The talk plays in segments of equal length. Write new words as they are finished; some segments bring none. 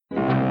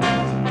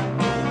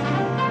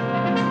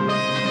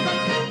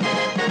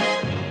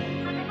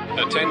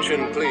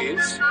Attention,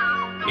 please.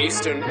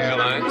 Eastern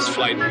Airlines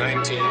Flight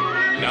 19,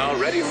 now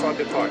ready for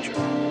departure.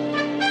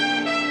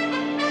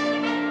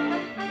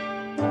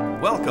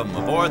 Welcome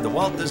aboard the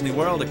Walt Disney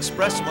World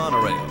Express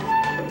Monorail.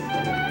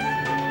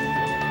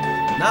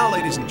 Now,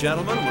 ladies and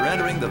gentlemen, we're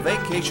entering the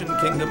vacation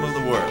kingdom of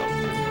the world.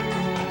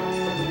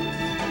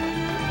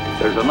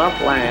 There's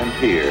enough land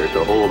here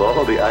to hold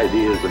all the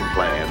ideas and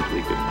plans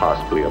we could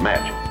possibly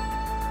imagine.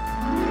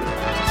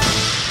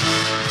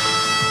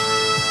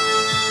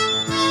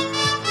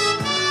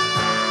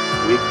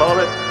 We call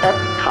it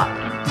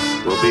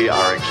Epcot. Will be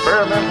our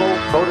experimental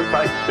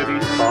prototype city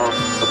of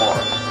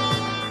tomorrow.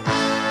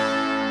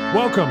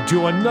 Welcome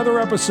to another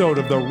episode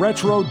of the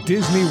Retro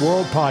Disney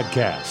World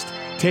Podcast,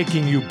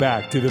 taking you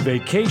back to the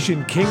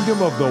vacation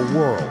kingdom of the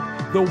world,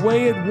 the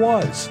way it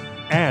was,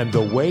 and the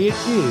way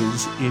it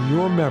is in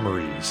your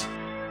memories.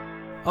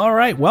 All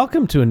right,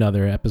 welcome to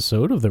another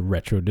episode of the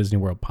Retro Disney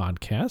World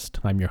Podcast.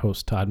 I'm your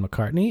host, Todd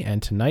McCartney,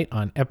 and tonight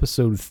on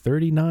episode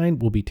 39,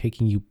 we'll be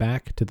taking you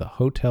back to the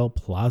Hotel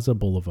Plaza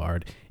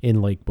Boulevard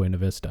in Lake Buena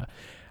Vista.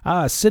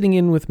 Sitting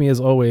in with me, as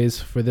always,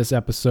 for this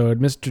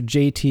episode, Mr.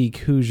 J.T.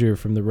 Cougar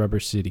from the Rubber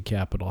City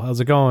Capital. How's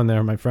it going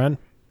there, my friend?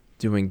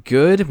 Doing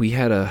good. We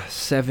had a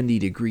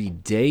 70-degree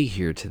day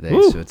here today,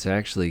 Ooh. so it's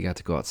actually got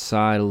to go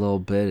outside a little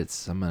bit.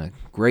 I'm in a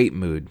great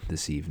mood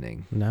this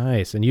evening.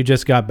 Nice. And you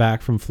just got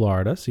back from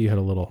Florida, so you had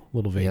a little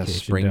vacation. Yeah,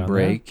 spring down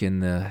break in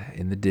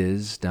the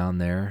Diz down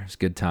there. It's a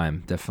good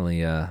time.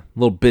 Definitely a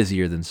little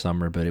busier than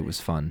summer, but it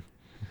was fun.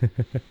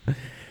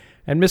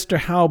 And Mr.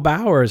 Hal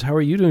Bowers, how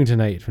are you doing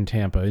tonight from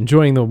Tampa?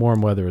 Enjoying the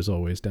warm weather as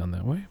always down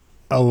that way.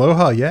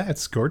 Aloha, yeah,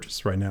 it's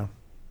gorgeous right now.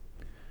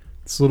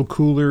 It's a little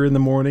cooler in the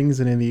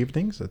mornings and in the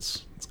evenings.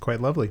 It's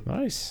quite lovely.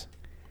 Nice.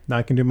 Now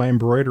I can do my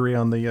embroidery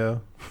on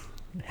the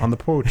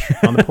porch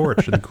in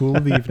the cool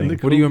of the evening.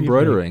 What are you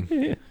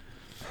embroidering?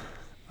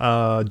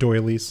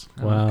 Doilies.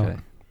 Wow. Okay.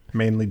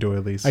 Mainly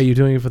doilies. Are you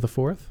doing it for the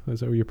 4th?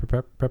 Is that where you're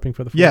prepping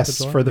for the 4th? Yes,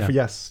 as well?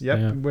 yes, yep.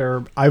 Yeah.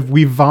 Where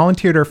we've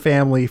volunteered our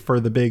family for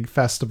the big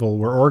festival.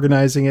 We're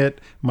organizing it.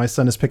 My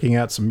son is picking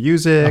out some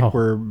music. Oh.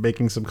 We're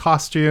making some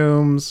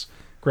costumes.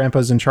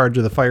 Grandpa's in charge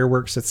of the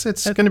fireworks. It's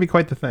going to be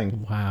quite the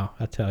thing. Wow,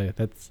 I tell you,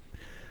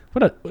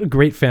 what a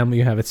great family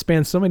you have. It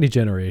spans so many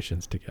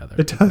generations together.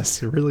 It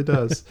does. It really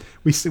does.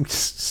 we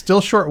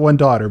still short one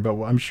daughter,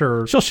 but I'm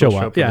sure She'll show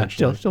up. Yeah,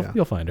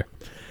 you'll find her.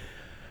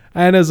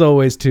 And as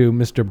always, too,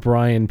 Mr.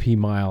 Brian P.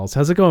 Miles.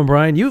 How's it going,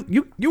 Brian? You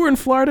were in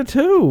Florida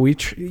too.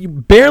 You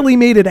barely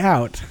made it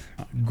out.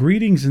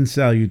 Greetings and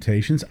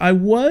salutations. I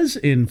was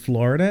in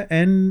Florida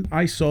and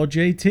I saw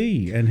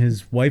JT and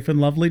his wife and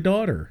lovely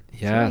daughter.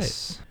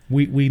 Yes.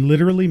 We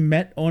literally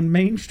met on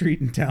Main Street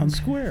in Town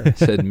Square.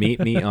 Said, meet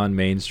me on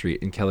Main Street.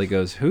 And Kelly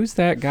goes, who's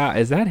that guy?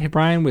 Is that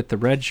Brian with the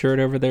red shirt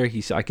over there?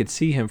 I could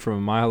see him from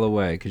a mile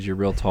away because you're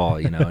real tall,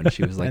 And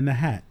she was like... And the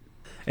hat.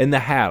 And the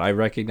hat. I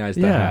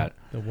recognized the hat.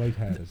 The white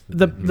hat is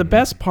The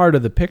best part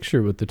of the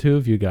picture with the two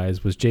of you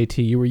guys was,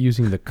 JT, you were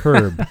using the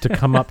curb to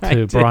come up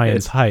to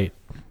Brian's height.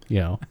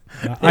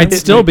 I'd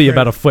still be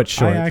about a foot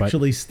short. I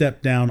actually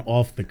stepped down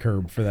off the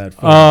curb for that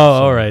photo.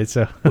 All right.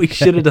 So We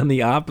should have done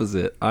the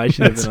opposite. I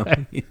should have been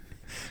on the...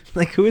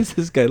 Like, who is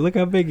this guy? Look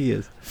how big he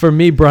is. for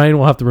me, Brian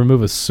will have to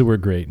remove a sewer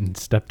grate and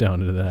step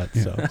down into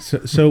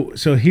that. So.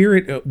 So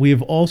here we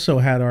have also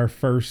had our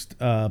first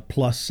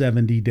plus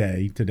 70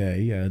 day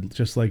today,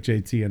 just like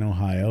JT in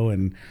Ohio,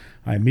 and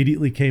I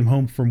immediately came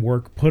home from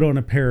work, put on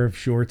a pair of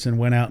shorts, and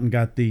went out and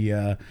got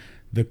the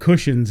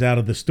cushions out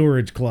of the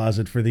storage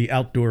closet for the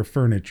outdoor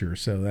furniture.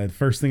 So the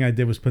first thing I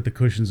did was put the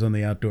cushions on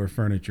the outdoor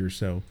furniture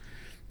so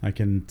I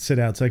can sit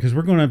outside, because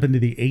we're going up into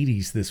the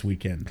 80s this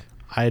weekend.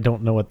 I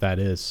don't know what that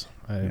is.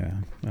 I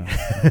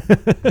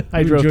drove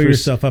enjoy through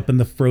yourself up in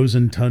the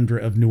frozen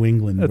tundra of New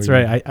England. That's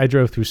right. I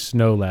drove through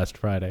snow last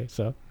Friday.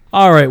 So,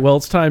 all right. Well,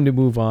 it's time to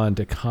move on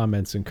to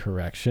comments and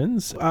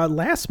corrections.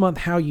 Last month,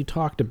 how you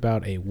talked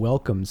about a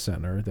welcome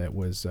center that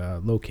was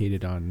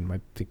located on, I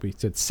think we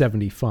said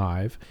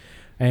 75.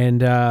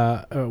 And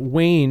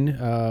Wayne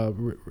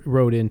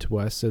wrote into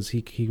us, says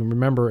he can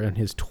remember in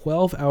his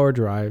 12-hour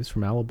drives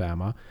from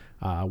Alabama,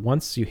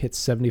 once you hit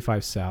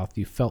 75 South,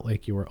 you felt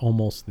like you were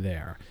almost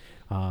there.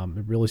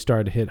 It really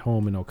started to hit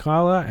home in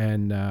Ocala,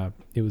 and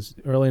it was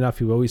early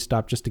enough you always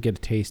stopped just to get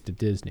a taste of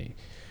Disney.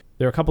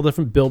 There are a couple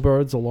different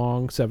billboards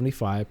along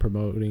 75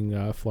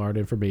 promoting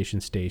Florida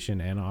Information Station,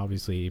 and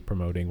obviously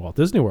promoting Walt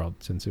Disney World,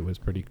 since it was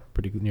pretty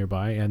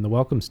nearby, and the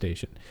Welcome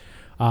Station.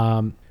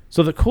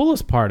 So the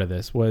coolest part of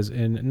this was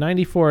in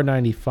 94,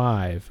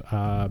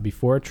 95,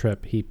 before a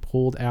trip, he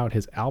pulled out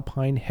his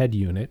Alpine head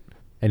unit.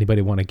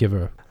 Anybody want to give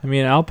a... I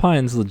mean,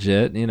 Alpine's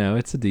legit.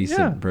 It's a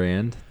decent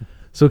brand.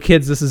 So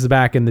kids, this is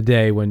back in the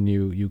day when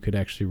you could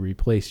actually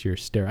replace your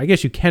stereo. I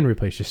guess you can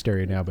replace your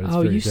stereo now, but it's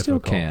very difficult. Still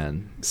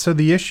can. So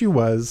the issue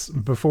was,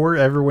 before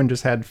everyone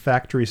just had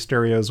factory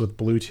stereos with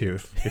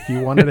Bluetooth, if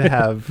you wanted to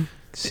have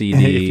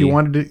CD, if you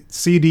wanted to,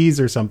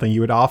 CDs or something, you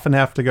would often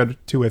have to go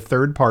to a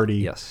third party.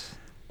 Yes.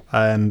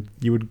 And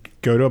you would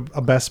go to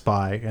a Best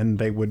Buy, and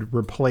they would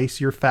replace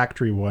your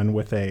factory one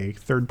with a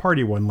third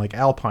party one. Like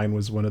Alpine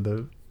was one of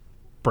the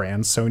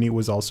brands. Sony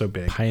was also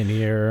big.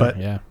 Pioneer, But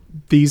yeah.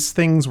 these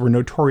things were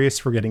notorious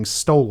for getting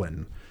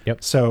stolen.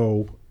 Yep.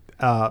 So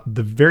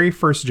the very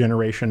first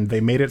generation,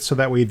 they made it so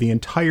that way the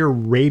entire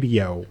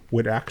radio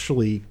would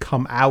actually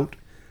come out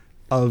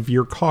of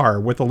your car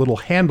with a little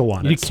handle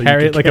on it. You so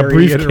carry you could it like a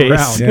carry it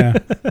briefcase.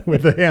 around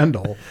with a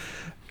handle.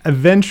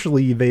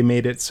 Eventually, they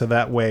made it so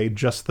that way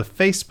just the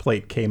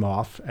faceplate came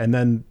off, and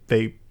then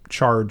they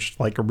charged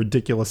like a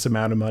ridiculous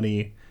amount of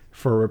money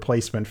for a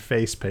replacement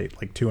faceplate,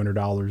 like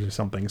 $200 or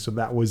something. So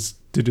that was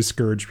to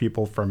discourage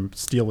people from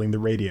stealing the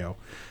radio.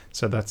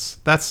 So that's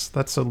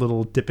a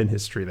little dip in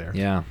history there.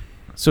 Yeah.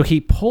 So he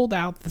pulled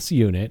out this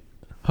unit,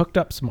 hooked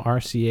up some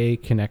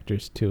RCA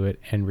connectors to it,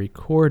 and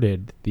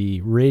recorded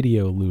the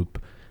radio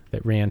loop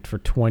that ran for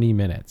 20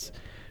 minutes.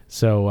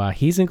 So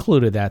he's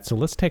included that. So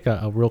let's take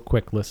a real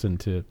quick listen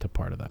to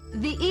part of that.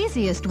 The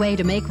easiest way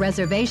to make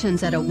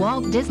reservations at a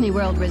Walt Disney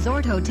World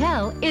Resort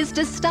hotel is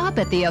to stop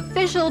at the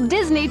official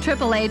Disney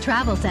AAA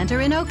Travel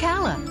Center in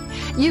Ocala.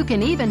 You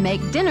can even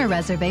make dinner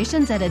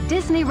reservations at a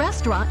Disney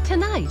restaurant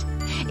tonight.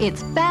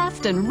 It's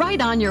fast and right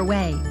on your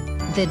way.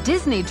 The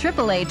Disney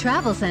AAA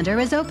Travel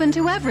Center is open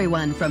to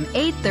everyone from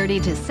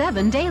 8:30 to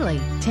 7 daily.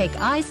 Take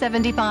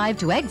I-75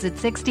 to exit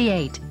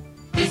 68.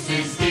 This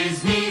is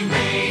Disney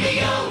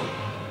Radio.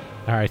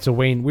 All right, so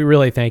Wayne, we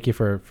really thank you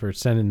for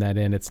sending that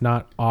in. It's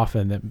not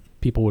often that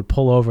people would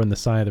pull over on the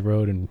side of the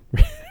road and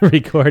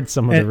record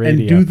some of the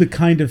radio. And do the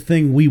kind of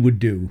thing we would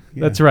do.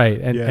 Yeah. That's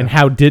right, and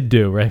how did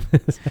do, right?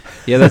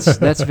 Yeah,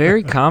 that's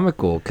very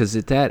comical, because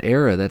at that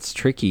era, that's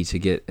tricky to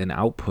get an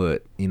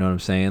output, you know what I'm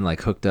saying,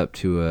 like hooked up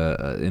to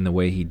in the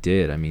way he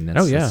did. I mean,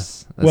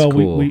 that's well,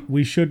 cool.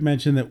 we should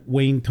mention that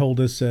Wayne told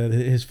us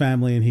his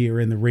family and he are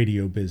in the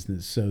radio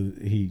business, so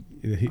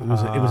it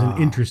was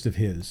an interest of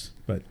his,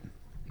 but...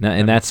 Now,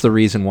 and that's the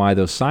reason why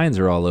those signs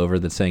are all over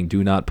that saying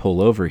 "Do not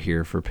pull over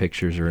here" for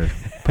pictures or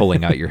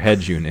pulling out your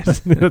head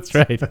unit. That's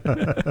right.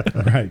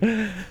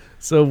 Right.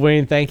 So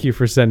Wayne, thank you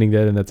for sending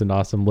that, and that's an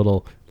awesome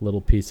little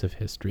piece of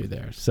history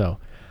there. So,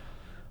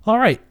 all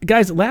right,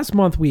 guys. Last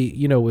month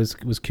was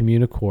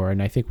Communicore,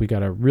 and I think we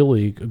got a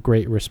really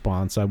great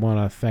response. I want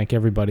to thank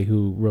everybody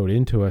who wrote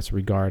into us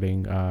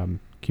regarding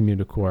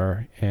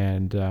Communicore,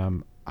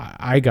 and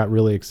I got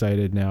really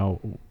excited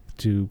now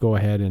to go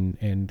ahead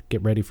and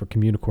get ready for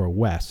Communicore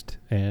West.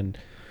 And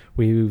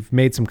we've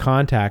made some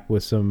contact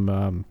with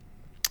some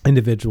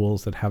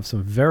individuals that have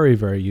some very,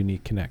 very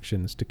unique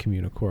connections to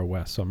Communicore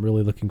West. So I'm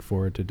really looking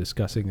forward to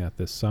discussing that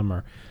this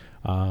summer.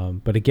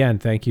 But again,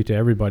 thank you to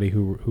everybody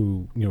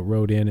who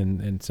wrote in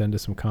and sent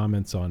us some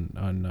comments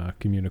on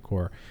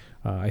Communicore.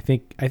 I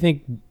think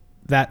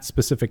that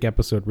specific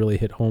episode really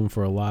hit home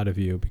for a lot of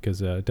you,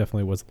 because it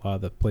definitely was a lot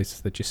of the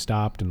places that you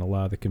stopped and a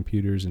lot of the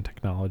computers and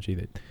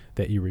technology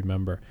that you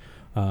remember.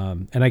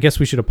 And I guess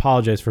we should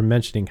apologize for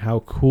mentioning how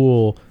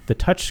cool the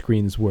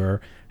touchscreens were.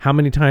 How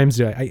many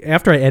times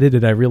after I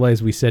edited, I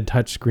realized we said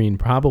touchscreen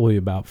probably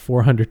about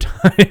 400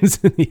 times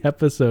in the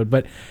episode.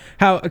 But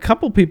how a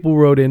couple people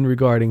wrote in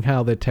regarding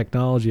how the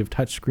technology of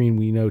touchscreen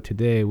we know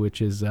today,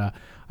 which is,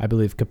 I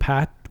believe,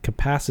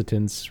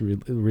 capacitance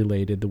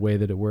related, the way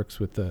that it works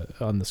with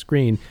on the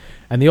screen,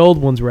 and the old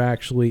ones were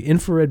actually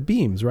infrared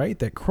beams, right,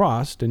 that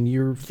crossed, and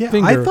your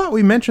finger. I thought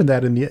we mentioned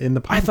that in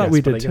the podcast. I thought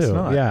we did but I guess too.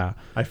 not. Yeah,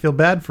 I feel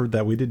bad for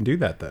that we didn't do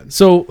that then.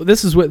 So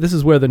this is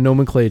where the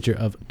nomenclature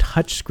of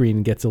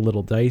touchscreen gets a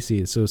little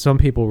dicey. So some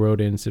people wrote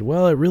in and said,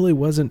 well, it really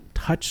wasn't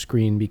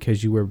touchscreen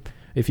because you were,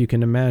 if you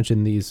can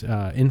imagine these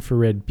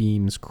infrared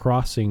beams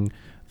crossing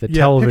the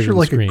television picture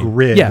like screen. a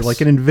grid, yes. like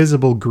an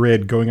invisible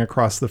grid going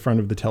across the front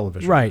of the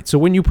television. Right. So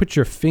when you put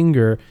your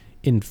finger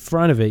in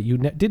front of it, you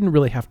didn't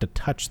really have to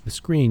touch the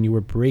screen. You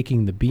were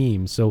breaking the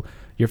beam. So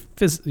your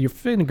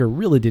finger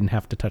really didn't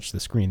have to touch the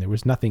screen. There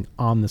was nothing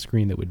on the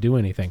screen that would do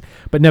anything.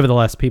 But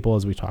nevertheless, people,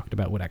 as we talked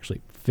about, would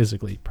actually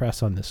physically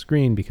press on the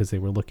screen because they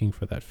were looking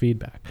for that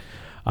feedback.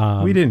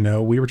 We didn't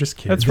know. We were just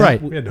kids. That's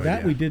right. We had no that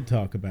idea. we did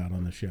talk about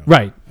on the show.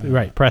 Right.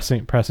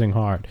 Pressing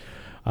hard.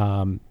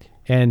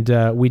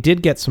 And we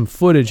did get some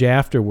footage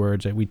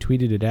afterwards. We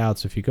tweeted it out.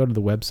 So if you go to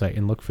the website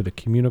and look for the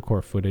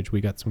Communicore footage, we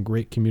got some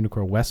great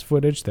Communicore West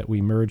footage that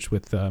we merged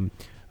with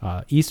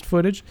East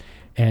footage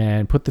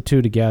and put the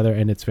two together,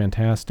 and it's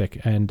fantastic.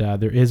 And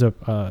there is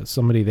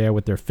somebody there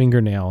with their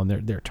fingernail, and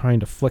they're trying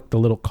to flick the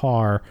little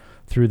car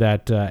through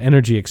that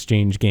energy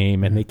exchange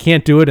game, and they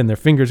can't do it, and their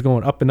fingers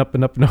going up and up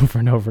and up and over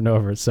and over and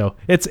over. So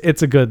it's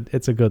a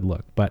good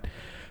look. But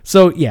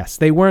so yes,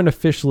 they weren't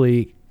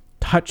officially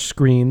touch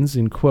screens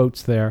in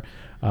quotes there,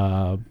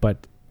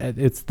 but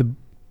it's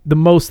the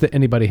most that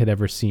anybody had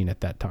ever seen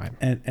at that time.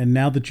 And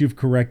now that you've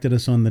corrected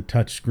us on the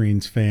touch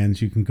screens,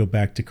 fans, you can go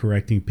back to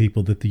correcting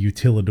people that the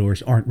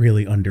utilidors aren't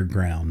really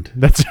underground.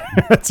 That's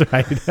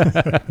right.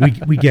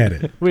 we get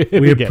it.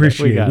 We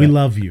appreciate it. We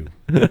love you.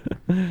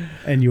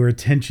 And your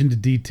attention to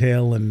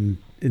detail and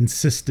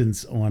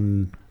insistence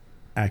on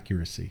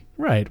accuracy.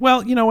 Right.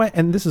 Well, you know what?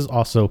 And this is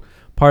also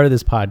part of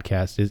this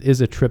podcast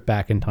is a trip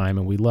back in time,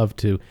 and we love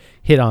to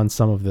hit on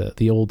some of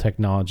the old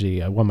technology.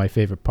 One of my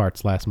favorite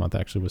parts last month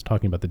actually was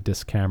talking about the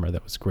disc camera.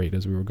 That was great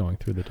as we were going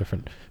through the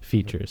different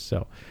features.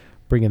 So,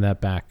 bringing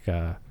that back.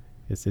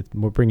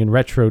 We're bringing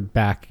retro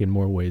back in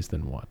more ways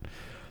than one.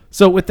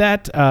 So with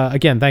that,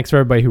 again, thanks for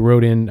everybody who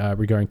wrote in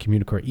regarding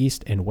Communicore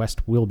East and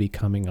West will be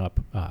coming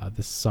up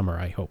this summer,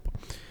 I hope.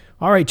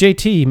 All right,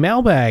 JT,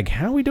 mailbag.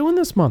 How are we doing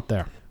this month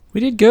there? We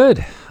did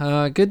good.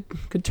 Good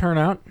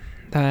turnout.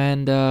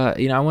 And,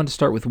 I wanted to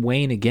start with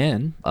Wayne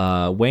again.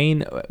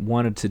 Wayne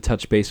wanted to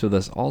touch base with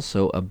us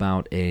also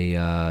about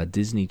a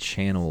Disney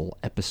Channel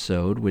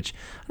episode, which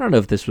I don't know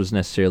if this was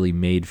necessarily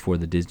made for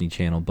the Disney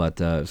Channel,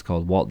 but it was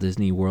called Walt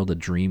Disney World: A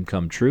Dream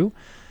Come True.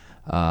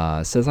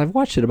 Says, I've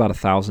watched it about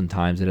 1,000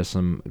 times. It has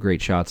some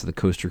great shots of the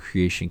coaster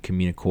creation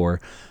Communicore,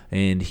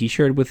 and he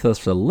shared with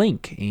us a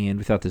link, and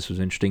we thought this was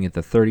interesting. At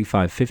the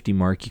 3550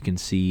 mark, you can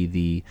see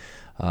the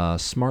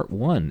Smart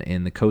One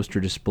and the coaster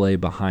display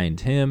behind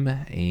him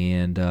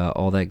and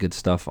all that good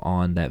stuff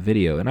on that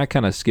video. And I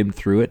kind of skimmed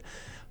through it.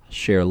 I'll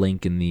share a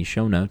link in the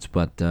show notes,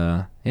 but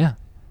yeah,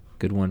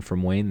 good one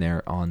from Wayne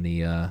there on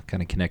the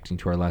kind of connecting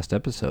to our last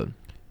episode.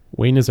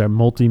 Wayne is our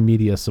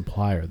multimedia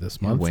supplier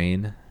this month.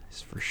 Wayne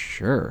is for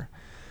sure.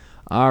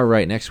 All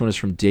right, next one is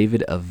from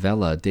David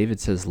Avella. David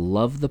says,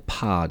 love the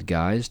pod,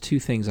 guys. 2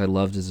 things I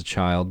loved as a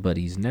child, but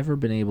he's never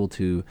been able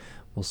to,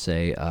 we'll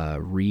say,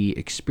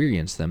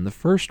 re-experience them. The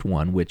first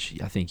one, which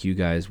I think you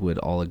guys would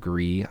all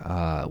agree,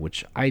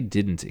 which I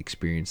didn't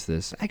experience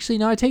this. Actually,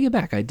 no, I take it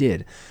back. I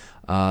did.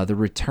 The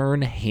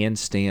return hand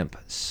stamp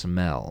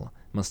smell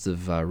must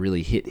have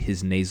really hit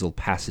his nasal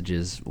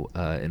passages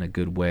in a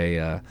good way.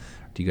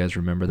 Do you guys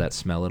remember that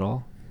smell at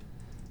all?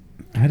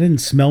 I didn't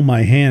smell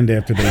my hand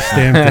after they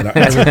stamped it.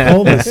 I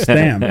recall the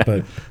stamp,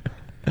 but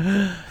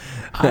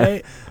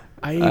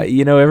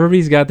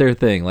everybody's got their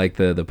thing, like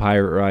the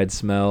pirate ride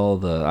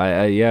smell.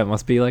 It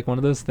must be like one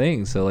of those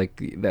things. So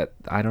like that,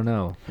 I don't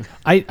know.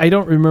 I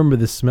don't remember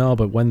the smell,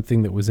 but one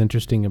thing that was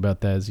interesting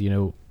about that is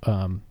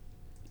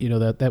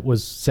that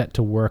was set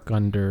to work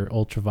under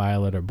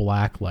ultraviolet or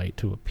black light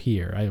to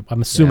appear.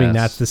 I'm assuming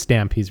that's the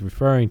stamp he's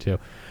referring to.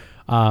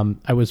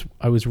 I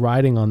was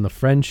riding on the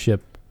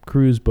Friendship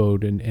cruise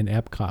boat in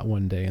Epcot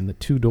one day, and the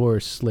 2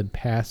 doors slid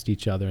past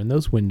each other, and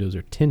those windows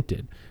are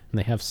tinted, and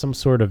they have some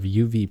sort of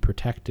UV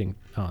protecting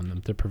on them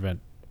to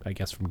prevent, I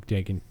guess, from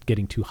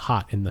getting too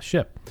hot in the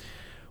ship.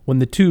 When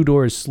the 2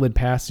 doors slid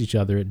past each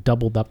other, it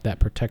doubled up that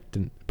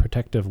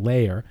protective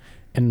layer,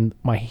 and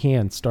my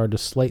hand started to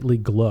slightly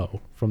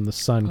glow from the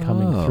sun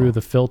coming through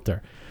the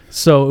filter.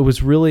 So it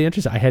was really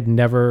interesting. I had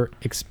never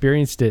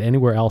experienced it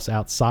anywhere else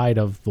outside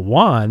of the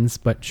wands,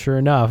 but sure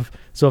enough.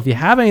 So if you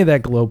have any of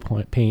that glow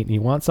paint and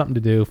you want something to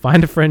do,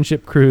 find a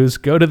Friendship cruise,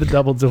 go to the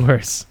double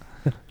doors,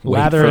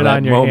 lather it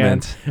on your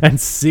hand,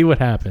 and see what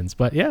happens.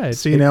 But yeah.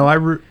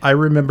 I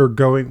remember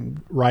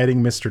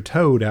riding Mr.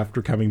 Toad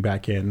after coming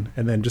back in,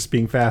 and then just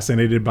being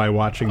fascinated by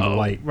watching the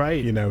light,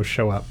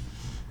 show up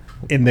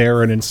in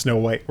there and in Snow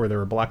White, where there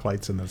were black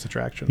lights in those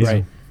attractions.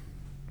 Right.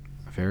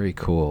 Very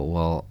cool.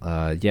 Well,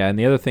 and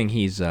the other thing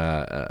he's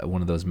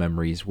one of those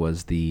memories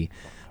was the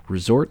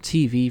resort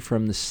TV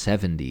from the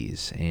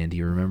 70s, and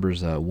he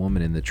remembers a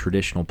woman in the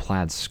traditional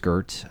plaid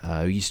skirt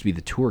who used to be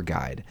the tour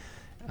guide,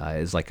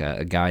 is like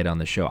a guide on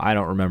the show. I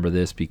don't remember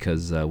this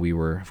because we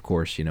were, of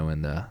course, in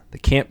the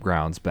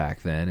campgrounds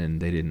back then,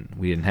 and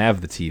we didn't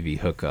have the TV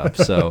hookup.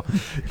 So,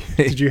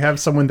 did you have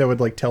someone that would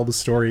like tell the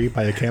story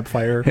by a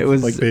campfire? It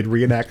was like they'd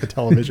reenact the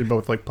television, but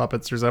with like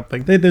puppets or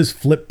something. They had those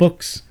flip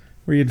books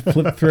where you'd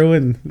flip through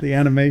and the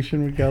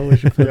animation would go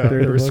as you flip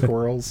through. There were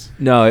squirrels.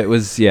 No, it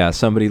was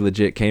somebody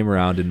legit came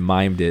around and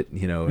mimed it,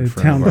 in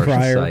front of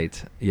our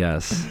site.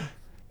 Yes.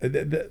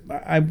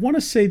 I want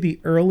to say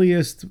the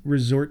earliest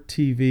resort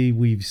TV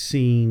we've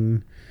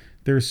seen,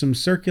 there's some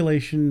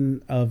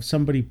circulation of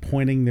somebody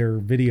pointing their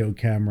video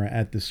camera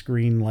at the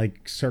screen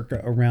like circa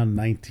around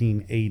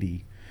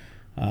 1980.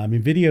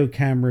 Video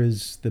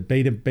cameras, the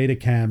beta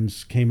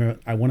cams came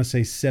out, I want to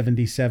say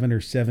 77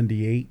 or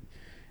 78,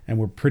 and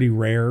were pretty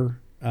rare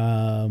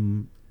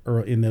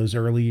in those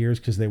early years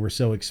because they were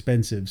so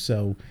expensive.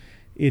 So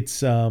it's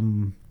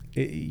there's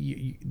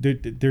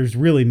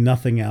really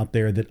nothing out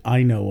there that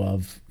I know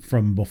of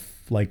from the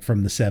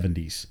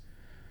 70s.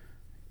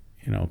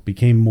 It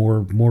became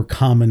more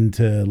common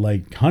to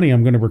like, honey,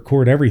 I'm going to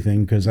record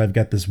everything because I've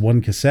got this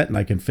one cassette and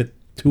I can fit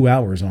 2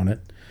 hours on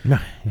it.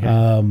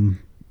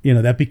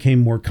 That became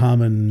more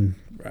common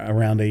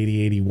around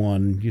 80,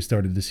 81. You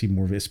started to see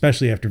more,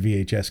 especially after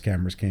VHS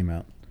cameras came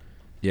out.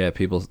 Yeah,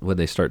 people, when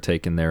they start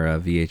taking their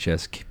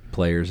VHS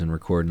players and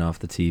recording off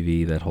the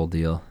TV, that whole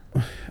deal.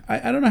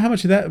 I don't know how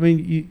much of that. I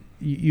mean,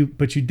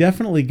 but you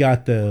definitely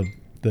got the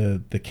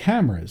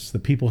cameras. The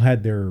people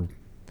had their,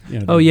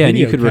 and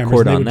you could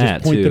record on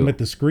that just point too. them at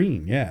the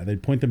screen. Yeah,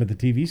 they'd point them at the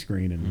TV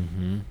screen,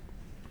 and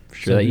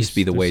sure, that used to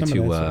be the way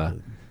to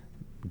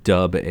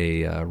dub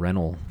a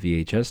rental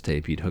VHS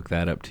tape. You'd hook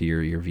that up to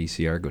your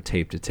VCR, go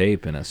tape to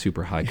tape in a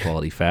super high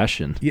quality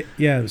fashion.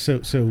 Yeah. So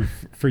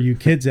for you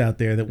kids out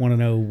there that want to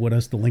know what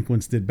us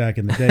delinquents did back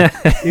in the day,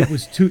 it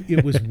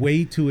was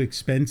way too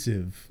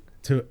expensive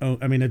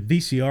I mean, a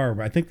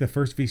VCR. I think the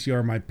first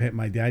VCR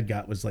my dad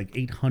got was like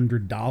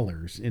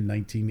 $800 in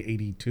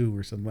 1982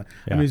 or something.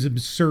 I mean, it's an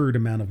absurd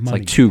amount of It's money.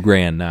 like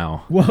 $2,000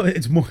 now. Well,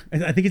 it's more.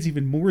 I think it's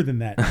even more than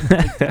that.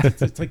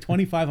 It's like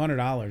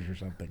 $2,500 or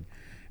something,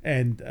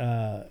 and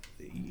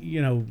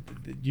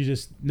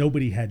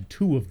nobody had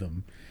two of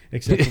them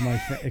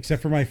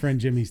except for my friend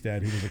Jimmy's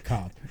dad, who was a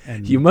cop.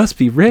 And You must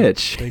be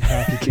rich. they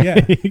copied,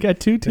 yeah, You got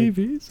two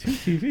TVs?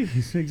 two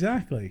TVs,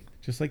 exactly,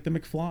 just like the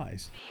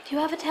McFlys. Do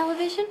you have a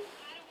television?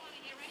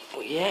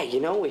 Well, yeah,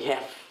 we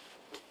have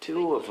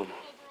two of them.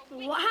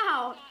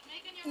 Wow.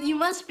 You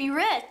must be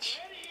rich.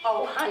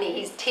 Oh, honey,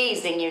 he's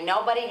teasing you.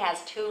 Nobody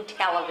has two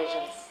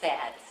television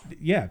sets.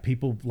 Yeah,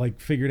 people like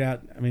figured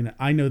out. I mean,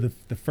 I know the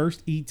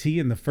first E.T.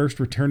 and the first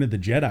Return of the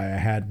Jedi I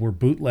had were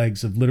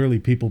bootlegs of literally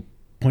people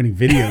pointing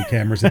video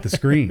cameras at the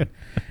screen,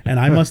 and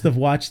I must have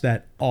watched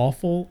that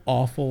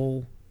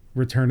awful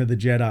Return of the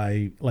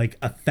Jedi like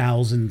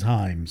 1,000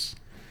 times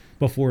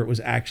before it was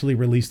actually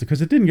released,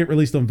 because it didn't get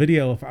released on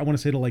video. I want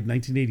to say to like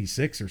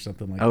 1986 or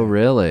something like that. Oh,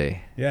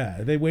 really? Yeah,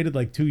 they waited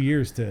like 2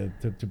 years to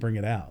bring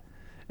it out.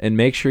 And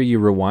make sure you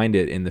rewind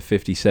it in the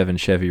 57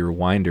 Chevy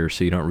Rewinder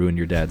so you don't ruin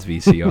your dad's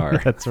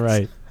VCR. That's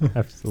right.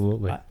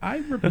 Absolutely.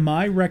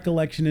 My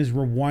recollection is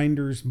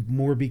rewinders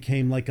more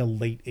became like a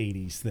late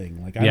 80s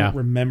thing. Like I Yeah. don't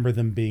remember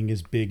them being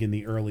as big in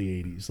the early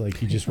 80s.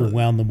 Like you just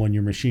rewound them on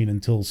your machine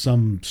until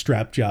some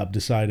strap job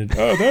decided,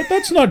 oh,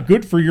 that's not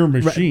good for your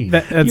machine.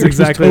 That's Yours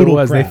exactly what it total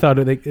was. crap. They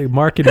thought a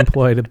market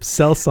employee to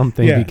sell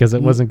something Yeah. because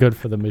it wasn't good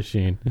for the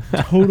machine.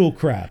 Total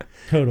crap.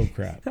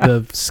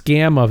 The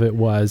scam of it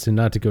was, and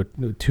not to go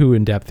too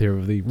in depth here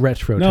with the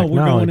retro No,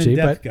 we're going technology, in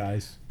depth,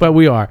 guys. But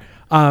we are.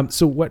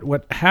 So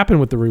what happened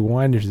with the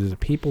rewinders is that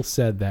people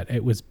said that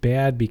it was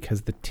bad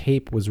because the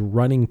tape was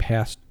running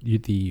past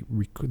the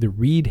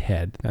read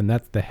head, and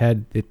that's the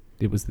head.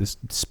 It was this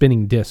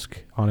spinning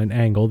disc on an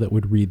angle that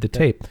would read the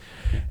tape,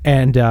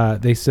 and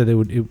they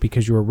said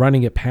because you were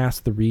running it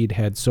past the read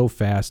head so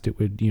fast, it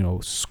would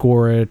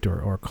score it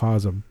or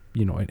cause an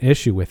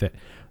issue with it.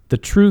 The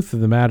truth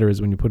of the matter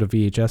is when you put a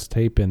VHS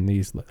tape in,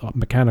 these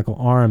mechanical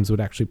arms would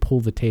actually pull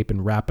the tape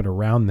and wrap it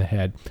around the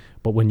head.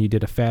 But when you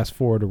did a fast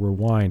forward or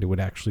rewind, it would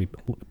actually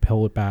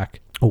pull it back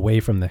away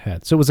from the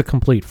head. So it was a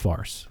complete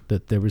farce.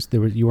 That there was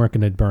you weren't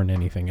going to burn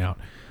anything out.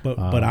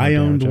 But I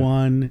owned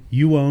one.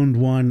 You owned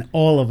one.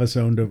 All of us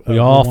owned a. We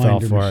all rewinder fell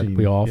for machine. it.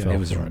 We all Yeah. fell. It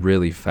was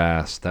really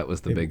fast. That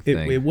was the big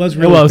thing. It was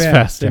really was fast,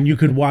 fast, and yeah. you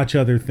could watch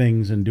other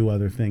things and do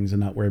other things and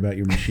not worry about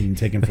your machine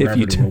taking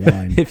forever to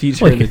rewind. If you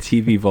turn the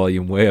TV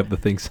volume way up, the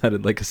thing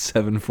sounded like a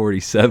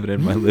 747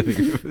 in my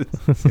living room.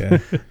 Yeah.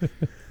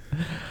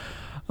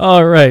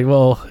 All right.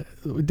 Well,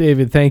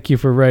 David, thank you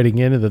for writing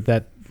in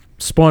that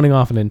spawning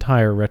off an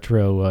entire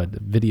retro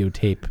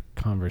videotape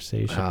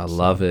conversation.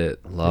 Love it.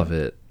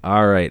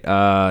 All right.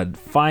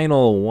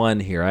 Final one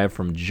here. I have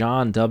from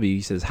John W.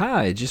 He says,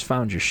 "Hi, I just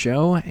found your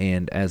show,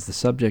 and as the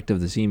subject of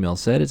this email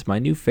said, it's my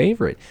new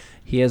favorite."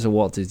 He has a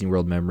Walt Disney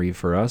World memory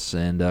for us,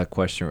 and a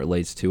question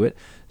relates to it.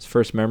 His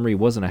first memory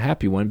wasn't a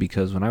happy one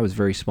because when I was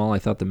very small, I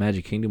thought the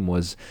Magic Kingdom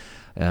was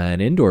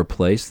an indoor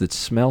place that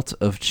smelt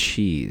of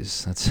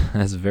cheese.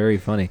 That's very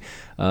funny.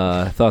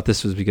 I thought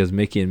this was because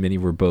Mickey and Minnie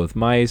were both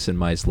mice, and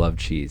mice love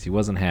cheese. He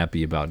wasn't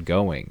happy about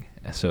going.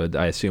 So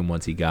I assume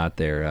once he got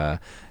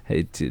there,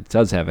 it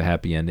does have a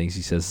happy ending.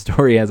 He says the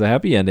story has a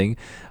happy ending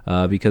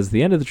because at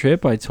the end of the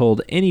trip, I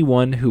told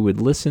anyone who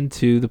would listen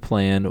to the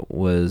plan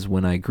was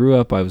when I grew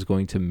up, I was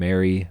going to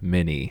marry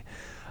Minnie.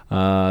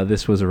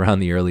 This was around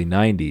the early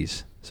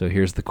 90s. So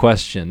here's the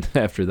question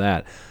after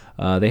that.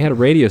 They had a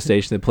radio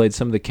station that played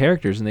some of the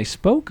characters, and they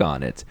spoke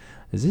on it.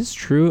 Is this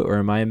true, or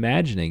am I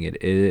imagining it?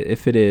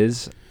 If it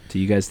is, do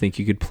you guys think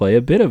you could play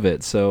a bit of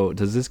it? So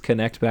does this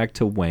connect back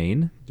to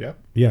Wayne? Yep.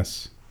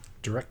 Yes.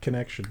 Direct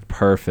connection.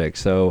 Perfect.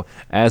 So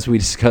as we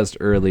discussed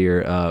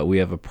earlier, we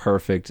have a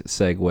perfect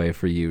segue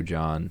for you,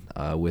 John,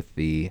 with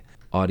the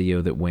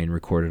audio that Wayne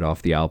recorded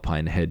off the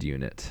Alpine head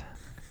unit.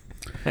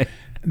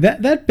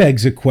 That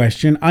begs a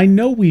question. I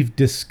know we've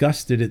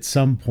discussed it at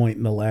some point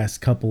in the last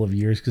couple of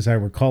years because I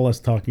recall us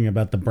talking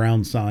about the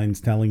brown signs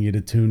telling you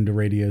to tune to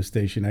radio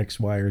station X,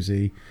 Y, or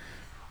Z.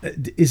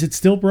 Is it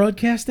still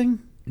broadcasting?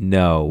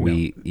 No,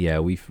 we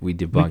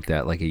debunked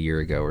that like a year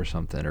ago or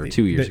something, or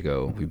 2 years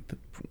ago.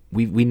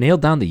 We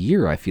nailed down the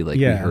year. I feel like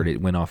we heard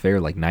it went off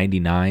air like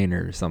 99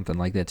 or something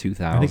like that,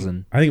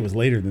 2000. I think it was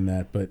later than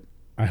that, but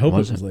I hope it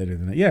was later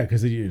than that. Yeah,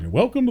 because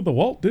welcome to the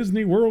Walt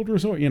Disney World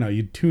Resort.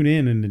 You'd tune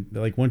in, and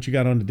like once you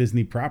got onto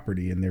Disney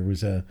property, and there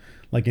was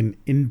an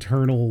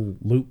internal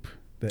loop.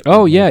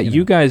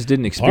 You guys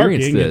didn't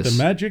experience parking this. At the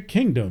Magic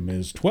Kingdom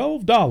is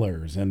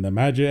 $12, and the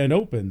Magic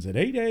opens at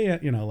 8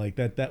 a.m. Like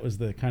that. That was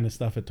the kind of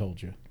stuff it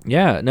told you.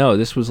 Yeah, no,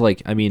 this was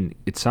like,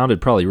 it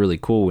sounded probably really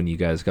cool when you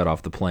guys got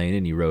off the plane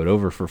and you rode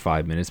over for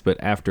 5 minutes, but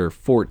after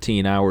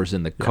 14 hours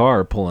in the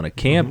car pulling a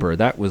camper,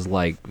 that was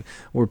like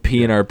we're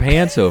peeing our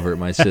pants over it,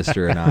 my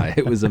sister and I.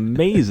 It was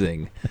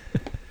amazing.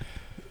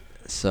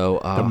 So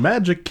the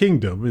Magic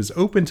Kingdom is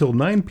open till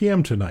 9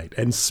 p.m. tonight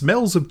and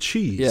smells of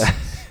cheese. Yeah.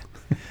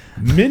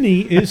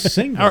 Minnie is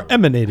single. Are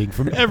emanating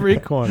from every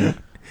corner.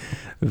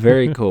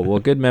 Very cool. Well,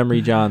 good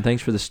memory, John.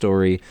 Thanks for the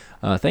story.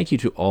 Thank you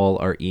to all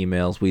our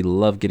emails. We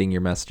love getting your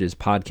messages.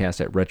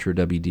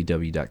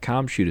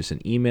 podcast@retrowdw.com. Shoot us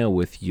an email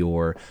with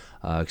your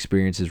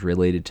experiences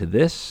related to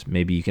this.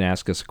 Maybe you can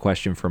ask us a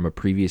question from a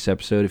previous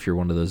episode if you're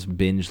one of those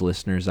binge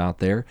listeners out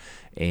there.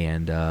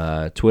 And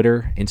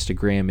Twitter,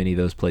 Instagram, any of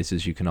those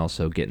places, you can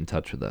also get in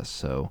touch with us.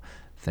 So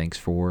thanks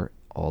for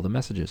all the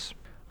messages.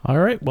 All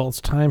right. Well,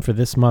 it's time for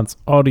this month's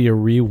Audio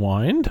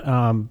Rewind.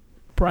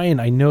 Brian,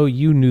 I know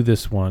you knew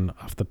this one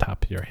off the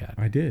top of your head.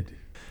 I did.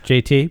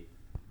 JT?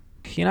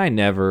 I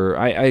never.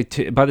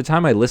 By the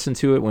time I listen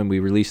to it when we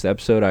release the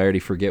episode, I already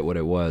forget what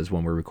it was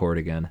when we record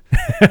again.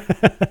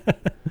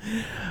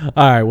 All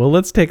right. Well,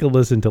 let's take a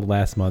listen to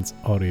last month's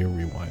Audio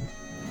Rewind.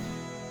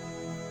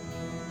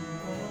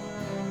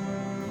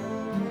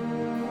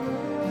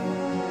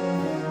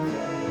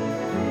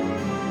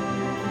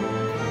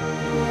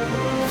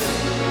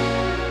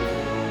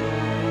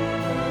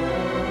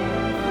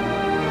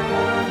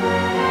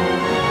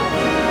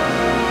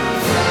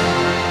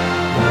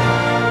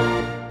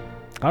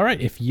 All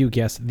right, if you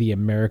guessed The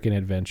American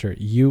Adventure,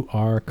 you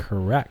are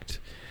correct.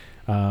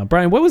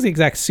 Brian, what was the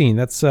exact scene?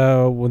 That's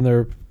when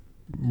they're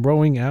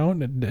rowing out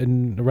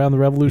and around the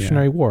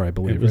Revolutionary War, I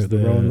believe. It was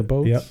they're rowing the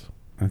boats.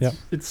 Yep.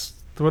 It's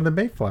when the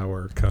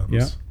Mayflower comes.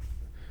 Yep.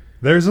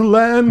 There's a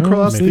land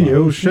across the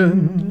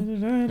ocean.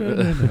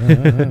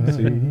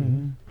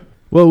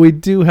 Well, we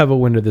do have a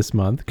winner this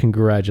month.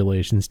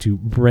 Congratulations to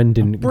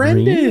Brendan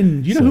Green.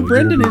 Brendan! You know who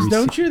Brendan is,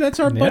 don't you?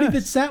 That's our buddy Yes.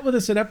 that sat with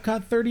us at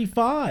Epcot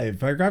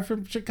 35. Our guy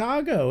from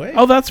Chicago. Hey,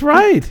 Oh, that's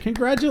right.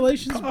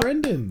 congratulations,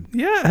 Brendan.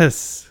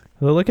 Yes.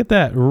 Well, look at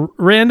that.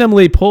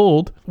 Randomly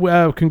pulled.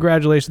 Well,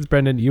 congratulations,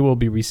 Brendan. You will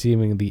be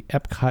receiving the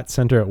Epcot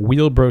Center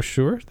wheel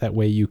brochure. That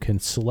way you can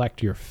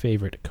select your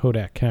favorite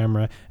Kodak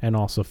camera and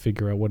also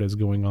figure out what is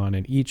going on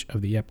in each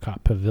of the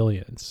Epcot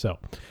pavilions. So,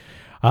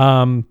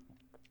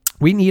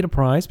 we need a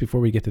prize before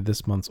we get to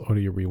this month's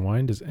Audio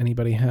Rewind. Does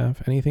anybody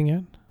have anything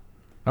yet?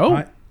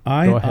 Oh,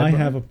 I go ahead,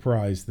 have a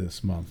prize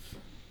this month.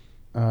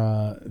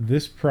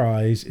 This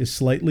prize is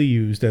slightly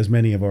used, as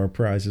many of our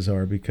prizes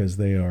are, because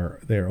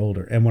they're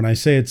older. And when I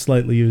say it's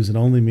slightly used, it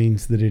only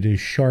means that it is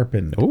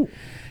sharpened. Oh.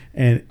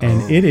 And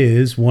it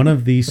is one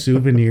of these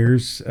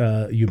souvenirs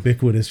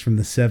ubiquitous from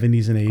the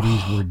 70s and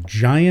 80s were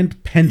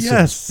giant pencils,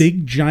 Yes.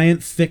 big,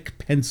 giant, thick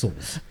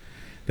pencils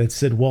that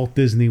said Walt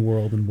Disney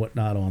World and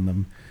whatnot on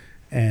them.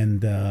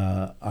 And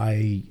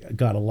I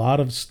got a lot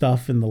of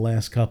stuff in the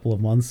last couple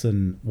of months,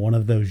 and one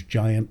of those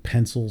giant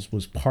pencils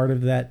was part of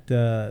that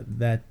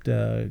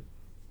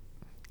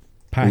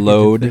package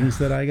Load. of things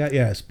that I got.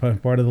 Yes,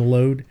 part of the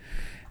load.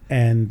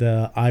 And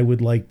I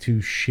would like to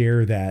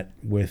share that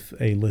with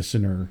a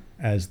listener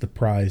as the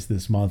prize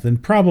this month,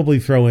 and probably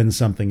throw in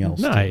something else.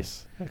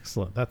 Nice.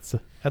 Excellent. That's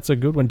a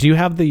good one. Do you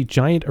have the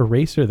giant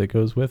eraser that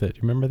goes with it?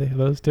 You remember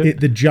those two?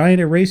 The giant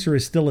eraser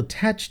is still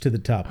attached to the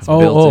top.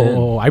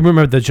 Oh! I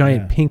remember the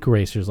giant pink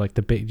erasers, like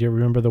the big. Do you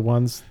remember the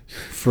ones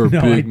for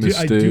No, big I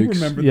mistakes? do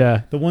remember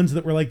Yeah. the ones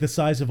that were like the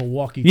size of a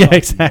walkie-talkie. Yeah,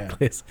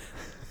 exactly.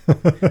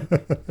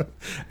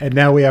 And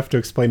now we have to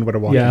explain what a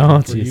walkie-talkie Yeah,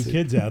 oh, For you geez.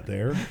 kids out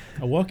there,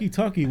 a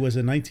walkie-talkie was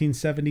a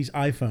 1970s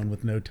iPhone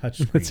with no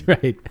touchscreen. That's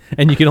right.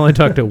 And you can only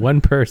talk to one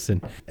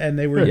person. And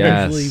they were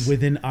Yes. usually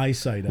within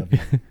eyesight of you.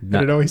 And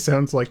it always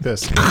sounds like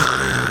this.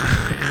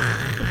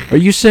 Are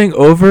you saying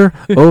over?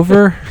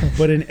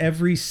 But in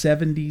every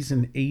 70s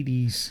and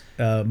 80s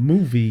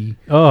movie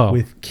Oh.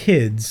 with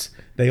kids,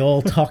 they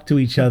all talk to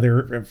each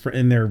other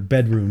in their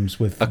bedrooms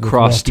with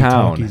Across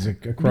town. walkie-talkies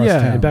across Yeah,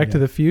 town. and Back to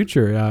the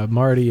Future,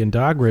 Marty and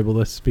Doc were able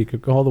to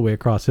speak all the way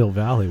across Hill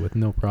Valley with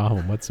no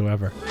problem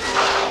whatsoever.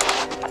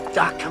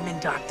 Doc, come in,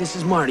 Doc. This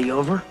is Marty,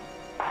 over.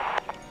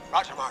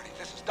 Roger, Marty.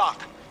 This is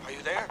Doc. Are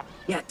you there?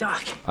 Yeah,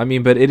 Doc. I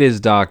mean, but it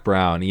is Doc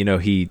Brown. You know,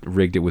 he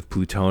rigged it with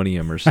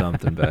plutonium or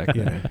something back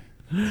there.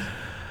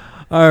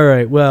 All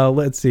right. Well,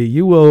 let's see.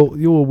 You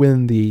will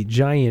win the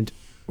giant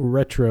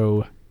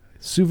retro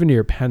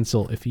souvenir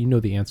pencil if you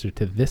know the answer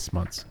to this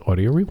month's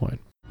Audio Rewind.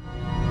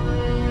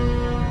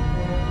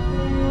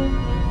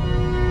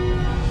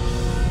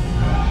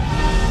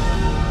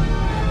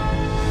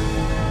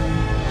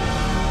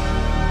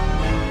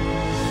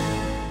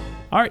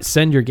 All right,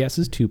 send your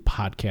guesses to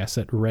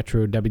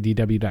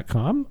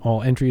podcast@retrowdw.com.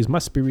 All entries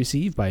must be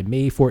received by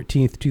May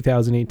 14th,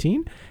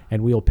 2018,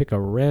 and we'll pick a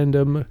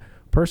random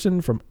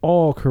person from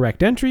all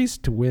correct entries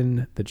to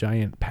win the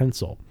giant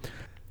pencil.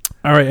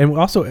 All right, and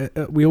also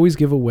we always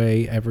give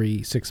away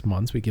every 6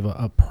 months. We give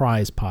a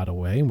prize pot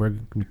away, and we're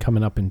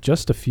coming up in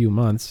just a few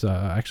months,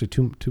 actually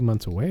two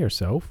months away or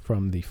so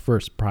from the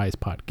first prize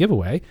pot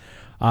giveaway.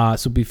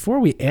 So before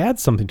we add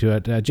something to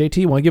it,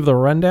 JT, want to give the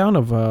rundown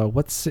of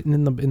what's sitting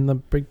in the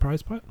big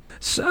prize pot?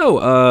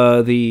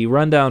 So the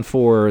rundown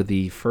for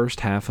the first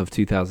half of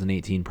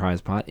 2018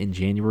 prize pot. In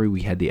January,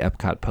 we had the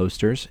Epcot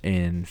posters.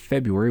 In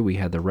February, we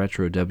had the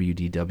Retro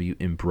WDW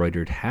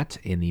embroidered hat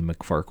and the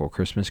McFarkle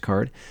Christmas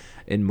card.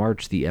 In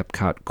March, the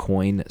Epcot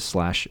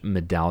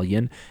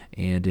coin/medallion.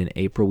 And in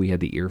April, we had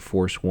the Air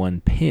Force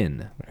One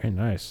pin. Very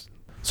nice.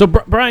 So,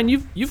 Brian,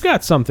 you've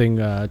got something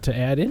to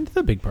add into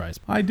the big prize.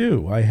 I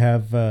do. I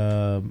have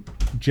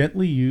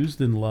gently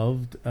used and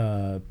loved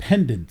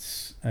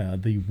pendants.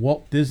 The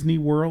Walt Disney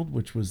World,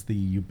 which was the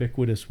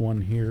ubiquitous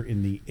one here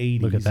in the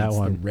 80s. Look at that it's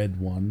one. The red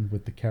one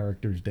with the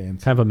characters dancing.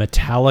 Kind of a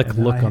metallic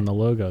look on the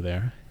logo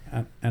there.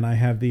 And I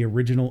have the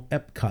original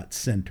Epcot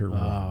Center one.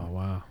 Oh,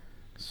 wow.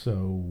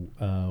 So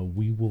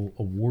we will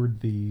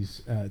award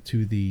these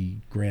to the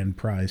grand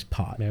prize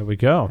pot. There we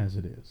go. As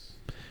it is.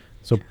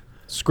 So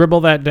scribble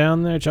that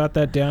down there. Jot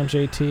that down,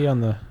 JT,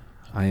 on the...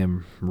 I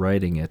am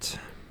writing it.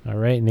 All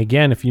right. And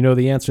again, if you know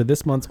the answer to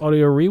this month's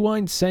Audio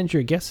Rewind, send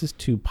your guesses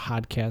to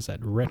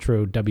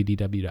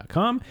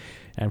podcast@retrowdw.com.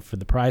 And for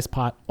the prize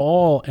pot,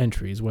 all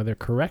entries, whether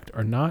correct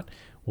or not,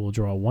 we'll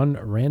draw one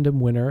random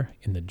winner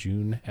in the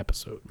June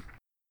episode.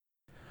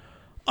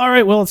 All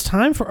right, well, it's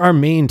time for our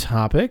main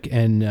topic,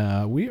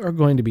 and we are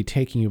going to be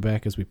taking you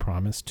back, as we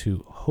promised,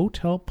 to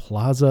Hotel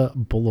Plaza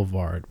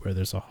Boulevard, where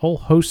there's a whole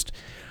host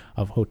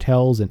of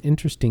hotels and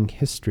interesting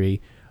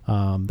history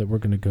that we're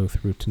going to go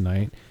through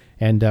tonight.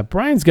 And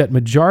Brian's got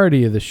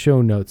majority of the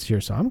show notes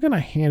here, so I'm going to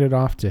hand it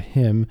off to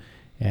him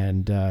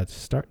and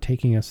start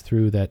taking us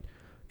through that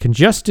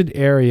congested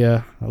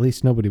area. At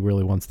least nobody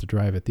really wants to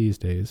drive it these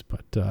days,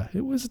 but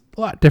it was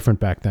a lot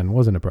different back then,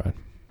 wasn't it, Brian?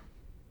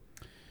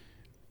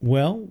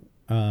 Well...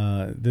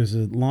 there's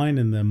a line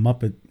in the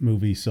Muppet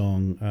movie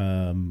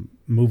song,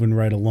 Moving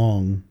Right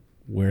Along,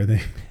 where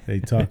they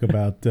talk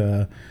about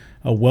a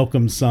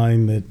welcome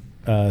sign that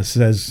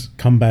says,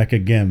 come back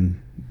again,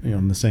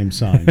 on the same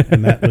sign.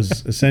 And that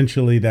was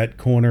essentially that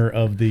corner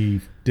of the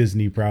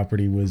Disney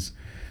property was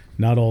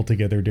not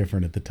altogether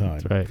different at the time.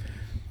 That's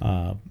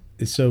right.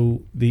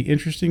 So the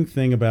interesting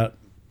thing about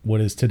what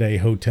is today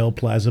Hotel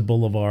Plaza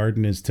Boulevard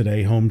and is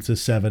today home to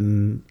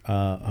 7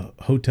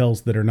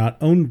 hotels that are not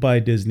owned by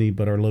Disney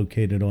but are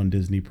located on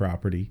Disney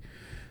property,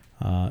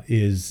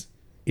 is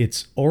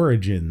its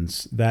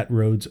origins. That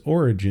road's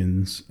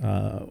origins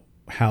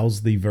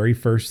housed the very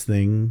first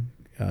thing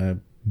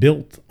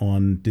built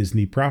on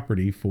Disney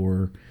property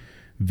for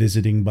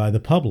visiting by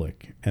the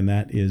public, and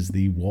that is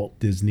the Walt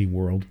Disney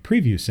World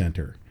Preview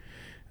Center.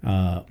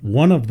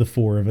 One of the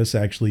 4 of us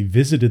actually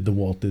visited the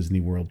Walt Disney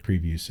World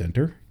Preview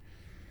Center.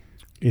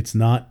 It's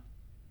not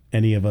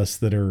any of us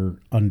that are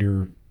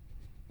under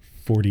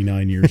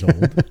 49 years old.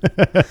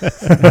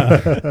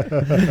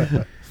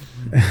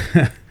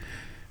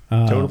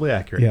 Totally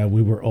accurate. Yeah,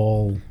 we were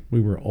all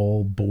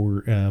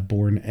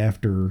born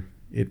after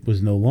it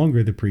was no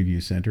longer the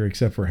Preview Center,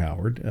 except for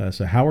Howard.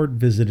 So Howard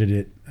visited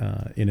it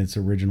in its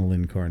original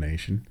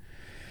incarnation.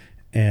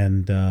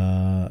 And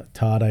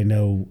Todd, I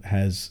know,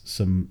 has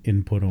some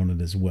input on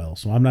it as well.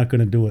 So I'm not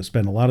going to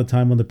spend a lot of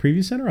time on the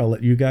Preview Center. I'll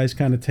let you guys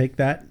kind of take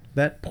that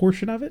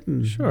portion of it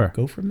and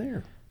go from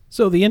there.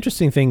 So the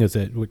interesting thing is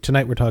that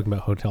tonight we're talking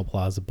about Hotel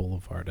Plaza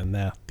Boulevard, and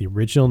that the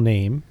original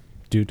name,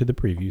 due to the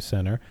Preview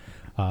Center,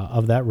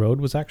 of that road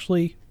was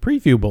actually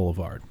Preview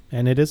Boulevard.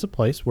 And it is a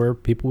place where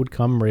people would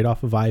come right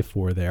off of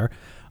I-4 there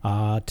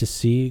to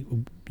see,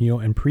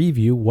 and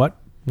preview what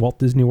Walt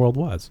Disney World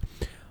was.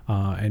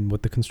 And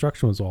what the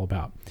construction was all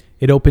about.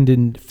 It opened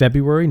in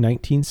February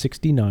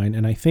 1969,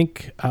 and I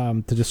think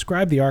to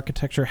describe the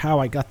architecture, how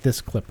I got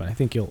this clip, and I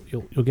think you'll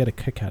get a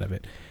kick out of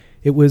it.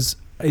 It was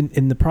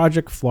in the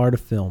Project Florida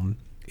film.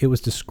 It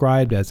was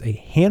described as a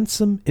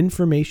handsome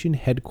information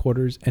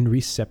headquarters and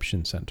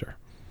reception center.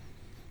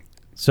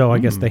 So I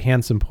guess the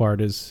handsome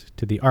part is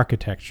to the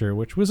architecture,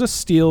 which was a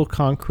steel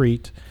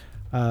concrete,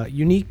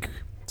 unique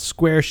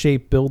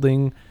square-shaped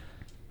building.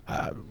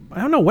 I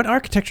don't know, what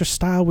architecture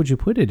style would you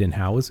put it in,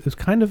 Hal? It was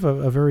kind of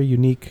a very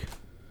unique...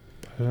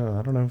 I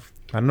don't know.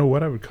 I don't know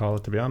what I would call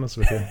it, to be honest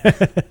with you.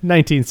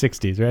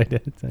 1960s, right?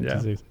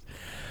 1960s.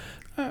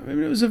 I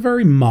mean, it was a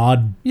very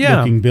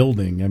mod-looking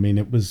building. I mean,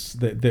 it was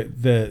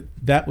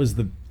that was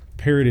the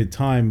period of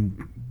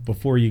time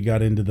before you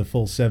got into the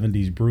full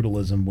 70s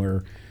brutalism,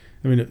 where,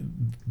 I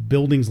mean,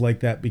 buildings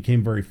like that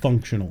became very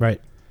functional. Right.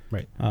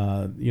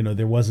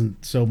 There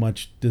wasn't so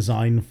much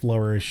design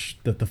flourish.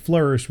 That the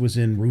flourish was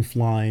in roof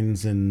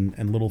lines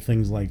and little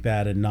things like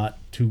that, and not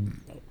too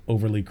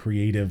overly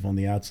creative on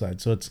the outside.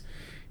 So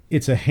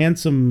it's a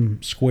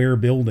handsome square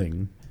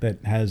building that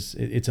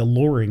it's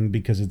alluring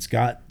because it's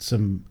got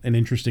an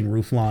interesting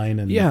roof line,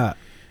 and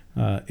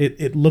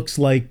it looks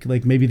like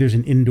maybe there's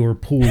an indoor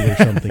pool or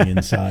something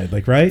inside,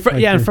 like, right?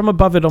 And from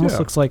above it almost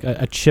looks like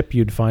a chip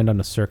you'd find on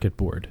a circuit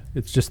board.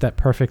 It's just that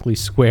perfectly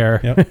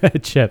square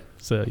chip,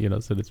 so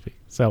to speak.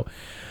 So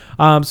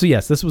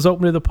yes, this was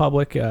open to the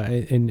public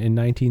in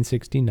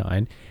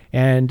 1969,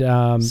 and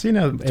see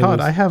now, Todd,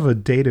 I have a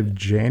date of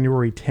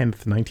January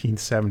 10th,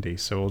 1970,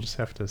 so we'll just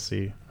have to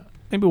see.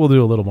 Maybe we'll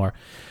do a little more.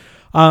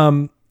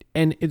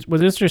 And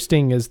what's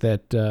interesting is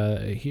that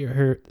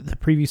here the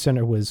Preview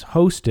Center was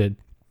hosted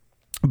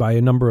by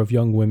a number of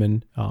young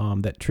women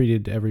that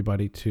treated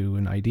everybody to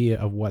an idea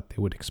of what they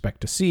would expect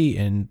to see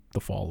in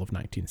the fall of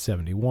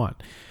 1971.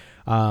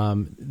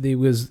 There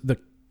was the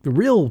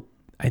real,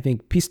 I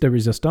think, piece de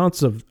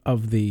resistance of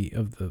the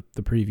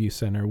Preview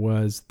Center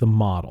was the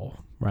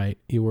model, right?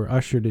 You were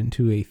ushered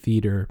into a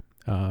theater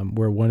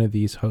where one of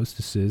these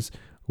hostesses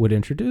would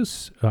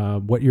introduce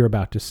what you're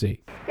about to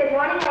see. Good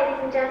morning, ladies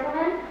and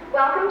gentlemen.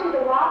 Welcome to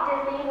the Walt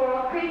Disney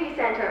World Preview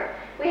Center.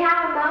 We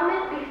have a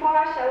moment before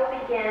our show will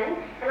begin,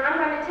 and I'm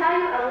going to tell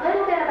you a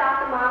little bit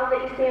about the model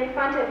that you see in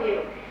front of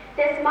you.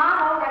 This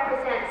model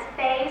represents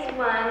Phase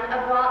 1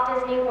 of Walt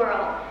Disney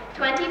World,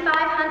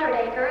 2,500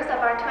 acres of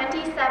our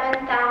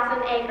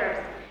 27,000 acres.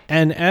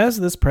 And as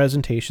this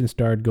presentation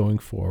started going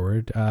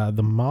forward,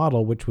 the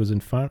model, which was in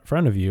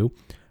front of you,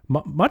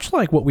 much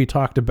like what we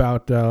talked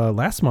about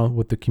last month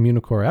with the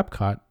Communicore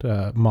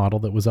Epcot model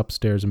that was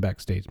upstairs in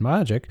Backstage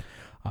Magic,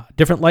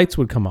 different lights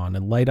would come on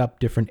and light up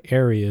different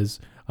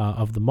areas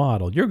of the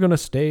model. You're going to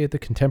stay at the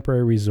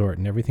Contemporary Resort,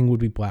 and everything would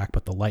be black,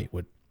 but the light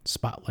would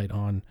spotlight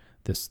on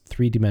this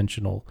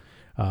three-dimensional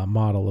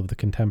model of the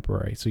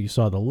Contemporary. So you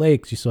saw the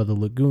lakes, you saw the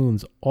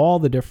lagoons, all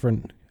the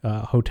different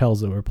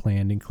hotels that were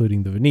planned,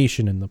 including the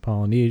Venetian and the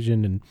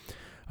Polynesian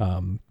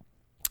and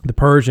the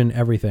Persian,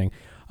 everything.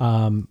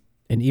 And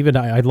even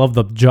I love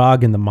the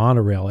jog in the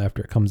monorail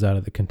after it comes out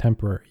of the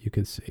Contemporary, you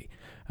could see.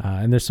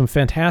 And there's some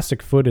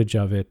fantastic footage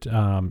of it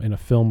in a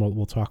film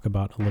we'll talk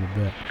about in a little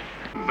bit.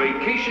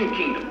 Vacation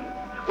Kingdom,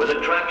 with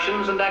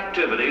attractions and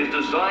activities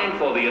designed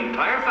for the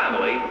entire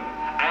family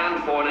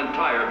and for an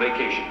entire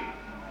vacation.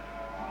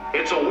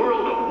 It's a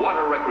world of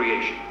water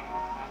recreation,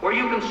 where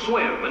you can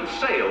swim and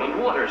sail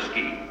and water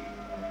ski,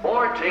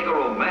 or take a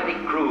romantic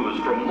cruise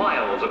for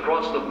miles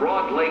across the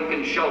broad lake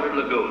and sheltered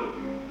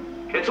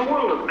lagoon. It's a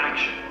world of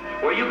action,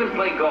 where you can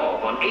play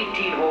golf on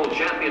 18-hole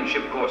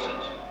championship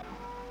courses.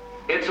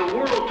 It's a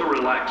world to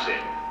relax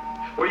in,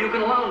 where you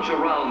can lounge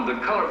around the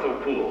colorful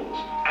pools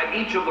at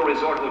each of the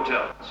resort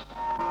hotels.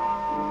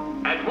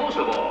 And most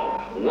of all,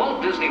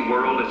 Walt Disney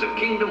World is a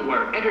kingdom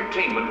where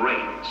entertainment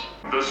reigns.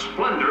 The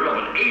splendor of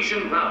an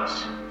Asian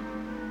palace.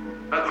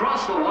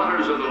 Across the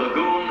waters of the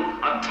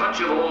lagoon, a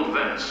touch of old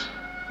Venice.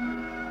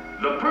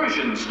 The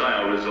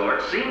Persian-style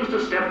resort seems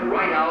to step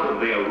right out of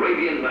the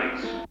Arabian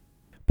Nights.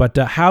 But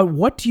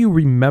what do you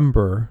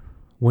remember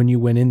when you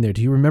went in there?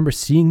 Do you remember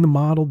seeing the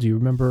model? Do you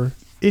remember?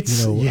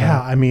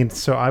 I mean,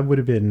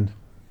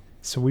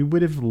 we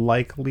would have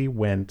likely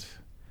went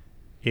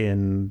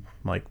in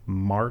like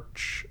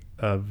March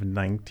of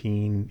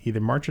either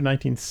March of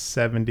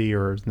 1970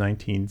 or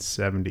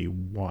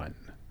 1971.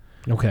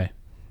 Okay.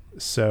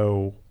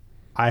 So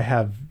I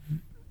have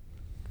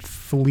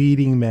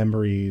fleeting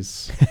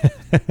memories,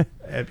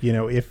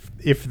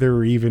 if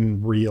they're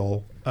even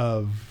real,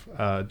 of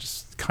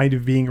just kind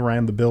of being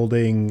around the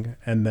building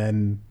and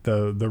then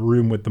the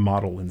room with the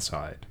model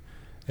inside.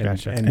 And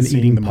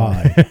eating the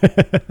pie.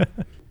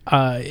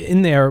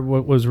 In there,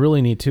 what was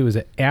really neat too is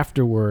that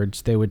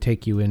afterwards they would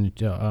take you in,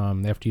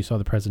 after you saw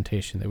the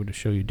presentation, they would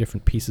show you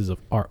different pieces of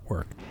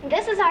artwork.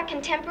 This is our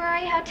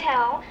Contemporary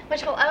Hotel,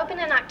 which will open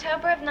in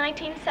October of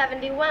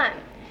 1971.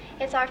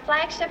 It's our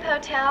flagship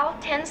hotel,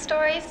 10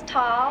 stories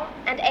tall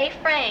and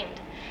A-framed.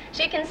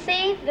 So you can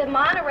see the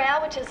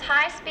monorail, which is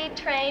high-speed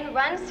train,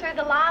 runs through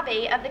the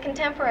lobby of the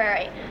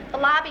Contemporary. The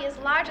lobby is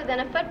larger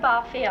than a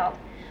football field.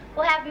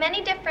 We'll have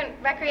many different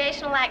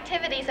recreational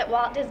activities at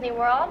Walt Disney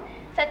World,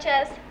 such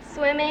as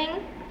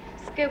swimming,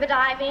 scuba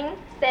diving,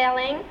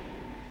 sailing,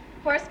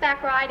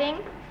 horseback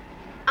riding.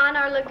 On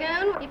our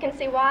lagoon, you can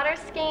see water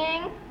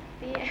skiing.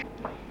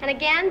 And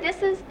again,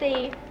 this is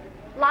the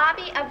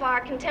lobby of our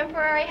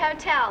Contemporary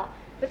Hotel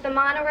with the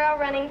monorail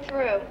running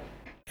through.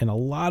 And a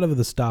lot of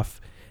the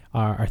stuff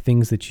are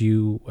things that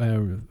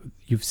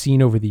you've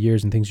seen over the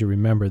years and things you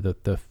remember.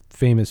 The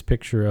famous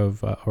picture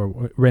of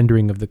or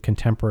rendering of the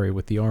Contemporary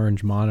with the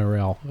orange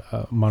monorail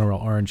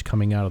orange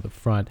coming out of the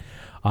front.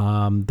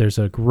 There's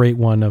a great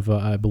one of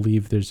I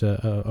believe there's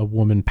a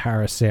woman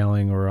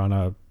parasailing or on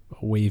a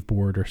wave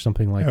board or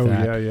something like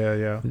that. Oh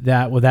yeah.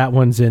 That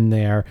one's in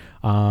there.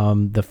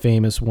 The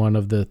famous one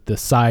of the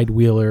side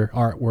wheeler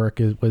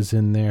artwork was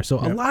in there. So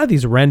a lot of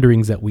these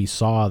renderings that we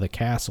saw, the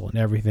castle and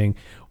everything,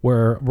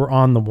 were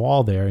on the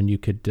wall there, and you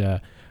could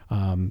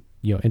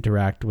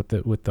interact with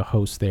the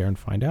host there and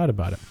find out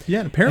about it. Yeah,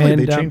 and apparently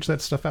they change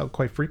that stuff out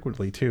quite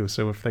frequently too.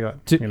 So if they got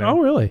oh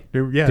really?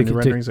 The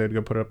renderings, they would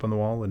go put it up on the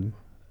wall, and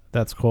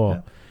that's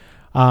cool.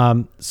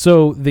 Yeah.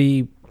 So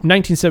the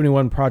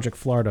 1971 Project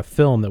Florida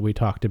film that we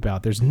talked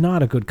about, there's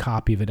not a good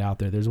copy of it out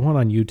there. There's one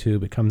on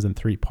YouTube. It comes in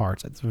 3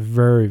 parts. It's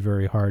very,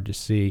 very hard to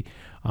see,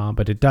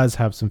 but it does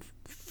have some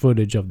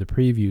footage of the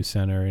preview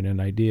center and an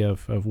idea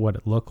of what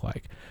it looked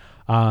like.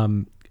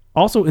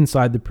 Also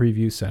inside the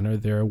preview center,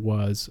 there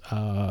was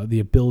the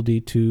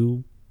ability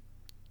to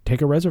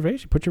take a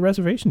reservation, put your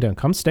reservation down,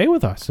 come stay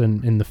with us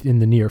in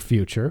the near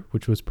future,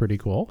 which was pretty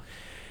cool.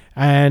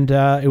 And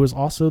it was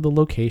also the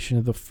location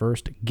of the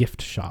first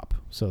gift shop.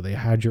 So they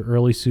had your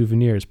early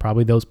souvenirs,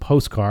 probably those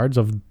postcards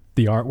of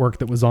the artwork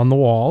that was on the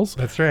walls.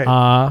 That's right.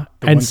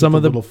 And some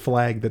of the little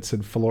flag that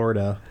said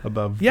Florida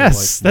above.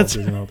 Yes, that's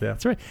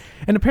right.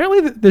 And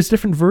apparently there's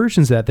different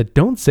versions of that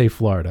don't say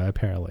Florida.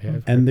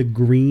 Apparently, and the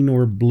green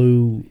or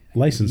blue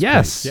license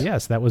plates. Yeah.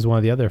 Yes, that was one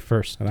of the other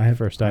first. And I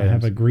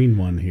have a green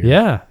one here.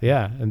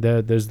 Yeah, and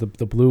there's the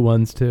blue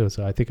ones too.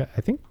 So I think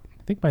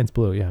think mine's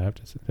blue. Yeah, I have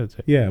to say. That's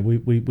it. Yeah,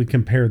 we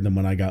compared them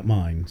when I got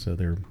mine. So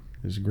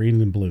there's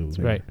green and blue.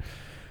 Right.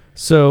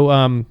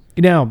 So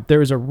now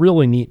there is a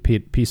really neat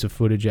piece of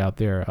footage out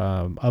there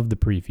of the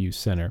Preview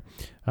Center.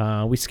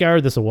 We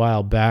scoured this a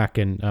while back,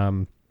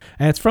 and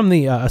it's from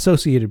the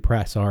Associated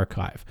Press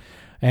archive.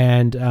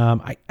 And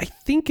I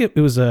think it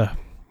was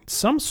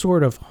some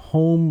sort of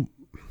home.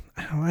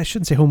 I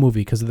shouldn't say home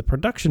movie because the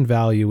production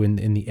value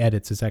in the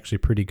edits is actually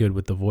pretty good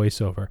with the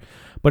voiceover.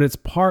 But it's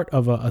part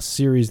of a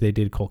series they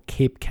did called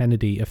Cape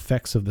Kennedy: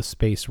 Effects of the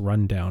Space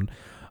Rundown.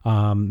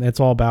 It's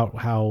all about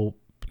how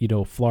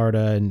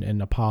Florida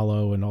and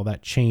Apollo and all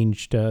that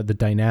changed the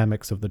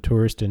dynamics of the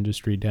tourist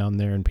industry down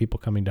there and people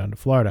coming down to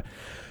Florida.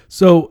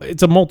 So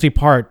it's a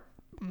multi-part.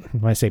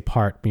 When I say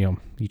part,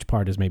 each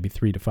part is maybe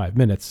 3 to 5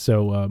 minutes.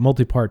 So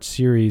multi-part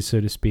series,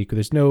 so to speak.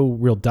 There's no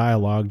real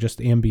dialogue,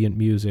 just ambient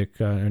music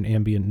and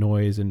ambient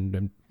noise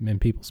and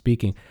people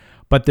speaking.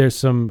 But there's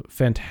some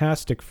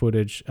fantastic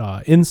footage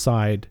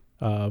inside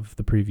of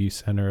the Preview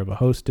Center of a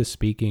hostess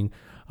speaking,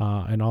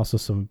 and also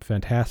some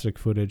fantastic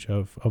footage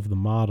of the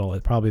model.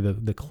 It's probably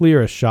the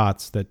clearest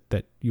shots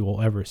that you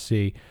will ever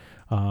see.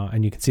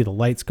 And you can see the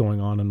lights going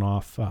on and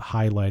off,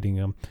 highlighting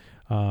them.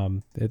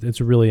 It's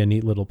really a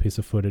neat little piece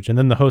of footage. And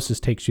then the hostess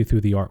takes you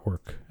through the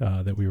artwork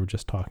that we were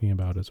just talking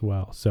about as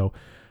well. So,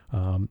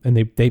 and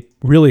they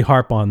really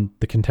harp on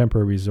the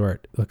Contemporary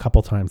Resort a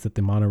couple times that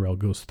the monorail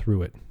goes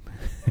through it,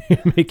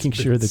 making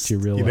sure that you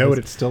realize.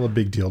 It's still a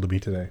big deal to me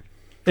today.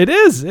 It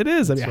is. I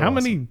mean,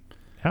 so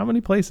how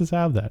many places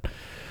have that?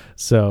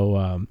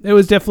 So it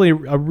was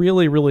definitely a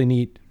really, really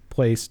neat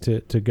place to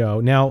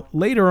go. Now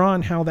later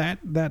on, how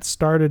that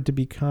started to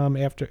become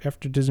after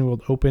Disney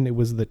World opened,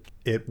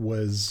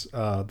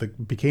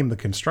 became the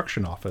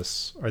construction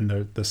office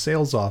and the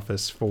sales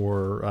office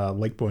for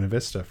Lake Buena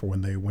Vista for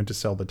when they went to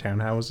sell the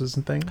townhouses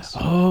and things.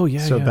 Oh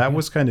yeah. So that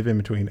was kind of in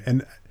between.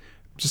 And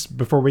just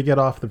before we get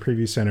off the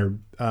Preview Center,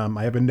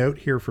 I have a note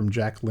here from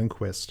Jack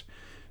Lindquist.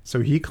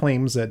 So he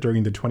claims that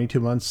during the 22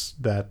 months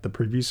that the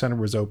Preview Center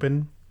was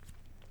open,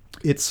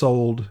 it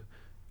sold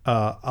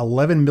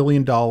 $11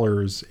 million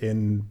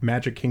in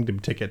Magic Kingdom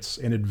tickets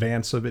in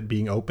advance of it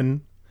being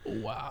open.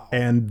 Wow.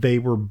 And they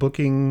were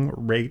booking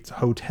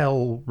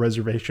hotel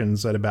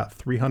reservations at about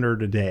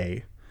 $300 a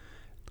day.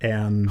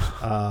 And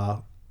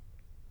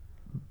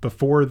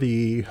before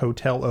the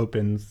hotel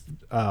opened,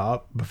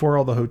 before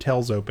all the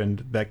hotels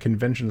opened, that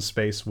convention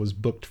space was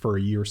booked for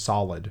a year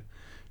solid,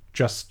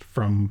 just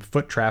from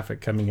foot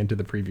traffic coming into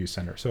the Preview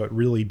Center. So it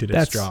really did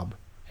its job.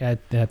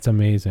 That's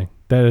amazing.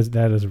 That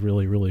is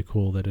really, really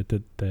cool that it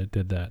did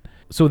that.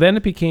 So then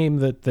it became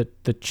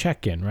the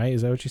check-in, right?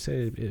 Is that what you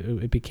say?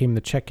 It became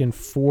the check-in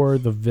for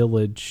the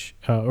village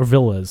or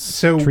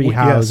villas, tree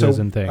houses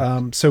and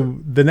things. So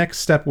the next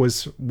step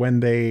was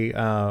when they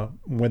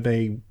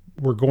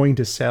were going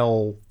to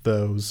sell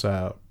those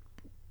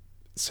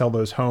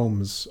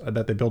homes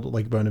that they built at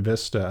Lake Buena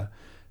Vista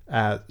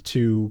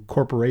to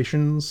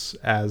corporations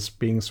as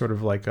being sort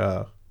of like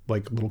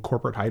little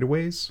corporate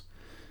hideaways.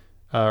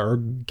 Or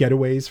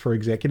getaways for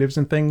executives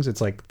and things.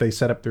 It's like they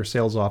set up their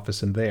sales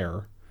office in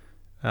there.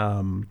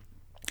 And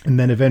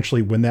then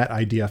eventually when that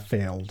idea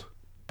failed,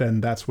 then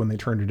that's when they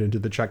turned it into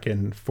the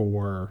check-in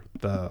for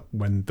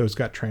when those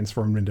got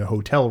transformed into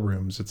hotel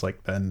rooms. It's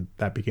like then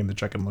that became the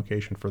check-in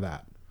location for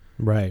that.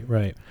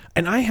 Right.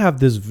 And I have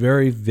this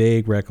very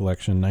vague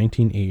recollection,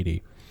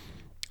 1980.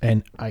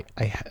 And I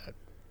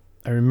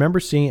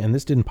remember seeing, and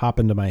this didn't pop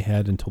into my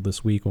head until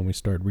this week when we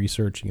started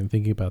researching and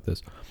thinking about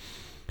this.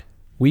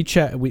 We stayed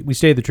at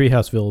the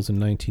Treehouse Villas in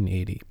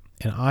 1980,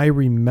 and I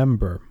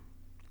remember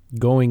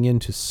going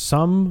into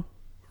some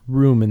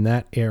room in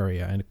that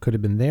area, and it could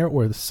have been there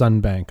or the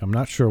Sunbank, I'm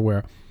not sure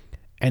where,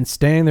 and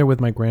staying there with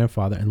my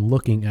grandfather and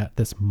looking at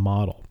this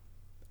model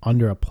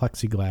under a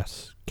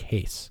plexiglass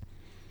case.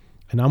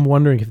 And I'm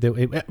wondering if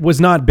it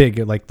was not big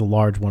like the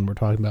large one we're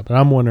talking about, but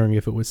I'm wondering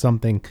if it was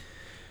something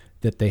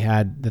that they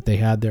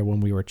had there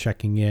when we were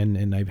checking in,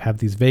 and I have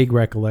these vague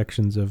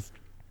recollections of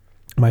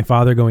my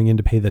father going in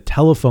to pay the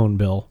telephone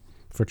bill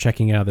for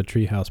checking out of the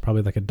treehouse,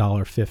 probably like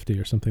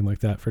 $1.50 or something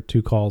like that for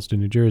 2 calls to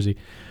New Jersey.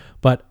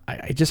 But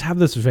I just have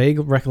this vague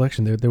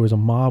recollection there was a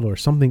model or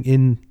something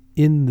in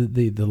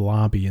the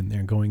lobby in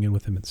there, going in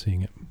with him and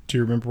seeing it. Do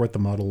you remember what the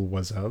model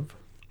was of?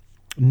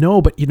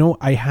 No, but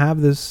I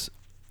have this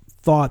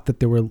thought that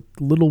there were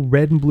little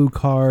red and blue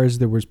cars,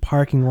 there was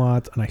parking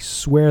lots, and I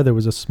swear there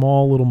was a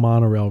small little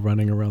monorail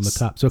running around the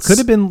top. So it could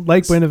have been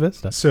like Buena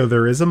Vista. So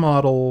there is a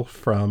model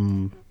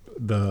from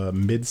the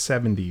mid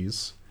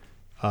 70s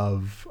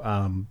of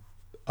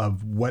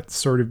what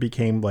sort of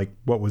became like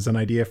what was an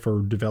idea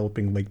for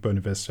developing Lake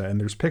Buena Vista, and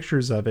there's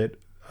pictures of it,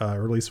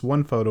 or at least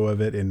one photo of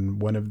it in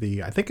one of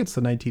I think it's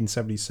the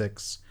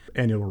 1976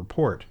 annual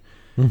report,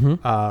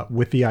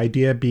 with the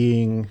idea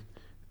being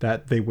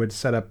that they would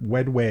set up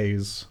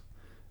wedways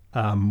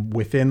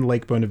within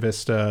Lake Buena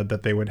Vista,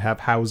 that they would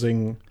have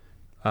housing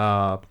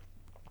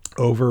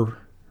over.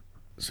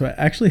 So I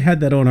actually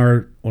had that on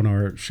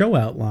our show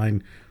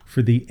outline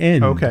for the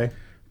end. Okay.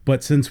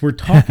 But since we're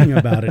talking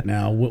about it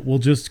now, we'll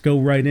just go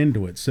right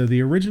into it. So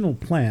the original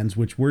plans,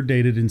 which were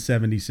dated in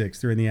 76,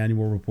 they're in the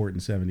annual report in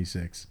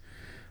 76.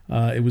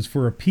 It was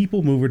for a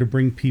people mover to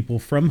bring people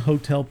from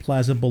Hotel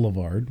Plaza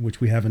Boulevard,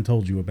 which we haven't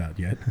told you about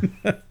yet,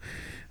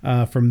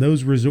 from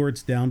those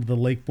resorts down to the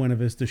Lake Buena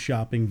Vista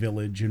shopping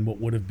village and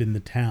what would have been the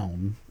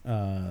town,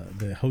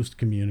 the host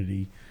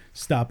community,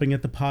 stopping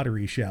at the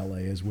Pottery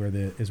Chalet is where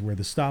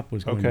the stop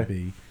was going to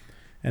be.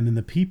 And then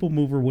the people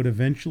mover would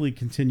eventually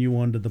continue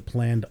on to the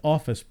planned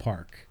office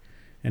park.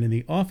 And in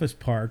the office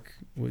park,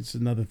 which is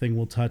another thing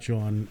we'll touch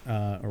on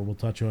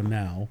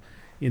now,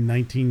 in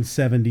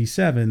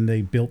 1977,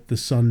 they built the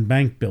Sun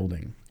Bank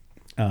building.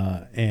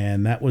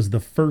 And that was the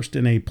first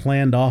in a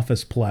planned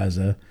office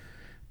plaza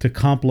to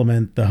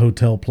complement the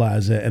Hotel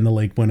Plaza and the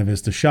Lake Buena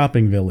Vista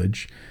shopping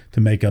village to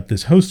make up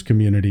this host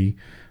community.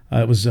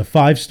 It was a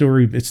it's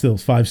still a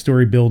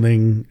 5-story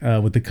building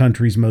with the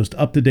country's most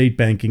up-to-date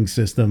banking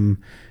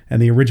system.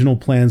 And the original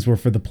plans were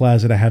for the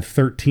plaza to have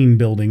 13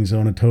 buildings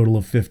on a total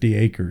of 50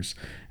 acres.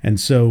 And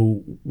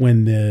so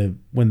when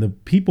the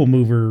people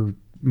mover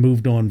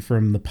moved on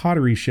from the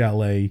Pottery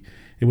Chalet,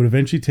 it would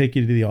eventually take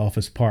you to the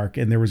office park,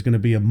 and there was going to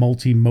be a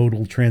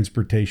multimodal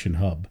transportation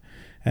hub.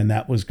 And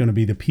that was going to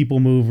be the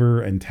people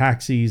mover, and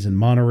taxis and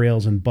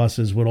monorails and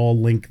buses would all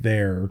link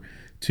there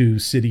to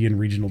city and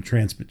regional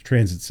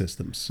transit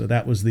systems. So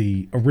that was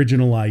the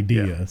original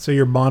idea. Yeah. So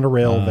your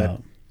monorail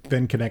that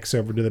then connects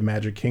over to the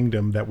Magic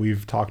Kingdom that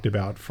we've talked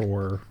about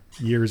for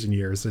years and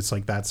years, it's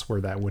like that's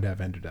where that would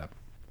have ended up.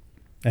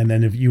 And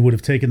then if you would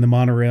have taken the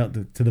monorail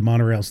to the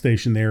monorail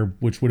station there,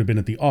 which would have been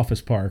at the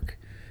office park,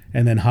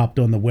 and then hopped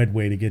on the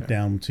Wedway to get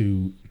down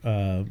to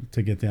the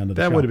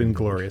that would have been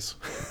glorious.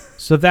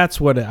 So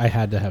that's what I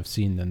had to have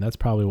seen then. That's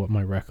probably what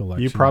my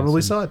recollection You probably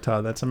is. saw it,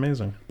 Todd. That's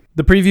amazing.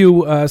 The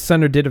preview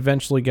center did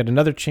eventually get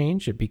another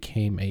change. It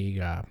became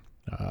a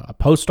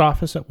post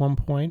office at one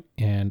point,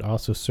 and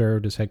also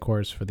served as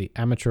headquarters for the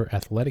Amateur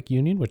Athletic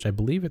Union, which I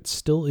believe it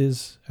still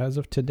is as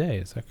of today.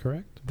 Is that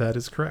correct? That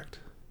is correct.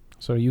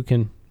 So you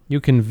can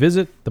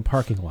visit the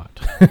parking lot.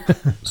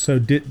 So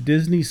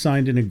Disney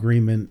signed an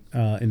agreement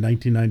in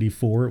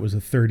 1994. It was a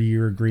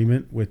 30-year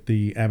agreement with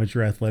the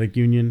Amateur Athletic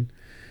Union.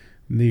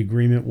 The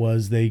agreement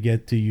was they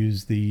get to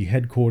use the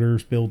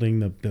headquarters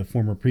building, the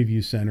former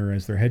preview center,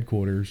 as their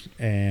headquarters,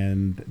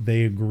 and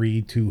they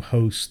agreed to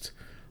host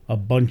a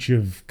bunch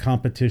of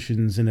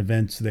competitions and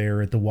events there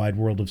at the Wide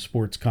World of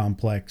Sports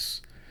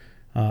complex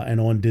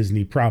and on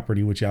Disney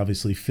property, which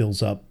obviously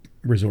fills up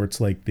resorts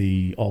like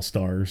the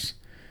All-Stars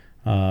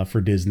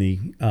for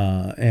Disney.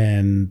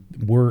 And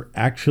we're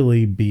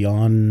actually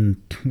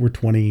we're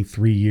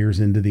 23 years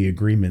into the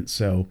agreement,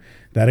 so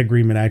that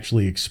agreement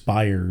actually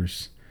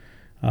expires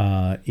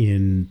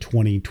in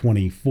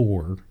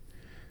 2024.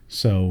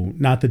 So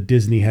not that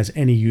Disney has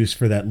any use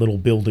for that little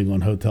building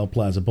on Hotel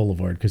Plaza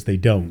Boulevard, because they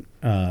don't.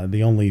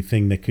 The only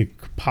thing they could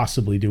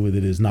possibly do with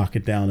it is knock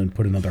it down and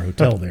put another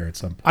hotel there at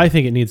some point. I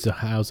think it needs to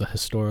house a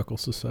historical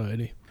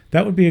society.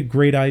 That would be a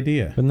great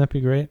idea. Wouldn't that be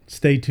great?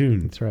 Stay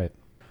tuned. That's right.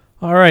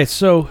 All right,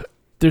 so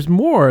there's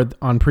more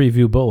on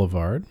Preview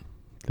Boulevard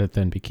that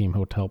then became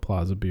Hotel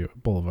Plaza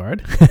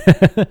Boulevard,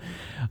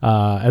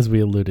 as we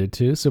alluded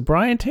to. So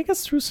Brian, take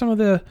us through some of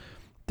the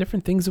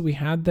different things that we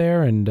had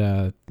there, and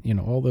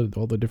all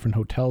the different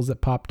hotels that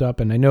popped up.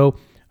 And I know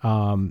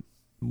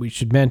we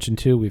should mention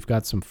too, we've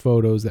got some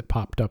photos that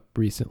popped up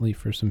recently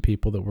for some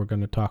people that we're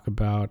going to talk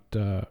about,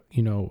 and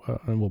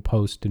we'll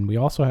post. And we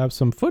also have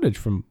some footage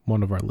from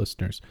one of our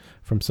listeners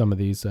from some of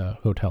these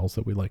hotels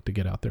that we like to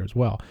get out there as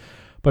well.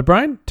 But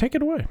Brian, take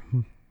it away.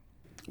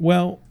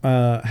 Well,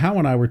 Hal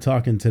and I were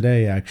talking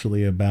today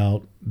actually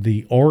about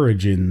the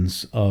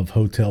origins of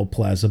Hotel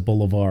Plaza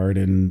Boulevard,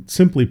 and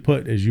simply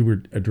put, as you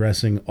were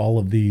addressing all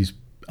of these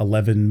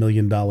 $11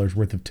 million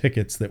worth of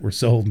tickets that were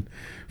sold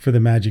for the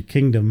Magic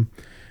Kingdom,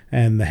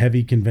 and the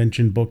heavy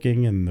convention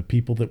booking and the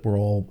people that were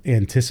all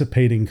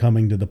anticipating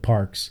coming to the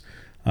parks,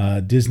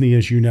 Disney,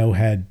 as you know,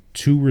 had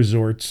 2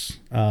 resorts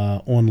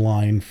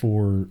online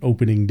for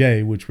opening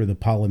day, which were the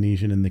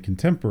Polynesian and the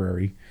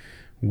Contemporary,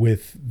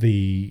 with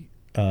the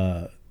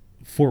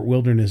Fort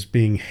Wilderness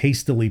being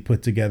hastily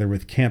put together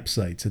with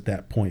campsites at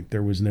that point.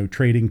 There was no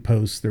trading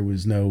posts, there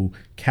was no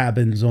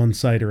cabins on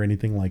site or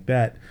anything like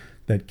that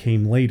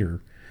came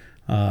later.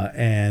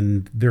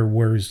 And there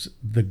was,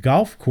 the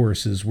golf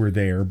courses were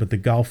there, but the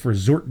golf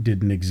resort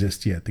didn't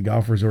exist yet. The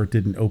golf resort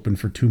didn't open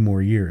for 2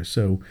 more years.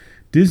 So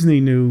Disney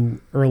knew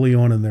early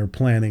on in their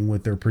planning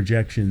with their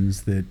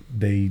projections that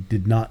they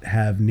did not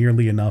have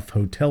nearly enough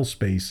hotel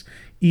space,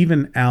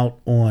 even out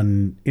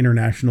on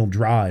International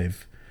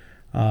Drive.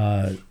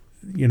 There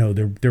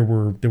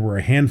were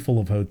a handful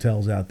of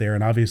hotels out there,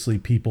 and obviously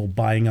people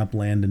buying up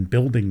land and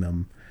building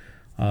them.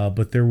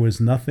 But there was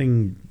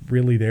nothing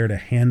really there to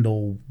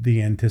handle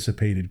the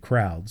anticipated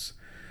crowds.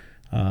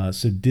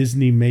 So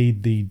Disney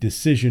made the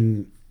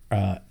decision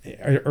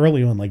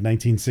early on, like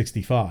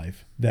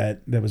 1965,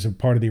 that was a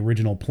part of the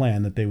original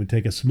plan, that they would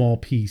take a small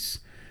piece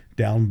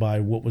down by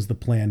what was the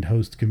planned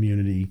host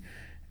community,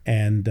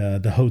 and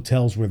the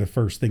hotels were the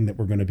first thing that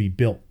were going to be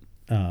built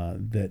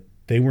that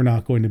they were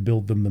not going to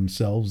build them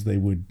themselves. They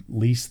would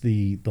lease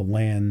the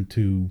land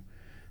to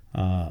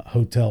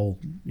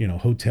hoteliers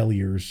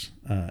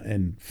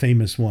and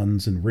famous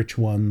ones and rich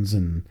ones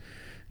and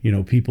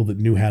people that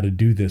knew how to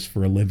do this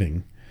for a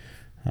living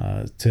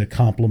to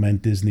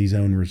complement Disney's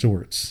own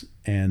resorts.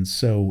 And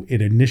so it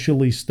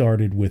initially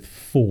started with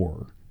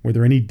 4. Were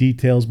there any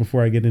details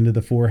before I get into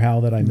the 4,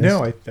 Hal, that I missed?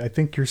 No, I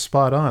think you're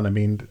spot on. I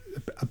mean,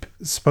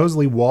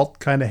 supposedly Walt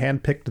kind of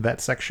handpicked that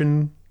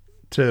section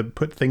to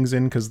put things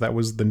in because that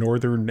was the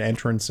northern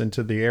entrance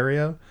into the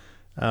area.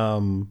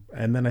 And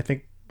then I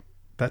think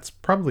that's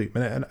probably...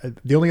 And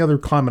the only other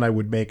comment I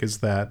would make is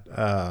that,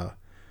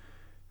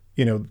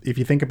 if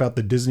you think about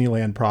the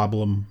Disneyland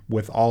problem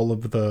with all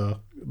of the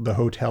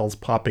hotels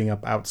popping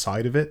up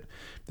outside of it,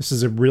 this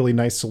is a really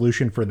nice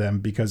solution for them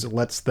because it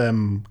lets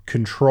them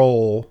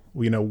control,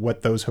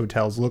 what those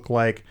hotels look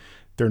like.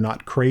 They're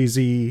not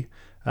crazy.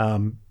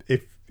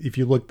 If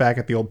you look back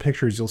at the old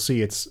pictures, you'll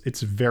see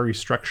it's very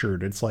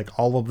structured. It's like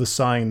all of the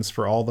signs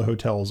for all the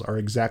hotels are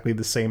exactly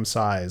the same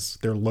size.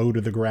 They're low to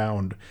the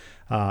ground.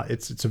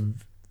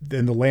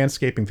 And the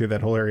landscaping through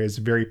that whole area is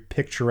very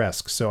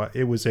picturesque. So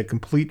it was a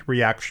complete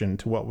reaction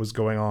to what was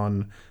going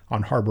on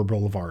Harbor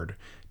Boulevard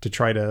to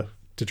try to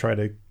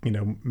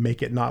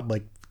make it not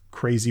like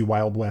crazy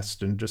Wild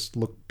West and just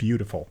look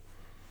beautiful.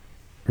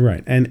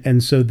 Right.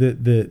 And so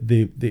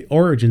the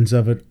origins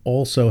of it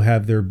also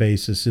have their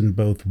basis in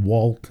both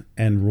Walt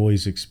and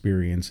Roy's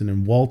experience. And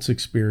in Walt's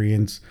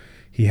experience,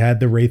 he had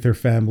the Rather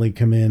family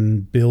come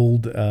in,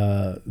 build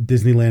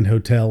Disneyland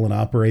Hotel and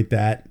operate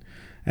that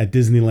at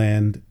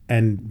Disneyland.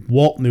 And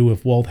Walt knew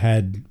if Walt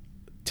had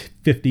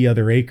 50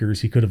 other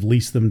acres, he could have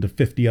leased them to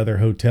 50 other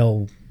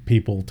hotel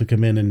people to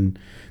come in, and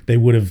they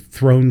would have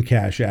thrown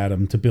cash at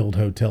him to build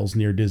hotels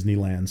near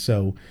Disneyland.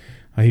 So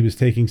he was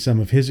taking some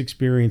of his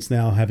experience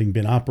now, having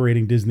been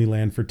operating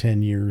Disneyland for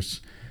 10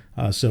 years.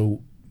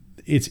 So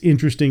it's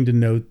interesting to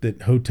note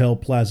that Hotel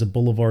Plaza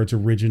Boulevard's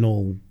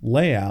original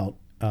layout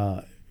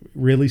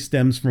really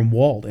stems from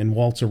Walt and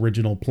Walt's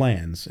original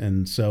plans.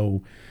 And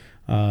so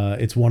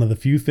it's one of the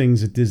few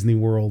things at Disney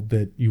World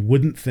that you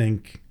wouldn't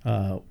think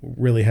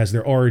really has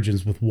their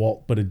origins with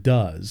Walt, but it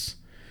does.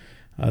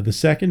 The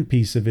second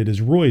piece of it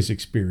is Roy's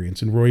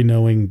experience, and Roy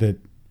knowing that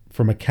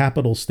from a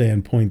capital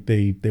standpoint,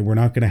 they were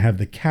not going to have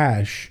the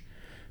cash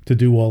to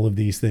do all of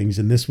these things,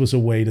 and this was a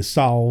way to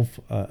solve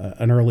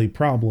an early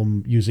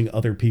problem using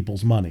other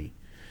people's money.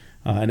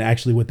 And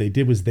actually what they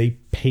did was they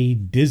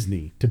paid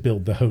Disney to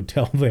build the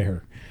hotel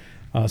there.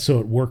 So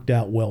it worked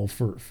out well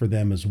for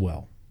them as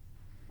well.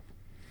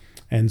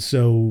 And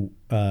so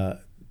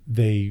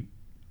they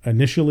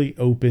initially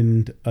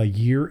opened a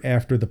year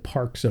after the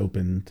parks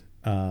opened.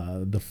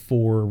 The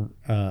 4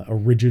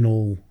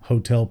 original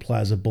Hotel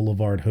Plaza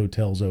Boulevard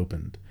hotels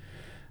opened.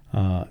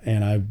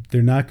 And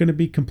they're not going to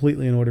be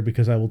completely in order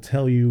because I will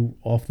tell you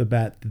off the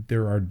bat that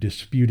there are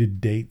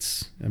disputed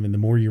dates. I mean, the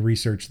more you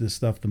research this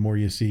stuff, the more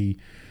you see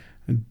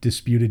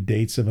disputed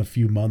dates of a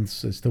few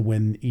months as to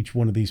when each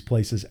one of these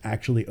places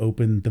actually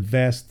opened.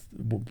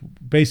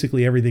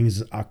 Basically everything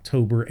is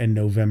October and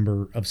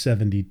November of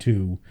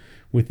 72,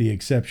 with the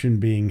exception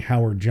being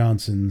Howard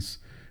Johnson's,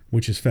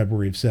 which is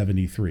February of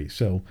 73.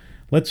 So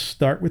let's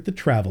start with the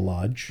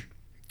Travelodge.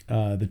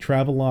 The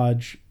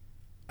Travelodge,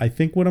 I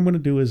think what I'm going to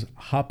do is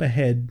hop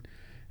ahead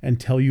and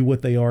tell you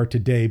what they are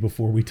today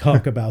before we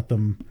talk about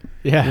them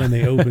when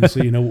they open,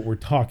 so you know what we're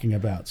talking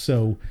about.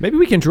 So maybe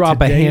we can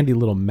drop a handy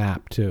little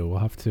map too. We'll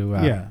have to.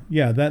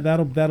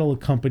 That'll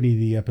accompany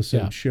the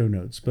episode show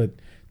notes. But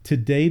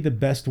today, the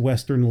Best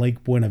Western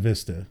Lake Buena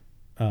Vista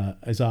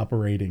is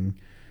operating.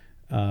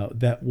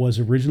 That was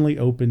originally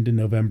opened in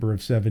November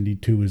of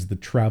 72 as the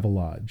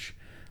Travelodge.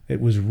 It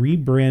was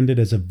rebranded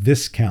as a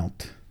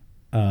Viscount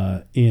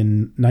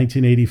in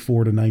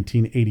 1984 to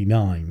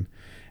 1989.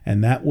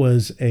 And that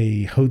was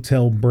a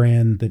hotel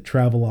brand that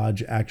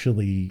Travelodge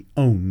actually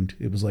owned.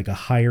 It was like a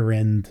higher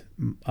end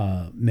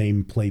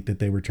nameplate that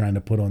they were trying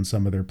to put on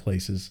some of their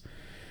places.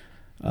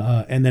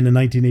 And then in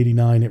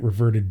 1989, it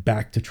reverted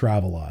back to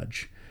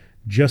Travelodge.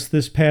 Just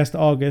this past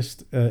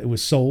August, it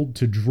was sold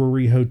to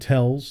Drury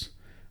Hotels.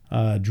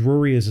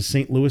 Drury is a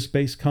St.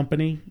 Louis-based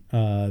company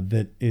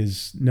that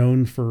is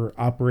known for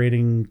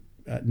operating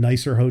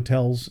nicer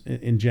hotels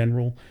in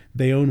general.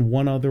 They own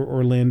one other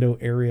Orlando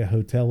area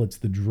hotel. It's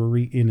the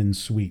Drury Inn and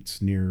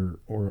Suites near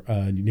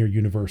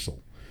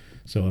Universal.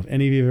 So if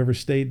any of you have ever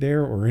stayed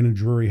there or in a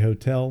Drury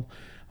hotel,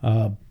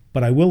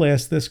 but I will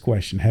ask this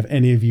question: have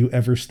any of you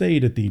ever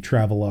stayed at the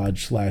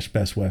Travelodge /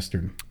 Best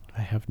Western?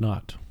 I have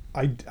not.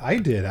 I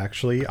did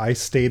actually. I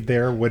stayed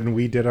there when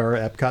we did our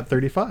Epcot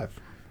 35.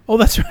 Oh,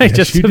 that's right.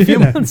 Yes, just a few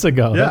months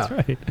ago. Yeah.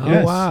 That's right.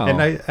 Oh, wow.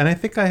 And I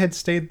think I had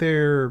stayed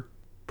there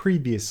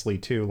previously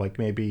too, like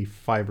maybe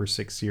 5 or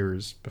 6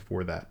 years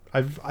before that.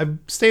 I've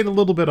stayed a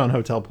little bit on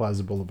Hotel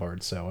Plaza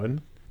Boulevard,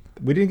 and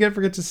we didn't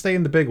forget to stay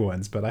in the big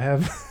ones, but I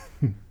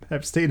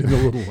have stayed in the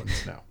little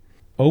ones now.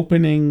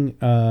 Opening,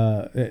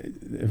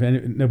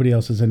 nobody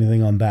else has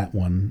anything on that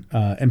one.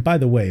 And by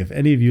the way, if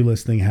any of you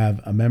listening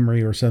have a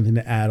memory or something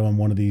to add on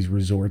one of these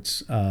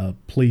resorts,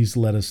 please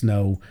let us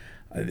know.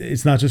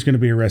 it's not just going to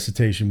be a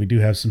recitation. We do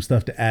have some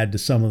stuff to add to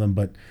some of them,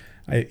 but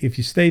if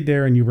you stayed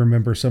there and you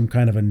remember some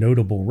kind of a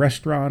notable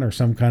restaurant or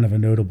some kind of a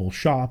notable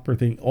shop or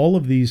thing, all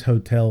of these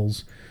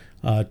hotels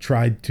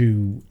tried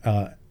to,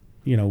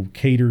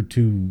 cater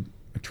to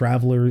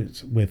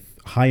travelers with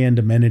high-end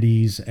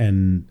amenities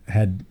and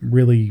had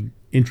really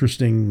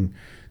interesting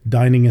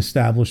dining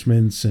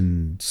establishments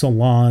and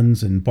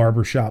salons and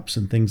barbershops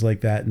and things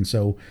like that. And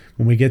so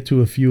when we get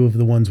to a few of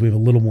the ones we have a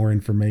little more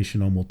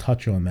information on, we'll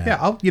touch on that.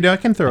 Yeah, I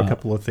can throw a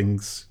couple of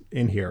things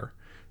in here.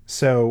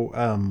 So,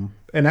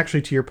 and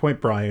actually to your point,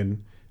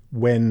 Brian,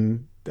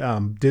 when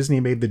Disney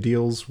made the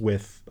deals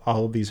with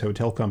all of these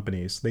hotel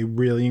companies, they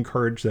really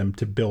encouraged them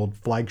to build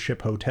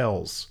flagship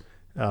hotels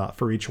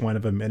for each one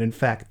of them. And in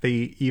fact,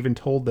 they even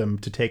told them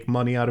to take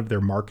money out of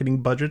their marketing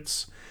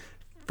budgets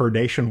for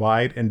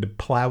nationwide and to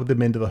plow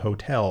them into the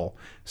hotel,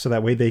 so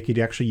that way they could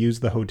actually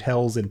use the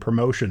hotels in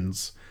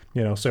promotions.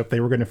 So if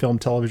they were going to film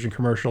television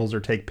commercials or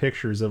take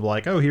pictures of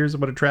like, oh, here's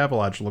what a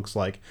Travelodge looks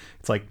like,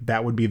 it's like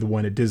that would be the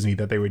one at Disney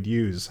that they would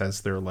use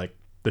as their like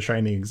the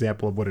shining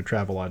example of what a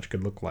Travelodge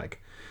could look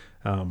like.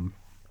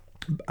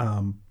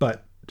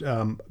 But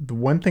the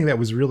one thing that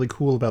was really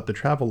cool about the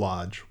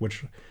Travelodge,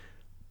 which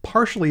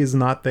partially is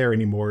not there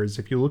anymore, is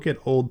if you look at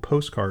old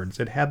postcards,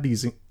 it had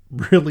these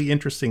really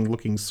interesting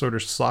looking sort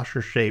of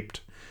saucer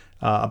shaped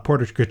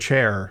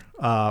porte-cochere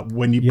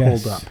when you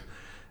pulled up.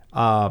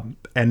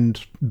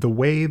 And the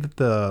way that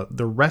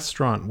the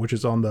restaurant, which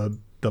is on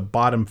the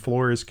bottom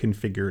floor, is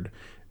configured,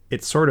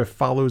 it sort of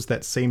follows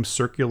that same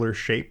circular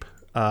shape.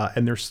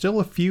 And there's still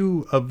a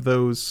few of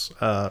those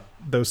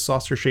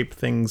saucer shaped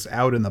things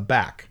out in the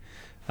back.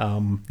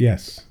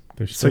 Yes.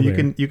 So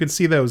you can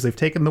see those. They've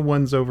taken the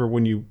ones over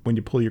when you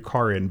pull your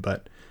car in,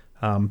 but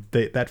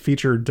that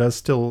feature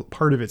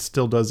part of it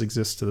still does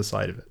exist to the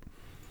side of it.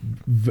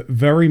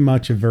 Very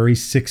much a very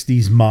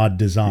 60s mod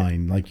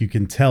design. Like you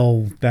can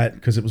tell that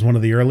because it was one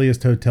of the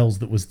earliest hotels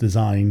that was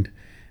designed,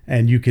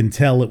 and you can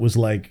tell it was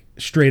like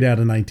straight out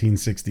of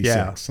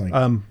 1966.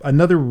 Yeah.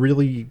 Another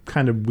really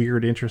kind of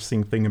weird,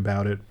 interesting thing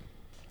about it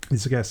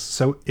is, I guess,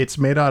 so it's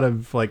made out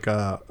of like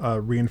a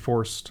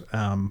reinforced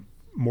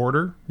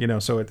mortar,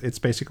 so it's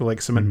basically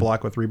like cement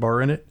block with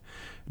rebar in it.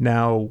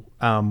 Now,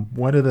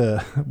 one of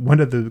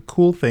the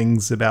cool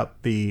things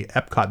about the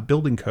Epcot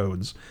building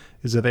codes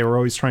is that they were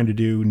always trying to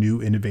do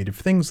new innovative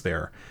things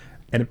there.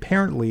 And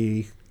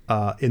apparently,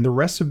 in the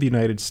rest of the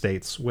United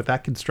States, with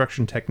that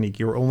construction technique,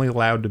 you're only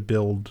allowed to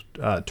build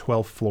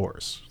 12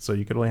 floors. So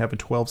you could only have a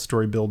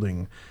 12-story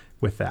building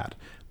with that.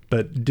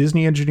 But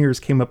Disney engineers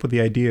came up with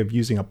the idea of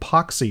using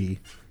epoxy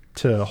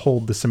to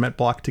hold the cement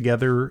block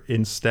together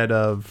instead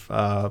of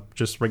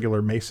just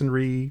regular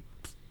masonry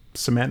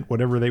cement,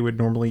 whatever they would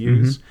normally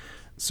use.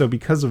 So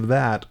because of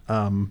that,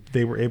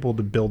 they were able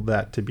to build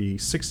that to be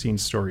 16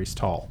 stories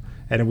tall.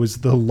 And it was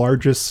the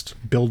largest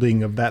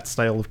building of that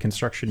style of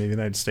construction in the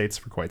United States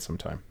for quite some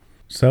time.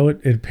 So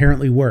it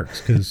apparently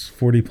works, because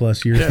 40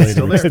 plus years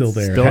later, it's still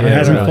there. It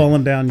hasn't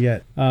fallen down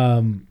yet.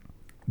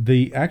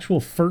 The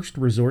actual first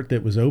resort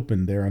that was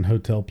opened there on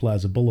Hotel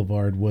Plaza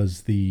Boulevard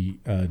was the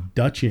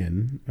Dutch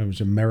Inn. It was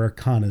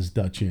Americana's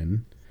Dutch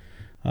Inn.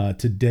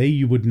 Today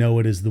you would know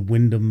it as the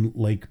Wyndham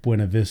Lake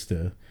Buena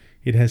Vista.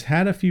 It has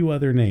had a few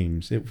other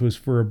names. It was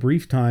for a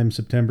brief time,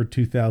 September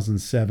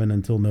 2007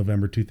 until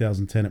November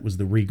 2010, it was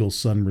the Regal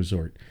Sun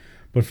Resort.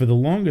 But for the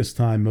longest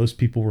time, most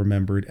people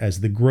remember it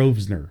as the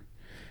Grosvenor.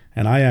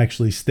 And I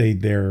actually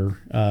stayed there.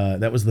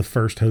 That was the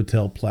first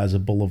Hotel Plaza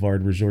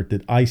Boulevard resort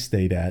that I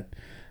stayed at.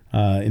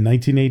 In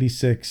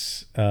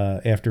 1986,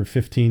 after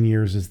 15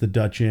 years as the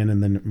Dutch Inn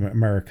and then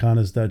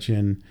Americana's Dutch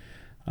Inn,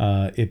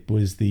 it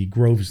was the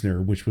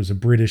Grosvenor, which was a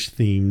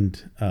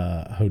British-themed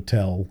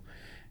hotel.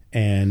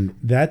 And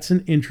that's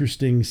an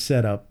interesting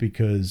setup,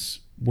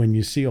 because when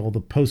you see all the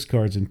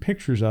postcards and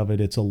pictures of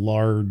it, it's a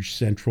large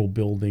central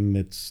building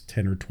that's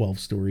 10 or 12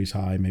 stories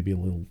high, maybe a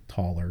little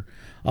taller,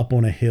 up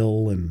on a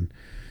hill. And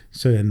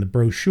the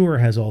brochure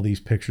has all these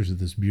pictures of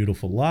this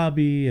beautiful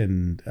lobby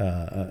and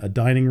a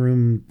dining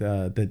room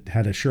that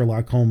had a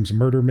Sherlock Holmes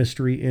murder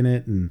mystery in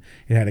it. And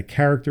it had a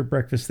character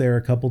breakfast there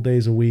a couple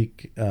days a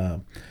week. It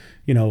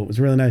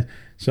was really nice.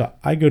 So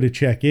I go to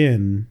check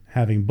in,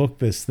 having booked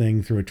this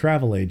thing through a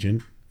travel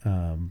agent.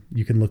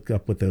 You can look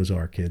up what those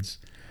are, kids.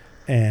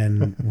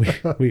 And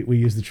we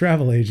use the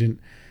travel agent,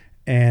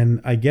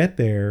 and I get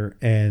there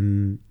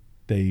and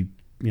they,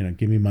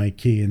 give me my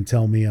key and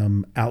tell me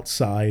I'm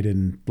outside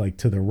and like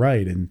to the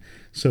right. And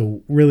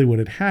so really what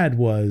it had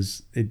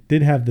was, it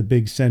did have the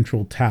big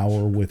central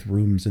tower with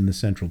rooms in the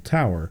central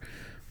tower.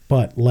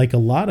 But like a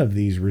lot of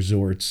these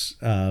resorts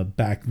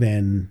back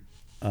then,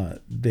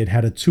 they'd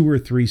had a 2 or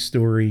 3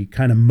 story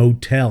kind of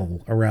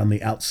motel around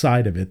the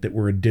outside of it that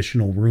were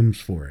additional rooms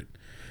for it.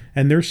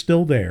 And they're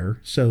still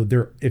there. So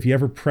if you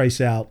ever price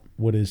out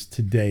what is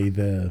today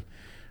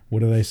what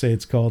do they say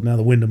it's called now?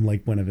 The Wyndham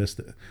Lake Buena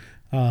Vista.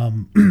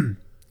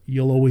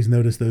 you'll always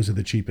notice those are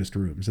the cheapest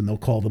rooms, and they'll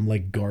call them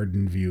like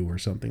Garden View or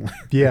something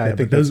like that. Yeah, I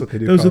think that's what they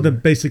do. Those are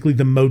basically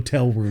the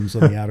motel rooms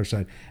on the outer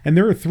side. And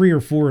there are 3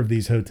 or 4 of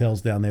these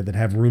hotels down there that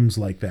have rooms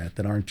like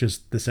that aren't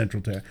just the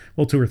central tower.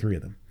 Well, 2 or 3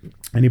 of them.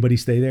 Anybody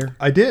stay there?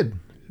 I did,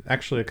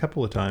 actually, a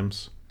couple of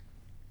times.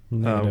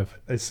 Negative.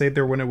 I stayed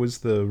there when it was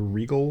the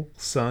Regal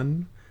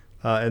Sun,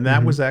 and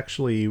that was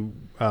actually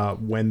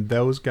when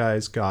those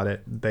guys got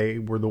it. They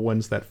were the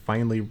ones that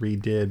finally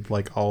redid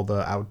like all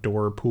the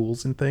outdoor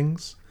pools and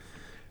things.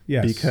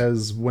 Yes.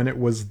 Because when it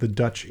was the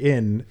Dutch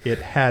Inn, it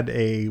had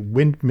a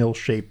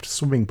windmill-shaped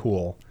swimming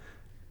pool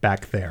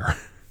back there.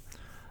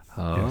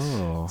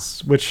 Oh.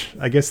 Yes. Which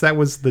I guess that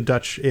was the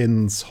Dutch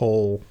Inn's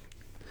whole.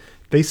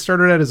 They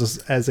started out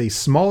as a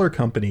smaller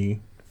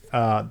company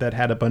that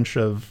had a bunch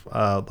of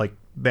like.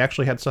 They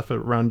actually had stuff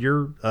around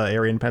your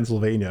area in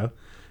Pennsylvania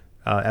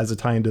as a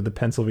tie-in to the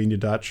Pennsylvania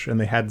Dutch, and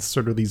they had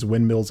sort of these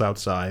windmills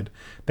outside.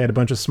 They had a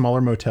bunch of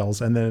smaller motels,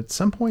 and then at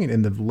some point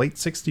in the late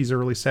 60s,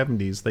 early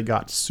 70s, they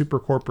got super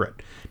corporate,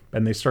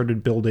 and they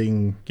started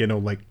building,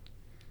 like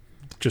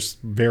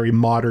just very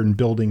modern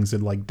buildings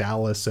in like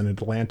Dallas and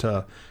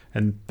Atlanta,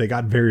 and they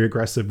got very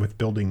aggressive with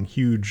building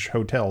huge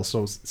hotels.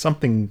 So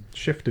something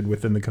shifted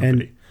within the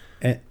company.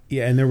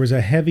 And there was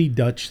a heavy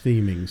Dutch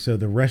theming. So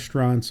the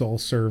restaurants all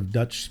served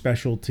Dutch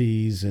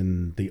specialties,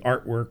 and the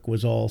artwork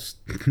was all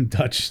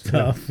Dutch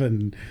stuff,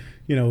 and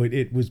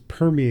it was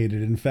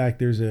permeated. In fact,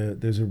 there's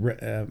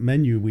a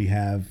menu we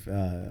have.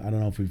 I don't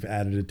know if we've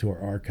added it to our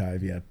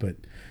archive yet, but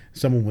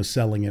someone was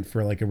selling it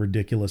for like a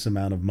ridiculous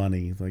amount of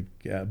money.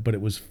 But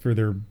it was for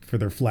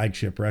their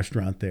flagship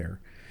restaurant there,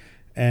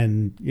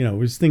 and it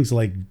was things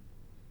like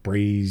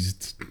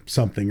braised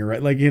something, or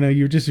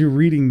you're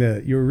reading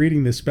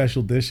the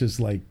special dishes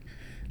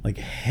like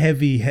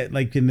heavy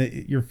like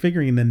you're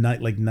figuring in the night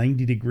like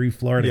 90-degree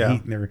Florida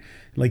heat, and they're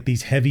like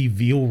these heavy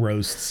veal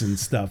roasts and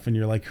stuff, and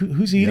you're like,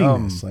 who's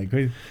eating this? Like,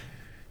 it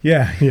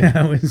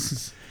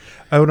was.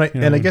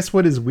 And I guess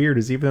what is weird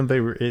is even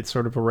though it's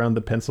sort of around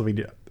the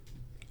Pennsylvania.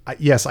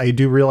 Yes, I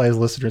do realize,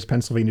 listeners,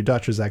 Pennsylvania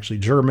Dutch is actually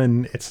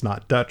German. It's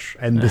not Dutch,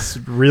 and this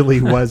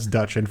really was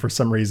Dutch, and for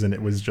some reason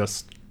it was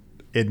just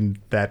in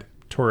that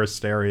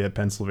tourist area,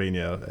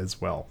 Pennsylvania,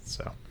 as well.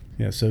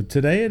 So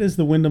today it is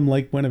the Wyndham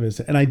Lake Buena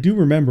Vista, and I do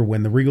remember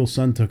when the Regal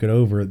Sun took it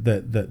over,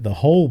 the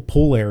whole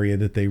pool area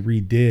that they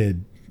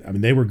redid. I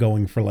mean, they were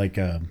going for like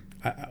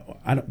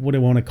what do I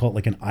want to call it,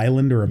 like an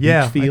island or a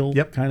beach field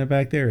kind of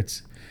back there.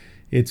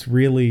 It's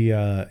really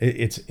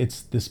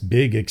it's this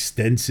big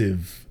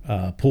extensive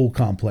pool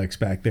complex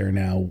back there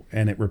now,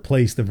 and it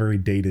replaced a very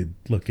dated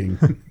looking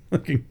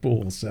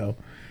pool. So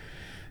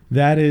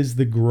that is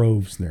the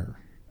Grosvenor.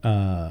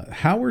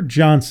 Howard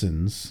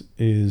Johnson's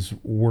is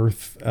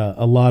worth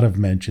a lot of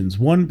mentions.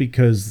 One,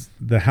 because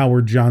the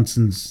Howard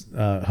Johnson's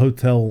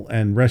hotel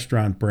and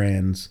restaurant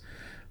brands,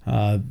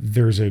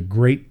 there's a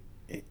great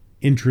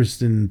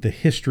interest in the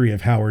history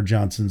of Howard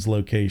Johnson's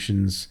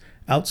locations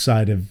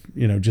outside of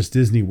just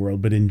Disney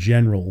World, but in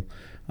general,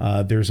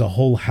 there's a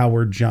whole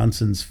Howard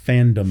Johnson's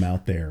fandom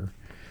out there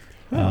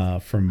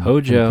from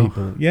Hojo.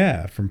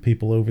 From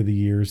people over the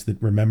years that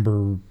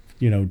remember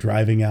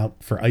driving out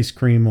for ice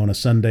cream on a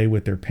Sunday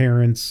with their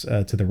parents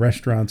to the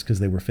restaurants because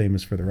they were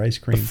famous for their ice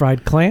cream. The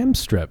fried clam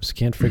strips.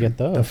 Can't forget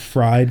those. The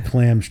fried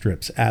clam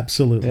strips.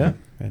 Absolutely. Yeah.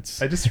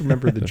 I just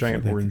remember the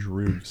giant orange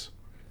roofs.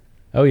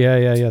 Oh, yeah.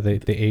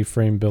 The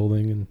A-frame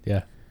building. And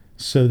yeah.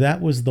 So that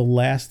was the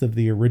last of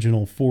the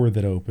original 4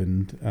 that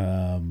opened.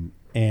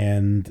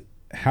 And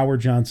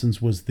Howard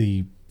Johnson's was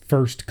the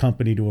first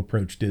company to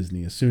approach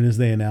Disney. As soon as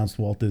they announced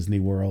Walt Disney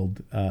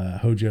World,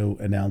 Hojo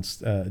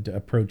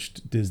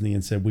approached Disney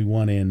and said, we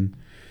want in.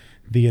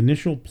 The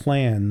initial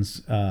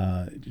plans,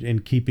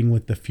 in keeping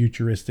with the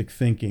futuristic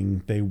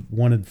thinking, they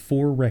wanted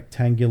 4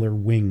 rectangular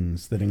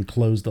wings that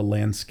enclosed a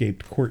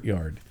landscaped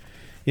courtyard.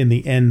 In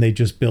the end, they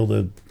just built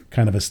a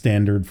kind of a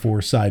standard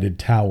 4-sided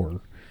tower.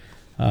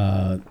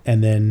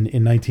 And then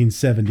in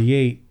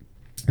 1978,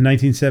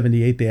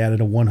 they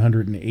added a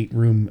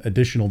 108-room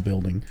additional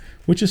building,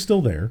 which is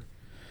still there.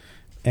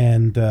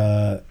 And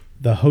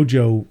the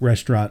Hojo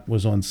restaurant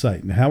was on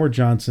site. And Howard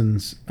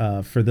Johnson's,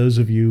 for those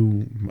of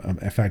you,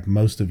 in fact,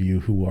 most of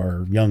you who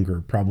are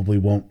younger probably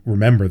won't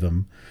remember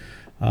them.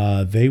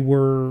 They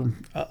were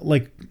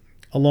like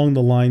along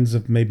the lines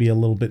of maybe a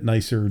little bit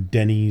nicer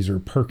Denny's or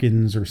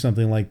Perkins or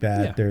something like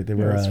that. Yeah. They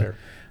were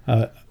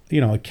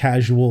a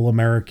casual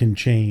American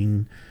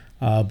chain.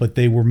 But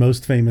they were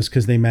most famous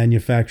because they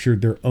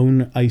manufactured their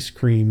own ice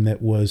cream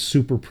that was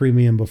super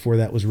premium before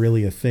that was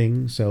really a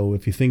thing. So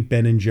if you think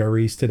Ben &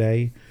 Jerry's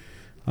today,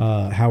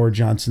 Howard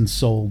Johnson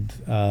sold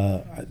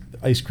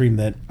ice cream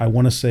that I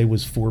want to say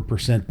was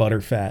 4%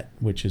 butterfat,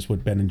 which is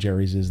what Ben &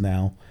 Jerry's is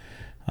now,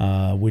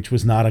 which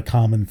was not a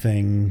common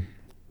thing.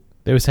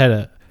 They always had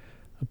a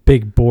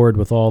big board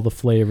with all the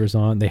flavors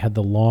on. They had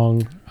the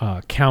long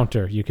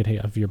counter. You could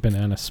have your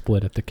banana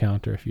split at the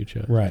counter if you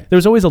chose. Right. There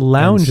was always a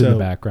lounge in the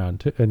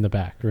background, in the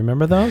back.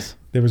 Remember those?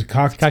 There was a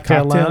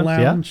cocktail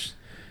lounge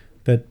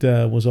that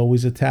was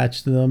always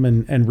attached to them.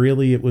 And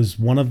really it was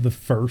one of the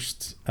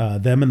first,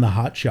 them and the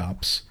Hot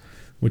Shops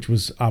which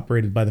was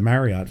operated by the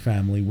Marriott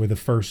family, were the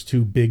first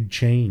two big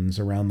chains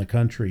around the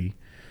country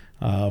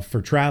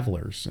for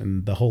travelers.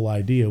 And the whole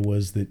idea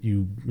was that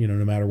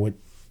no matter what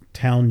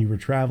town you were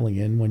traveling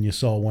in, when you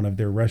saw one of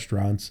their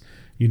restaurants,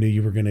 you knew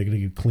you were going to get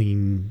a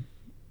clean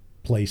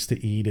place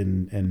to eat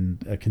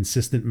and a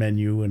consistent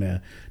menu,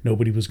 and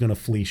nobody was going to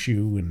fleece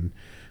you. And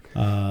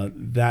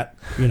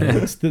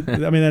that's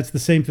the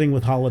same thing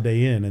with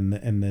Holiday Inn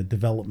and the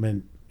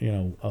development,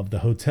 of the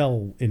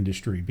hotel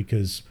industry,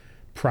 because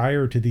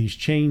prior to these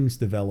chains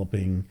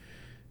developing,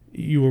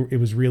 it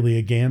was really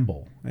a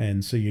gamble.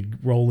 And so you'd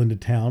roll into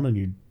town and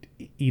you'd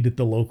eat at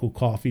the local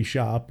coffee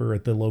shop or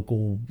at the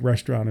local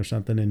restaurant or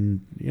something.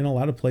 And, a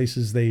lot of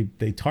places they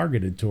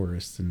targeted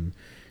tourists, and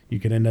you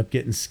could end up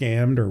getting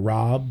scammed or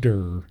robbed,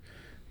 or,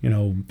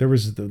 there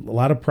was a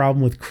lot of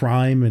problem with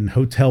crime and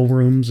hotel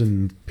rooms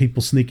and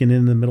people sneaking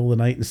in the middle of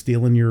the night and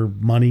stealing your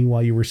money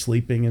while you were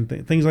sleeping,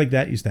 and things like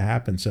that used to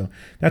happen. So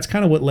that's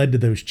kind of what led to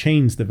those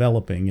chains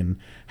developing. And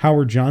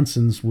Howard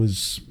Johnson's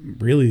was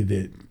really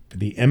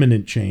the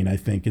eminent chain, I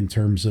think, in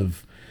terms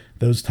of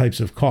those types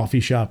of coffee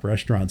shop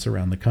restaurants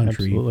around the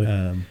country.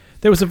 Absolutely.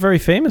 There was a very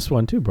famous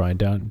one too, Brian,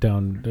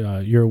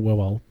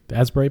 down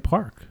Asbury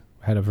Park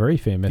had a very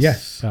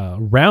famous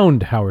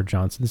round Howard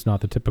Johnson's,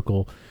 not the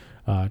typical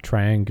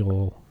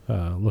triangle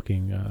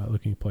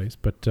looking place,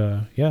 but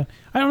I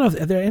don't know.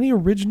 Are there any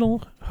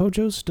original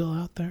Hojos still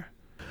out there?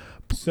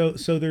 So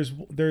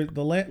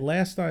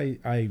last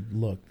I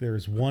looked,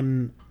 there's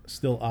one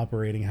still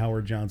operating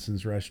Howard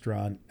Johnson's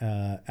restaurant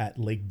at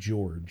Lake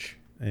George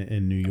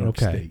in New York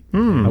State.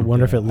 I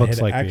wonder if it looks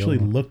like I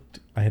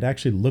had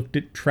actually looked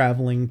at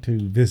traveling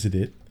to visit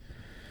it,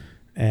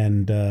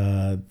 and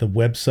the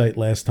website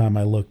last time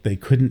I looked, they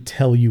couldn't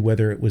tell you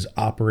whether it was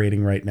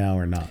operating right now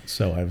or not.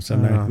 So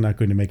I'm not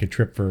going to make a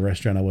trip for a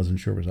restaurant I wasn't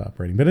sure was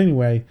operating. But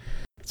anyway.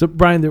 So,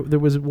 Brian, there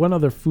was one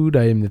other food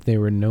item that they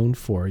were known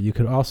for. You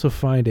could also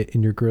find it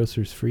in your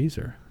grocer's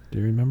freezer. Do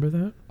you remember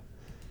that?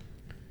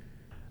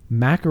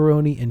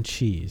 Macaroni and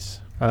cheese.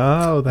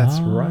 Oh, that's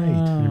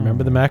right. You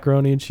remember the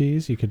macaroni and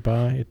cheese you could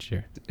buy at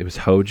your... It was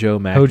Hojo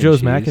mac Hojo's and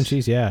cheese. mac and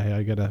cheese. Yeah,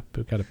 I got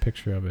a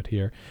picture of it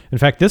here. In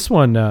fact, this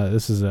one,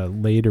 this is a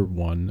later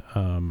one.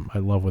 I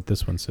love what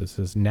this one says. It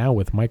says, now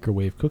with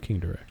microwave cooking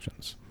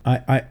directions.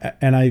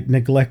 I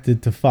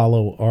neglected to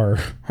follow our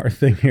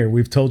thing here.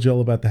 We've told you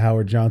all about the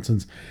Howard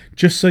Johnsons.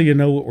 Just so you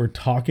know what we're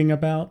talking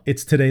about,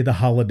 it's today the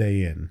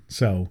Holiday Inn.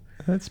 So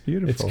that's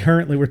beautiful.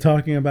 We're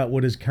talking about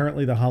what is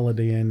currently the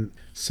Holiday Inn.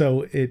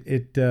 So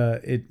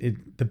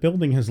the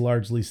building has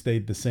largely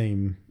stayed the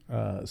same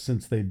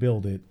since they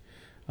built it.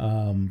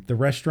 The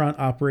restaurant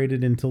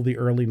operated until the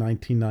early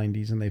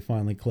 1990s, and they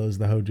finally closed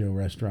the Hojo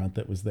restaurant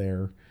that was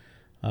there.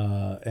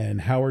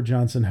 And Howard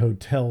Johnson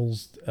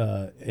Hotels,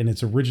 in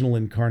its original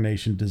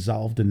incarnation,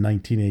 dissolved in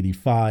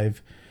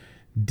 1985.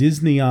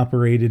 Disney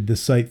operated the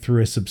site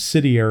through a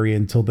subsidiary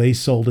until they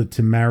sold it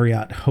to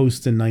Marriott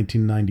Host in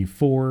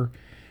 1994,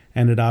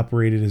 and it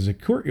operated as a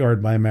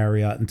Courtyard by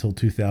Marriott until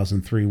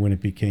 2003, when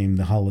it became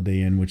the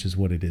Holiday Inn, which is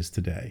what it is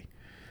today.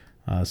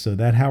 So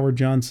that Howard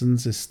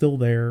Johnson's is still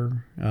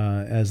there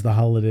as the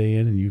Holiday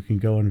Inn, and you can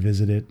go and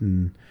visit it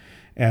and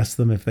ask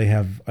them if they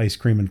have ice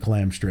cream and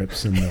clam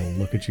strips, and they'll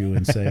look at you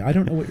and say, I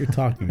don't know what you're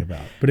talking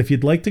about. But if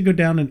you'd like to go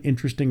down an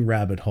interesting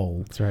rabbit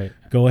hole, that's right.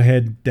 Go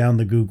ahead down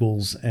the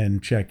Googles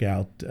and check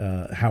out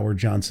Howard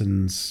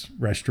Johnson's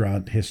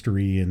restaurant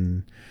history,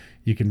 and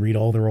you can read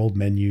all their old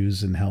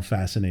menus and how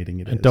fascinating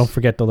it is. And don't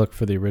forget to look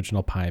for the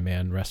original Pie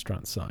Man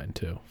restaurant sign,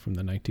 too, from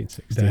the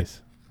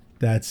 1960s.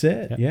 That's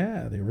it. Yep.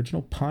 Yeah, the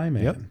original Pie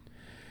Man. Yep.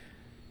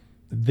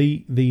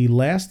 The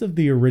last of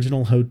the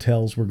original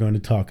hotels we're going to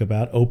talk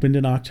about opened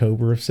in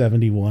October of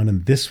 1971,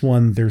 and this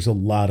one, there's a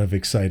lot of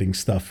exciting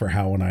stuff for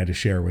Hal and I to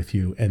share with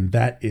you, and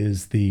that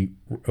is it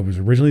was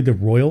originally the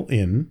Royal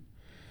Inn,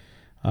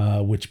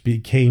 which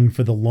became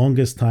for the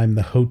longest time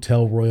the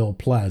Hotel Royal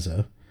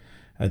Plaza.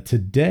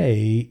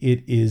 Today,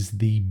 it is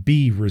the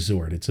B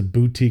Resort. It's a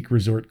boutique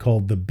resort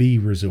called the B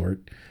Resort,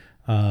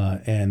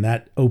 and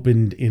that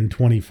opened in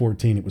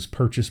 2014. It was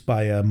purchased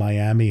by a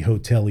Miami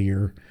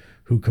hotelier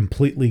who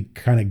completely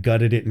kind of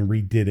gutted it and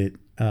redid it.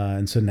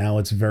 And so now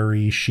it's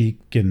very chic,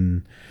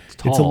 and it's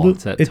tall.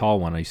 It's that tall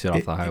one you said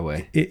off the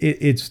highway.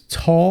 It's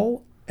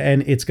tall,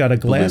 and it's got a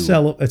glass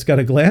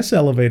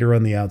elevator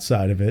on the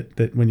outside of it,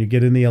 that when you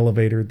get in the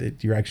elevator,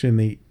 that you're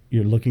actually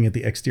you're looking at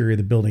the exterior of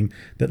the building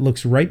that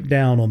looks right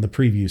down on the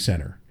preview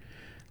center.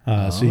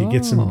 So you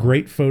get some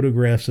great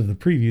photographs of the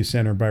preview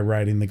center by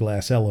riding the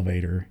glass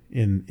elevator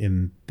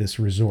in this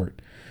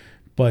resort.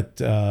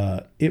 But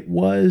it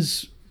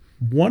was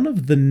one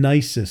of the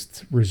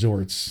nicest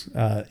resorts.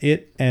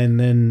 And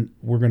then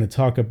we're going to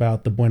talk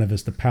about the Buena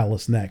Vista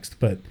Palace next.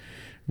 But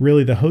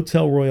really, the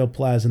Hotel Royal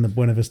Plaza and the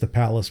Buena Vista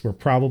Palace were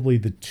probably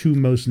the two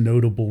most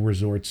notable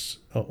resorts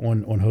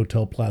on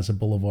Hotel Plaza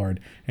Boulevard.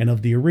 And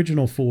of the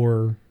original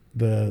four,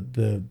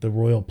 the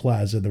Royal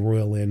Plaza, the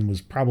Royal Inn, was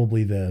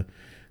probably the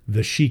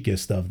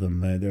chicest of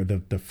them,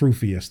 the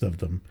froofiest of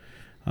them,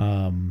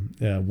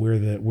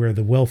 where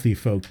the wealthy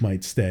folk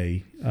might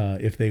stay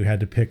if they had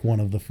to pick one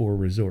of the four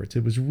resorts.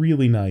 It was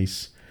really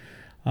nice.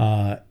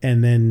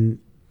 And then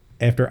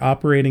after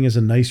operating as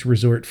a nice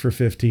resort for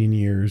 15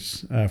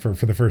 years, for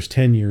the first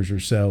 10 years or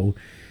so,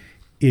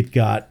 it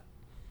got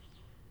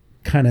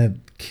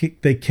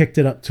they kicked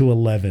it up to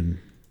 11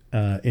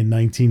 in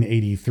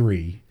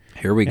 1983.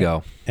 Here we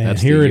go. And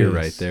That's here the it year is.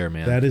 right there,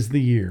 man. That is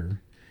the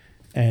year.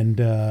 And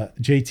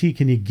JT,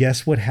 can you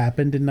guess what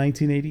happened in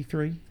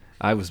 1983?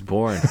 I was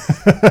born.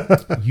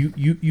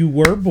 You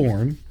were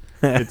born.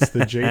 It's the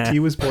JT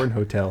was born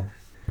hotel.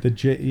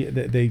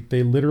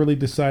 They literally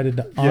decided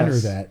to honor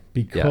that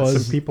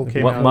because some people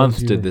came What out.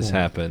 month did this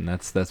happen?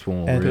 That's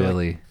when we'll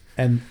really.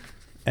 And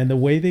the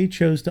way they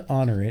chose to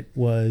honor it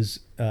was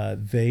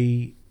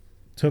they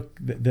took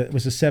it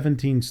was a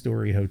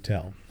 17-story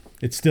hotel.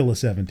 It's still a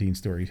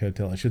 17-story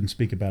hotel. I shouldn't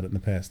speak about it in the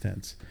past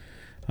tense.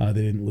 They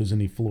didn't lose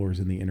any floors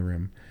in the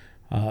interim.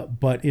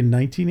 But in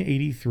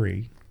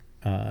 1983,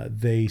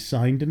 they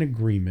signed an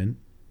agreement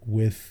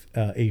with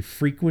a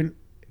frequent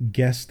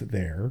guest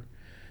there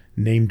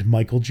named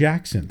Michael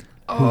Jackson,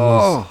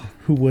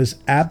 who was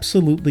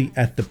absolutely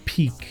at the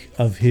peak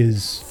of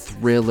his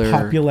Thriller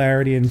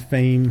popularity and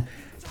fame.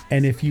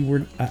 And if you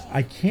were,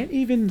 I can't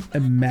even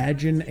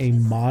imagine a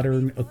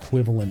modern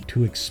equivalent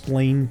to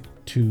explain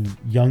to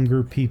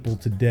younger people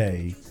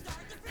today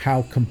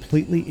how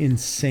completely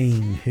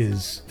insane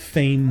his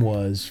fame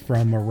was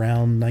from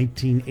around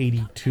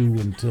 1982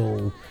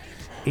 until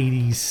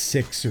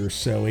 86 or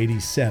so,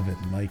 87.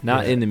 Like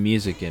not in the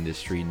music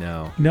industry,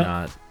 no.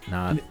 Not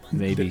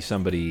maybe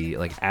somebody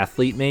like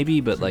athlete,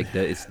 maybe, but like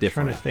it's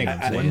different. I'm trying to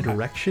think. One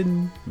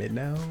Direction,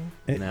 now.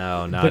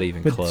 No, not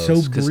even close.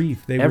 So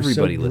brief. They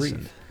everybody were so listened.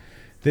 Brief.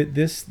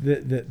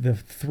 The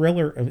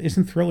Thriller,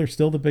 isn't Thriller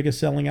still the biggest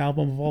selling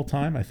album of all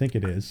time? I think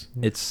it is.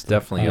 It's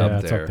definitely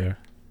up there. It's up there.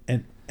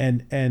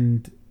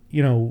 And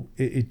you know,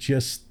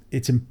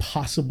 it's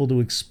impossible to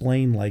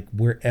explain, like,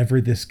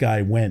 wherever this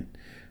guy went,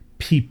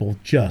 people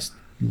just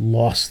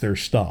lost their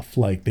stuff.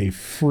 Like, they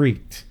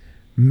freaked.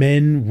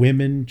 Men,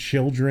 women,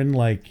 children,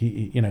 like,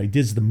 he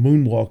does the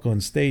moonwalk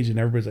on stage and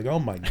everybody's like, oh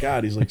my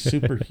God, he's like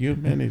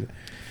superhuman.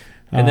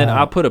 And then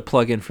I'll put a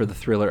plug in for the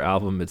Thriller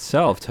album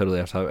itself, totally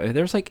off topic.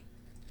 There's like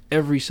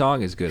every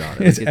song is good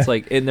on it. It's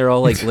like, and they're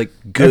all like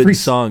good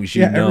songs.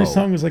 Every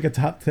song was like a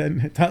top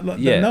 10,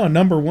 a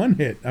number one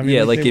hit. I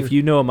mean, like if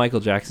you know a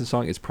Michael Jackson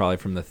song, it's probably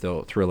from the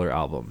Thriller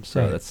album.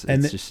 So right. it's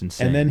just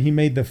insane. And then he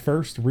made the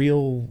first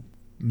real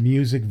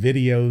music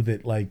video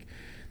that, like,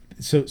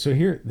 so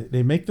here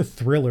they make the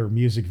Thriller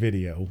music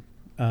video,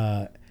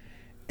 and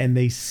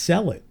they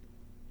sell it.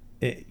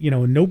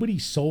 Nobody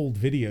sold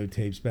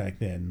videotapes back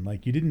then.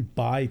 Like, you didn't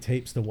buy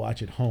tapes to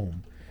watch at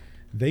home.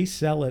 They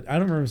sell it. I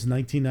don't remember if it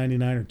was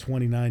 $19.99 or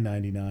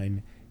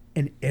 $29.99,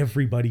 and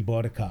everybody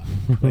bought a copy.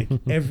 Like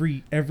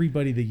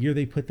everybody, the year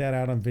they put that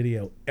out on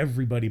video,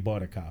 everybody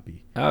bought a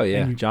copy. Oh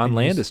yeah, John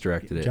Landis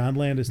directed it. John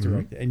Landis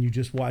directed it, and you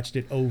just watched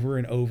it over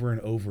and over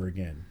and over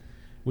again,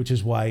 which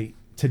is why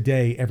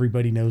today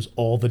everybody knows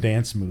all the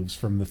dance moves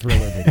from the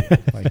Thriller video.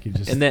 Like, you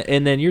just and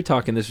then you're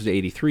talking. This was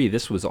 '83.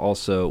 This was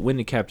also, when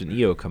did Captain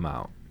EO come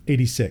out?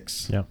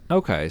 86. Yeah.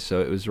 Okay, so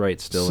it was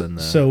in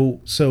the.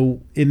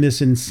 So in this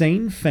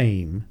insane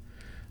fame,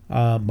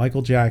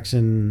 Michael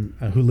Jackson,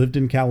 who lived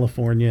in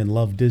California and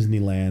loved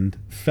Disneyland,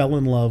 fell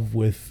in love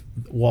with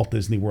Walt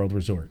Disney World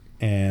Resort,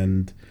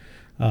 and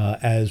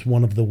as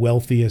one of the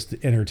wealthiest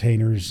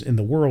entertainers in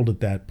the world at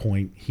that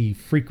point, he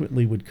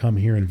frequently would come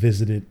here and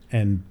visit it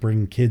and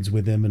bring kids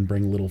with him and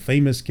bring little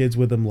famous kids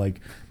with him, like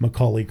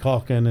Macaulay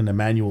Culkin and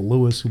Emmanuel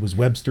Lewis, who was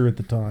Webster at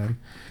the time.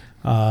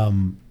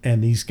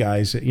 And these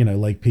guys,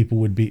 like, people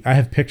would be, I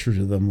have pictures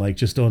of them, like,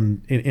 just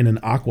in an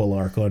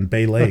aqualark on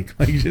Bay Lake.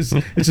 Like, it's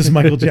just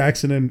Michael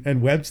Jackson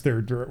and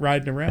Webster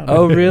riding around.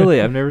 Oh, really?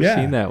 I've never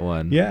seen that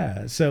one.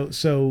 Yeah.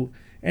 So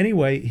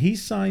anyway, he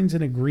signs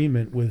an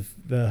agreement with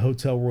the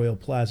Hotel Royal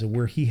Plaza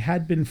where he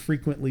had been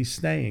frequently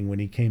staying when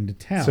he came to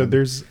town. So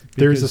there's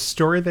a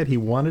story that he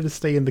wanted to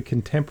stay in the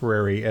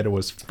Contemporary and it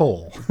was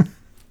full.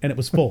 And it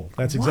was full.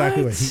 That's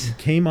exactly what he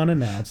came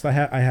unannounced. I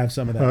have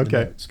some of that in the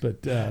notes,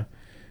 but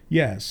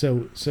yeah.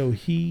 So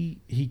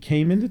he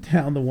came into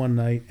town the one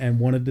night and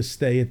wanted to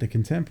stay at the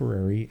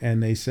Contemporary,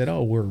 and they said,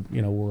 "Oh,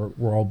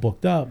 we're all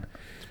booked up."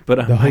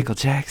 But Michael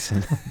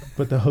Jackson.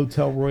 But the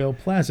Hotel Royal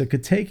Plaza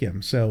could take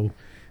him, so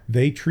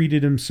they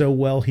treated him so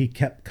well he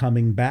kept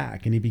coming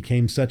back, and he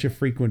became such a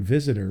frequent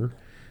visitor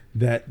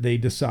that they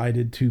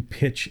decided to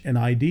pitch an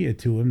idea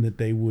to him that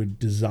they would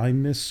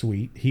design this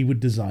suite. He would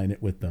design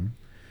it with them.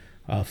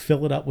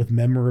 Fill it up with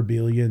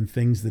memorabilia and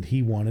things that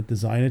he wanted,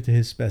 design it to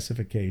his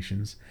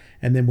specifications,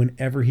 and then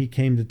whenever he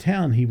came to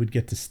town, he would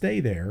get to stay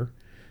there.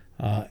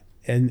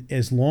 And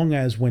as long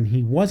as when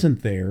he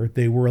wasn't there,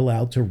 they were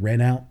allowed to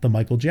rent out the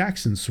Michael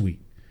Jackson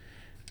suite.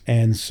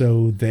 And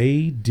so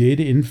they did,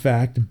 in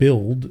fact,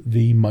 build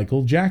the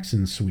Michael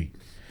Jackson suite.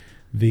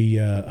 The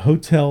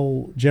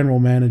hotel general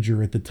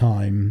manager at the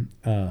time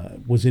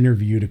was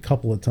interviewed a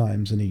couple of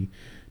times, and he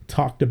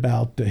talked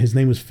about, his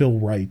name was Phil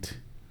Wright,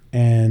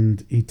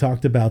 and he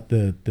talked about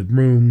the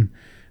room.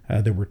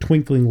 There were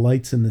twinkling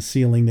lights in the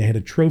ceiling. They had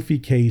a trophy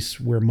case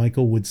where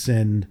Michael would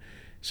send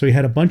So he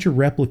had a bunch of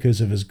replicas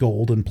of his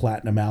gold and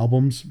platinum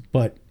albums,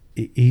 but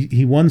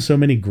he won so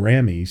many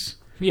Grammys.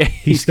 Yeah,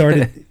 he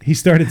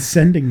started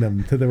sending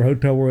them to the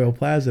Hotel Royal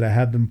Plaza to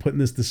have them put in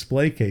this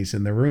display case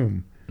in the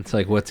room. It's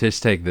like, what's his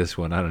take? This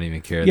one, I don't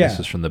even care. Yeah.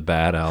 This is from the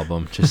Bad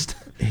album. Just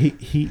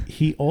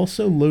he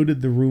also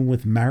loaded the room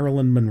with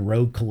Marilyn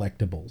Monroe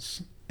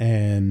collectibles,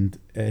 and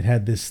it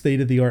had this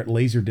state-of-the-art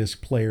Laserdisc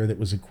player that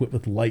was equipped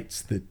with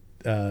lights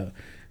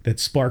that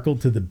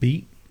sparkled to the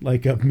beat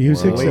like of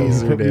music. So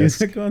you put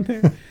music on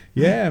there.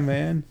 Yeah,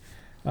 man.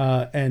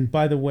 And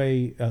by the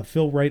way,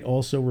 Phil Wright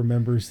also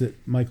remembers that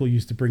Michael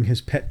used to bring his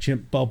pet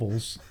chimp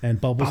Bubbles,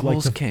 and Bubbles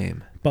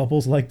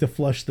liked to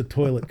flush the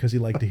toilet because he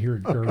liked to hear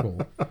it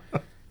gurgle.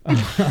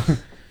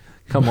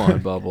 Come on,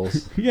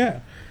 Bubbles.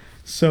 Yeah.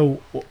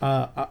 So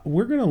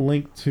we're going to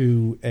link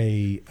to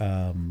a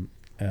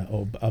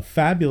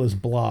fabulous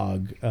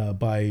blog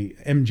by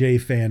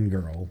MJ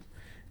Fangirl.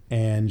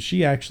 And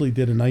she actually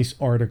did a nice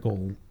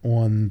article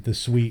on the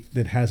suite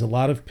that has a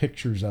lot of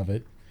pictures of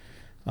it.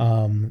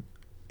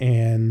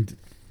 And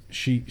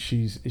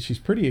she's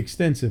pretty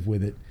extensive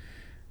with it.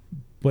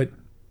 But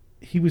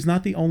he was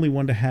not the only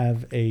one to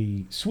have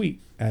a suite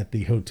at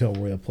the Hotel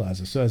Royal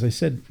Plaza. So as I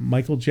said,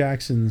 Michael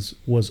Jackson's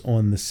was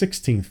on the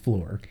 16th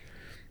floor.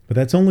 But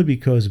that's only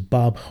because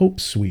Bob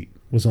Hope's suite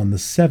was on the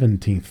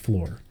 17th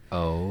floor.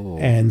 Oh.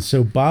 And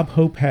so Bob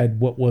Hope had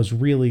what was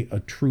really a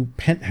true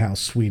penthouse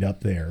suite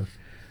up there.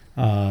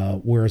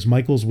 Whereas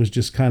Michael's was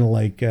just kind of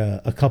like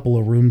a couple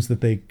of rooms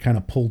that they kind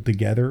of pulled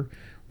together,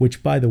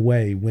 which, by the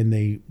way, when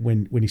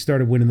he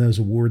started winning those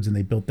awards and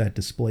they built that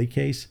display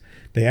case,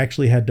 they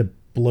actually had to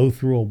blow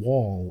through a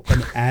wall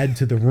and add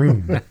to the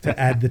room to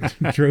add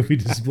the trophy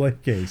display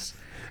case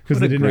because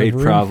they didn't have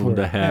room problem for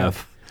to it.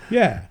 have.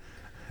 Yeah.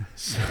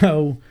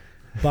 So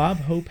Bob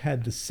Hope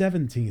had the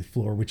 17th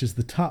floor, which is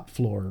the top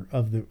floor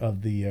of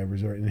the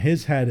resort, and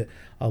his had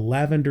a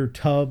lavender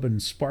tub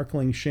and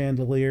sparkling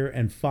chandelier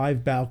and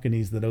 5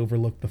 balconies that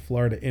overlooked the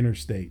Florida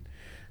interstate.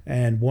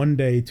 And one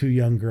day, 2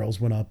 young girls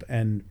went up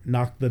and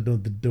knocked the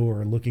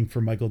door looking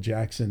for Michael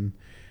Jackson.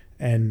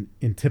 And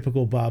in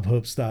typical Bob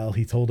Hope style,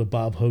 he told a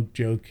Bob Hope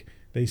joke.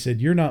 They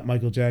said, "You're not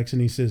Michael Jackson."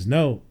 He says,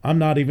 "No, I'm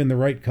not even the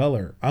right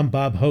color. I'm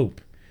Bob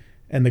Hope."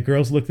 And the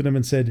girls looked at him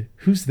and said,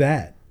 "Who's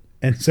that?"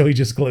 And so he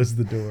just closed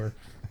the door.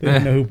 They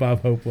didn't know who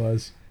Bob Hope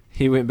was.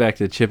 He went back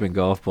to chipping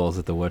golf balls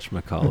at the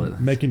whatchamacallit.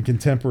 Making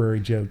contemporary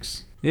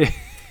jokes. Yeah.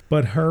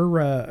 But her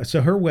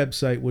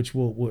website, which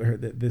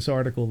this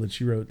article that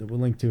she wrote that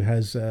we'll link to,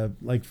 has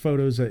like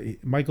photos.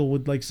 Michael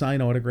would like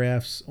sign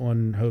autographs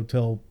on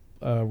Hotel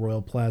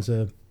Royal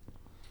Plaza,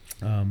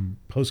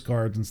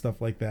 postcards and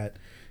stuff like that.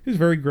 He was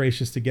very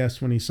gracious to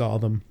guests when he saw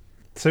them.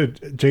 So,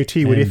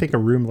 JT, what do you think a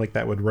room like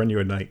that would run you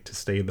a night to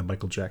stay in the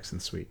Michael Jackson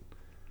suite?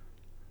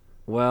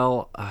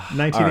 Well,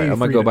 $1983. right, I'm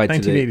gonna go by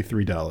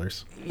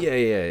 $1983.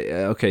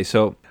 Yeah. Okay,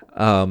 so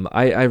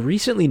I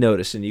recently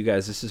noticed, and you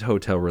guys, this is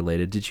hotel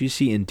related. Did you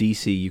see in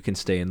DC you can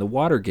stay in the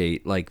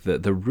Watergate, like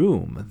the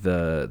room,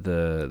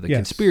 the Yes.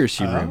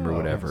 conspiracy room or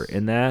whatever,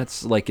 and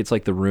that's like it's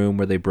like the room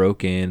where they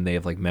broke in. They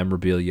have like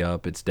memorabilia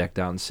up. It's decked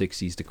out in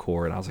 '60s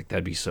decor, and I was like,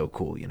 that'd be so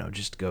cool,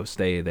 just go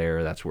stay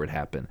there. That's where it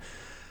happened.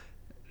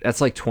 That's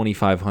like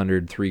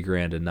 $2,500,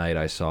 $3,000 a night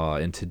I saw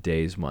in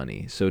today's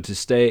money. So to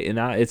stay, and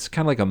it's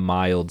kind of like a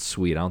mild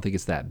suite. I don't think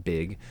it's that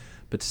big,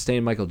 but to stay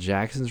in Michael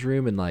Jackson's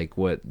room in like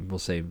what we'll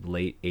say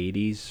late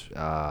 '80s,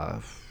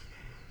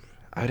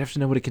 I'd have to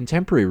know what a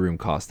contemporary room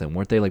cost then.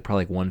 Weren't they like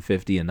probably like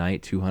 $150 a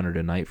night, $200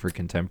 a night for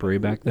contemporary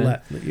back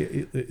then?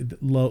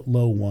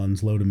 Low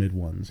ones, low to mid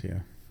ones, yeah.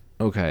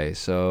 Okay,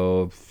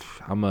 so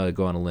I'm gonna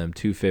go on a limb,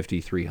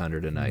 $250,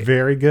 $300 a night.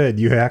 Very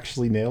good. You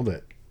actually nailed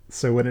it.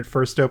 So when it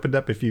first opened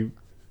up,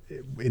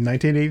 in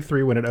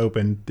 1983, when it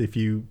opened, if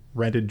you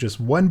rented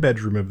just one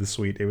bedroom of the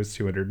suite, it was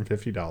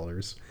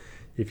 $250.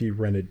 If you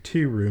rented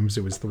 2 rooms,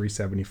 it was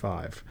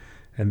 $375.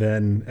 And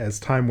then as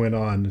time went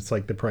on, it's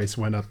like the price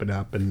went up and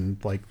up, and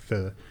like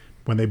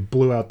when they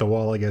blew out the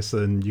wall, I guess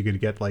then you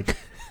could get like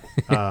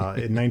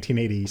in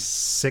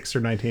 1986 or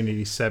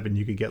 1987,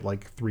 you could get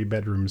like 3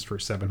 bedrooms for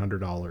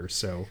 $700.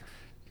 So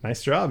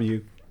nice job,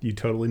 you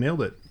totally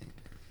nailed it.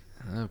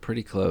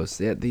 Pretty close.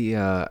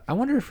 Yeah, I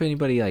wonder if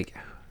anybody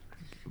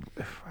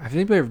have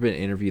anybody ever been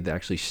interviewed that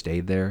actually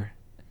stayed there?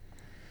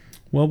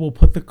 Well, we'll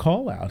put the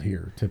call out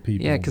here to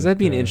people. Yeah, because that'd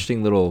be an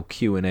interesting little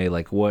Q&A.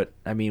 Like, was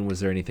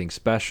there anything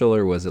special,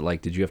 or was it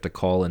like, did you have to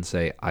call and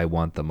say, I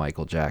want the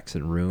Michael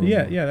Jackson room?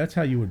 Yeah, that's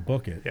how you would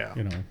book it. Yeah.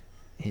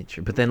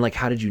 But then, like,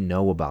 how did you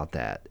know about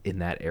that in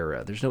that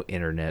era? There's no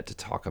internet to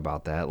talk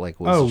about that. Like,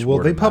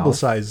 they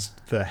publicized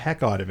the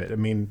heck out of it. I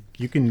mean,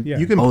 you can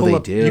pull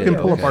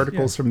up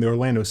articles from the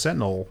Orlando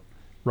Sentinel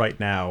right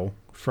now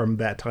from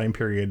that time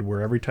period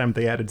where every time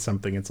they added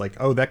something, it's like,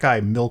 oh, that guy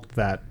milked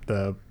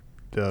the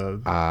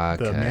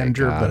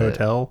manager of the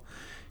hotel.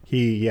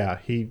 He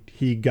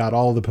got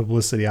all the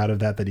publicity out of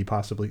that he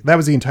possibly. That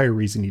was the entire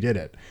reason he did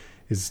it,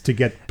 is to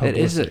get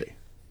publicity.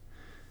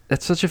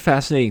 That's such a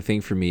fascinating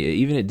thing for me.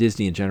 Even at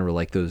Disney in general,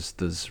 like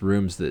those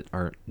rooms that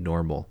aren't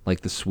normal,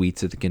 like the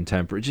suites at the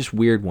Contemporary, just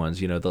weird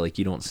ones, that like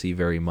you don't see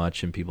very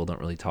much and people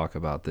don't really talk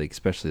about,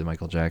 especially the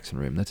Michael Jackson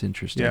room. That's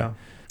interesting. Yeah,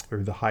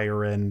 or the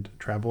higher end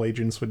travel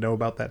agents would know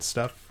about that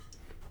stuff,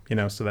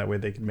 so that way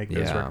they could make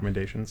those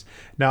recommendations.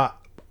 Now,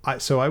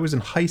 I was in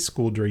high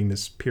school during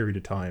this period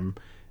of time,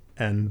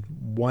 and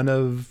one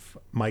of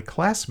my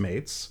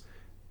classmates,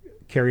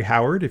 Carrie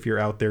Howard, if you're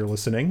out there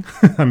listening,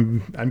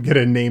 I'm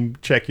gonna name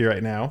check you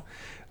right now.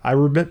 I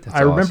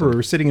remember we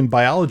were sitting in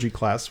biology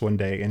class one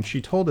day, and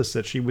she told us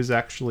that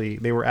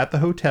they were at the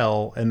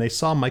hotel and they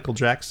saw Michael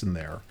Jackson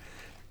there,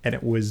 and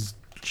it was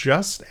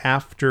just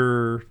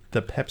after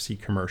the Pepsi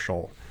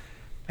commercial,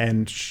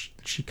 and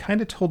she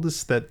kind of told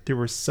us that there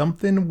was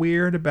something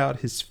weird about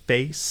his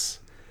face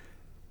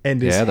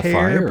and his hair,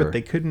 fire. but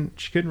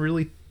she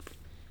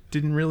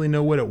didn't really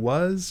know what it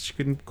was. She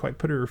couldn't quite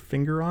put her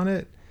finger on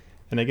it.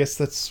 And I guess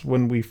that's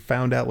when we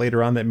found out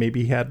later on that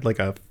maybe he had like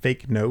a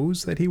fake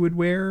nose that he would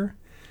wear.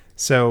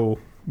 So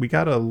we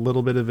got a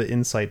little bit of an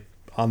insight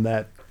on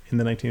that in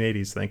the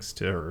 1980s thanks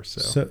to her.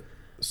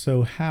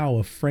 So how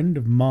a friend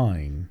of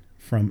mine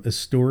from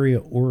Astoria,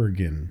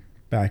 Oregon,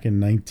 back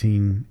in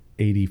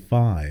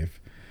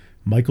 1985,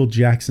 Michael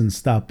Jackson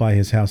stopped by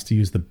his house to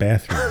use the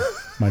bathroom.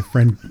 my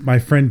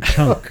friend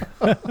Chunk.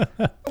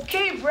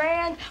 Okay,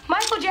 Brand.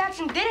 Michael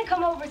Jackson didn't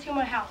come over to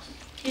my house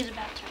to use the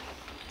bathroom.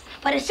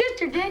 But his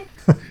sister did.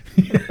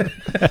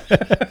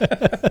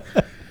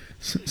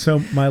 So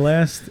my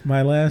last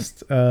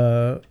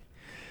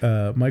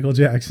Michael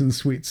Jackson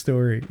sweet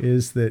story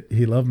is that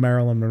he loved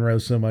Marilyn Monroe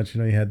so much.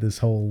 He had this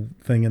whole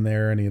thing in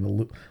there, and he had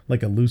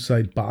a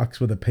lucite box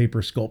with a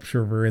paper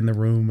sculpture of her in the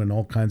room and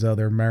all kinds of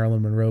other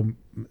Marilyn Monroe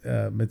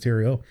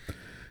material.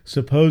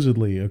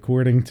 Supposedly,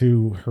 according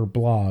to her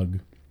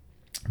blog,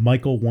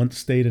 Michael once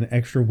stayed an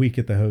extra week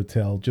at the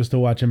hotel just to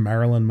watch a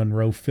Marilyn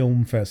Monroe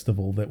film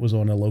festival that was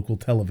on a local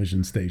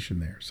television station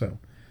there. So,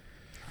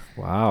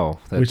 wow,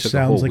 which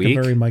sounds like a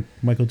very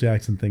Michael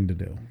Jackson thing to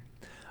do.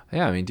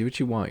 Yeah, I mean, do what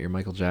you want. You're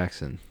Michael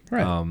Jackson.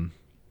 Right.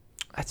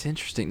 That's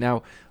interesting.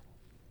 Now,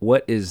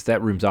 what is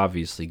that room's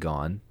obviously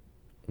gone.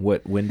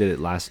 When did it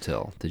last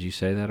till? Did you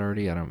say that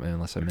already? I don't,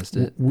 unless I missed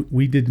it.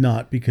 We did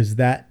not, because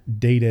that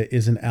data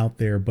isn't out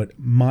there. But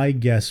my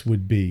guess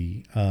would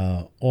be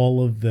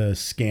all of the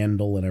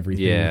scandal and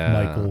everything with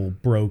Michael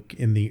broke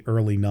in the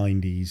early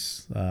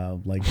 90s,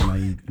 like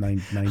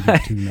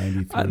 92,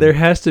 93. There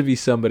has to be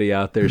somebody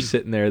out there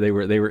sitting there. They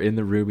were in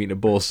the room eating a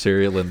bowl of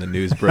cereal, and the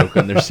news broke,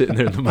 and they're sitting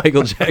there in the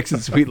Michael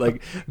Jackson suite,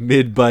 like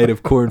mid bite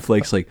of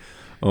cornflakes, like,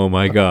 oh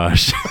my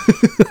gosh,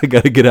 I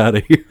got to get out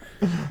of here.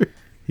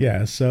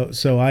 Yeah, so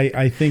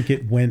I think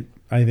it went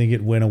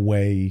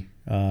away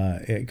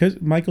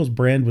because Michael's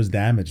brand was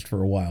damaged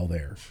for a while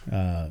there.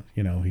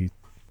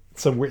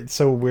 So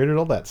where did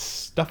all that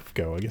stuff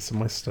go? I guess it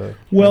must have.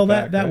 Well,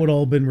 that would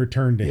all been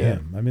returned to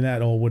him. I mean,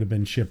 that all would have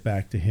been shipped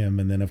back to him,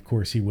 and then of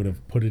course he would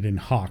have put it in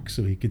hock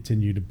so he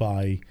continued to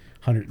buy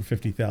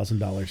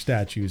 $150,000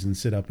 statues and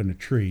sit up in a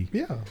tree.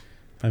 Yeah,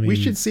 I mean, we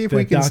should see if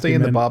we can stay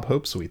in the Bob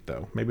Hope suite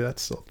though. Maybe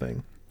that's still a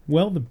thing.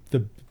 Well,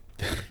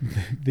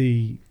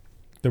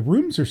 the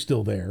rooms are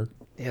still there.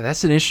 Yeah,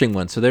 that's an interesting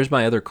one. So there's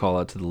my other call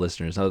out to the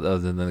listeners, other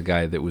than the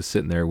guy that was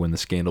sitting there when the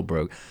scandal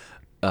broke.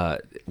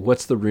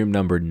 What's the room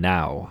number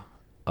now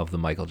of the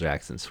Michael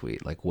Jackson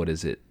suite? Like, what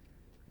is it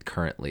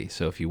currently?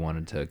 So if you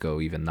wanted to go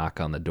even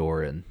knock on the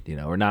door and,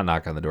 or not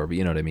knock on the door, but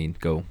you know what I mean?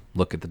 Go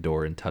look at the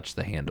door and touch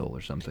the handle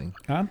or something.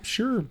 I'm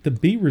sure the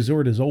B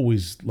Resort is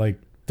always like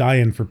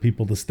dying for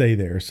people to stay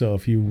there. So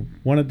if you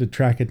wanted to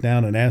track it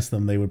down and ask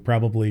them, they would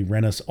probably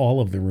rent us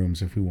all of the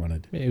rooms if we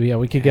wanted. Maybe,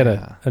 we could get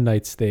a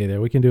night stay there.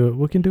 We can do it.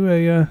 We can do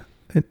a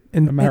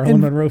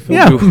Marilyn Monroe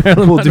film. Yeah,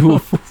 we'll do.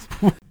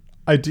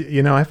 I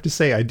do. I have to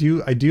say, I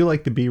do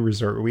like the B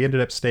Resort. We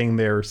ended up staying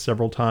there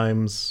several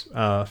times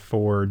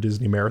for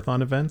Disney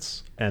Marathon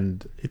events,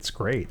 and it's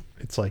great.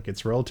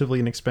 It's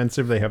relatively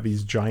inexpensive. They have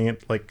these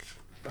giant like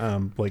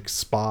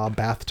spa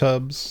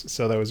bathtubs,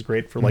 so that was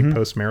great for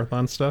post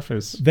marathon stuff. It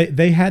was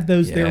they had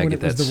those there when it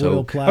was the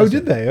Royal Plaza. Oh,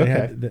 did they?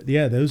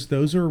 Okay,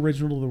 those are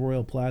original to the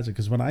Royal Plaza,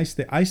 because when I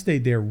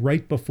stayed there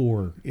right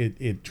before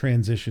it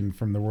transitioned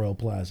from the Royal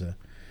Plaza,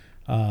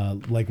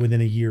 like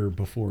within a year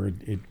before it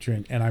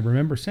and I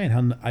remember saying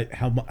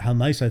how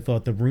nice I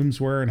thought the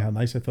rooms were and how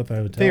nice I thought the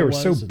hotel. They were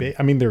so big.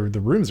 I mean, the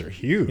rooms are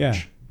huge. Yeah.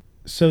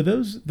 So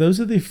those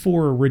are the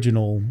 4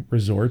 original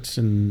resorts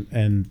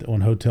and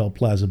on Hotel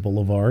Plaza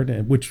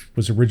Boulevard, which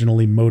was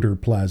originally Motor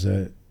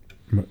Plaza.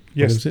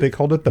 Yes, they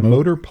called it the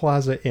Motor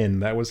Plaza Inn.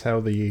 That was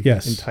how the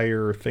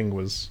entire thing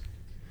was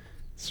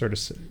sort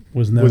of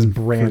was known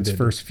branded for its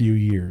first few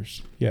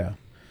years. Yeah,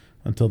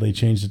 until they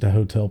changed it to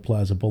Hotel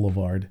Plaza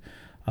Boulevard.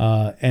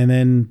 And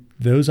then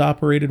those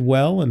operated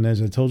well, and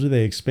as I told you,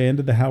 they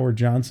expanded the Howard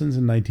Johnsons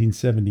in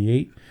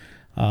 1978.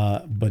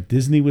 But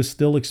Disney was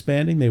still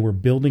expanding. They were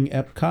building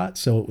Epcot,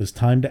 so it was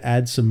time to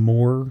add some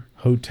more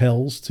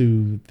hotels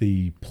to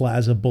the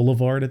Plaza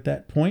Boulevard at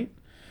that point.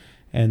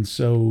 And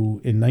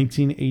so in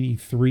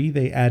 1983,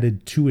 they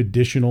added 2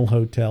 additional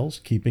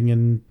hotels, keeping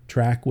in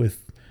track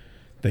with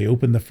They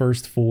opened the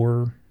first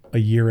 4 a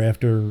year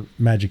after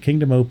Magic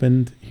Kingdom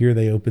opened. Here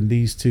they opened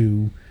these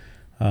 2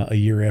 a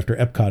year after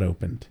Epcot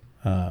opened.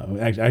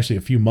 Actually,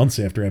 a few months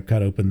after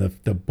Epcot opened,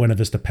 the Buena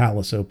Vista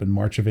Palace opened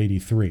March of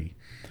 '83.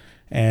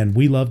 And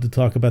we love to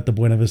talk about the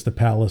Buena Vista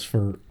Palace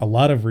for a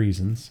lot of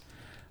reasons.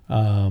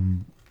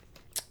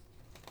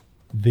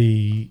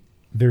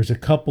 There's a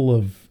couple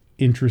of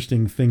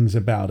interesting things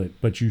about it,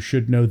 but you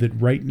should know that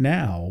right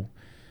now,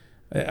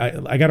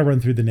 I got to run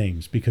through the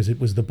names because it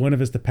was the Buena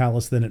Vista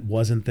Palace, then it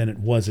wasn't, then it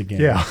was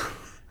again. Yeah.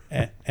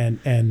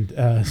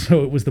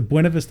 So it was the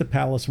Buena Vista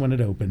Palace when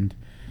it opened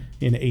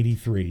in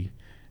 '83.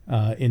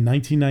 In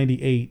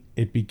 1998,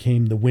 it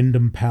became the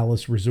Wyndham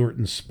Palace Resort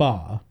and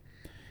Spa.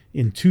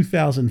 In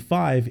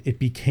 2005, it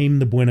became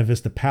the Buena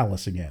Vista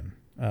Palace again.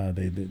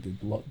 They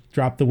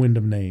dropped the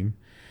Wyndham name.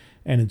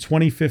 And in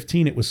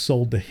 2015, it was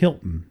sold to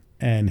Hilton.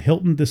 And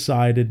Hilton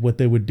decided what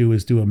they would do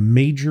is do a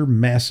major,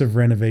 massive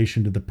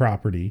renovation to the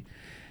property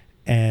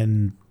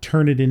and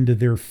turn it into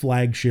their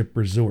flagship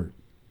resort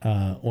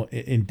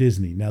in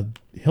Disney. Now,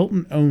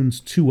 Hilton owns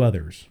 2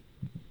 others.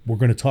 We're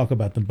going to talk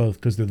about them both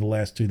because they're the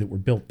last 2 that were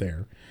built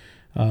there.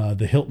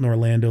 The Hilton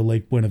Orlando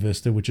Lake Buena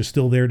Vista, which is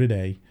still there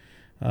today,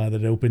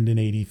 that opened in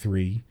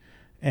 '83.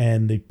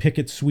 And the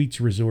Pickett Suites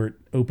Resort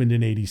opened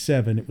in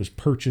 '87. It was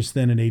purchased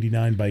then in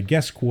 '89 by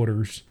Guest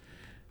Quarters.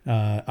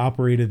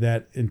 Operated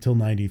that until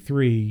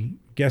 '93.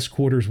 Guest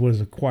Quarters was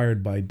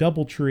acquired by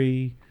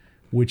DoubleTree,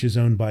 which is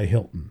owned by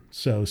Hilton.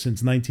 So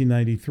since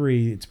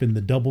 1993, it's been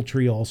the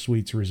DoubleTree All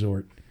Suites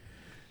Resort.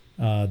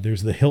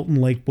 There's the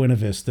Hilton Lake Buena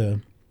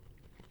Vista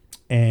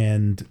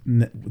and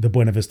the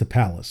Buena Vista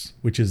Palace,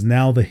 which is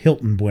now the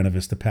Hilton Buena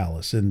Vista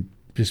Palace, and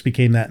just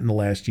became that in the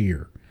last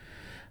year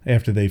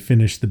after they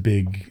finished the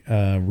big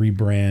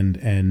rebrand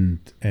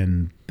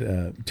and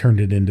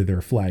turned it into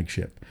their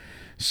flagship.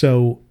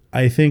 So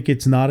I think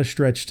it's not a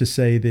stretch to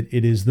say that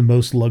it is the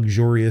most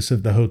luxurious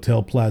of the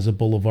Hotel Plaza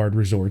Boulevard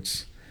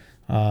resorts.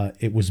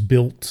 It was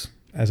built,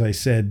 as I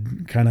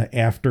said, kind of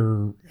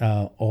after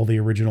all the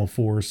original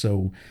 4,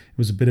 so it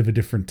was a bit of a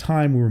different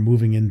time. We were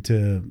moving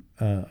into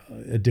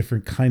a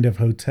different kind of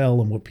hotel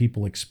and what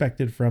people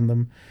expected from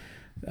them.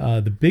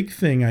 The big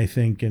thing, I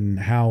think,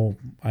 and how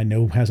I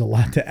know has a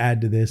lot to add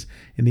to this,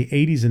 in the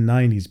 80s and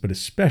 90s, but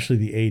especially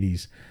the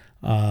 80s,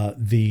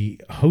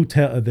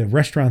 the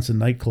restaurants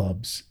and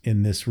nightclubs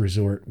in this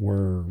resort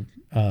were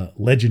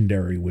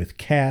legendary with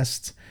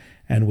casts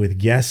and with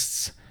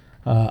guests.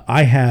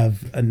 I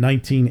have a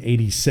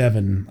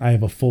 1987. I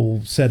have a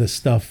full set of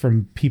stuff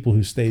from people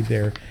who stayed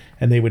there,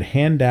 and they would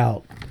hand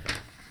out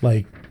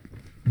like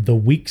the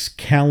week's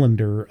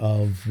calendar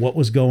of what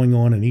was going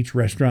on in each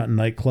restaurant and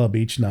nightclub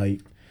each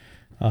night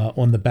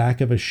on the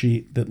back of a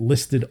sheet that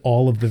listed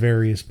all of the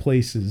various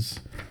places.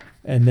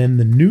 And then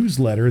the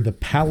newsletter, the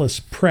Palace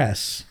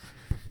Press,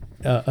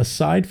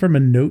 aside from a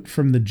note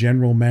from the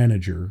general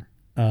manager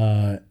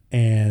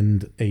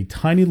and a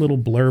tiny little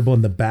blurb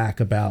on the back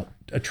about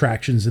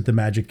attractions at the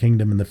Magic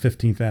Kingdom and the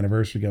 15th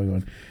anniversary going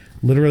on,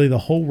 literally the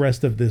whole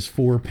rest of this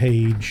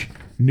 4-page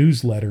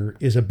newsletter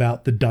is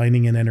about the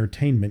dining and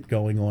entertainment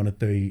going on at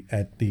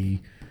the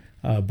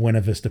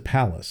Buena Vista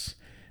Palace.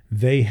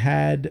 They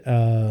had,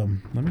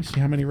 let me see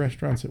how many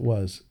restaurants it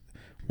was.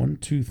 1,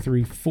 2,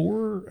 3,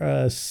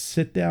 4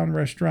 sit-down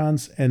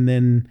restaurants, and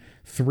then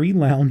 3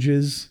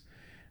 lounges,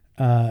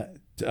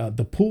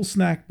 the pool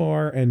snack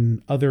bar,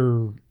 and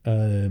other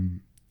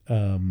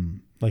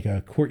like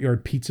a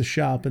courtyard pizza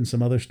shop and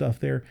some other stuff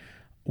there.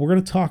 We're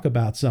going to talk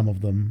about some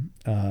of them.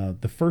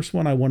 The first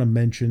one I want to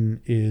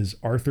mention is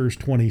Arthur's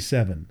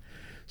 27.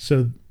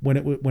 So when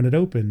it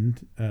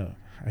opened,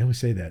 I always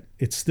say that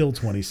it's still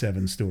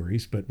 27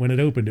 stories, but when it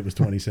opened, it was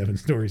 27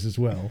 stories as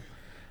well.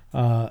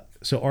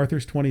 So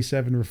Arthur's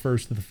 27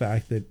 refers to the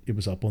fact that it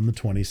was up on the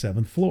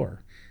 27th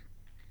floor,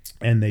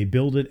 and they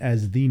billed it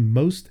as the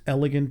most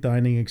elegant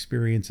dining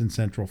experience in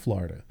Central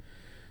Florida.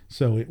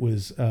 So it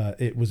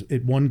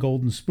won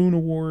Golden Spoon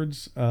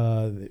Awards,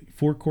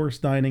 4-course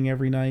dining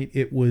every night.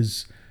 It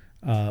was,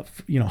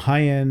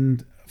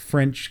 high-end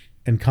French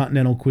and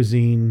continental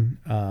cuisine.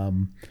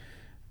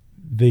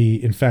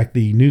 In fact,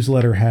 the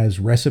newsletter has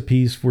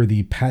recipes for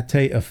the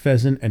pate of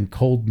pheasant and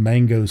cold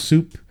mango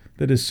soup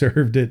that is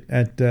served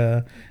at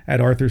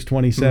Arthur's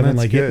 27.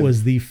 That's good. It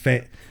was the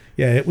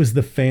it was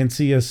the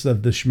fanciest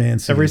of the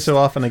schmancies. Every so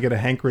often I get a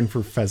hankering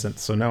for pheasant,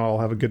 so now I'll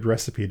have a good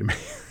recipe to make.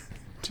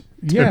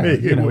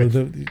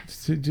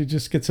 To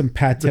just get some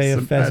pate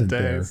of pheasant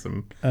there.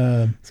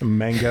 Some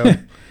mango.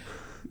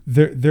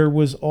 There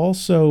was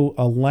also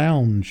a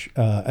lounge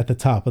at the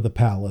top of the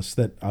palace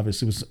that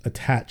obviously was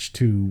attached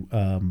to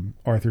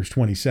Arthur's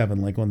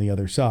 27, like on the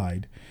other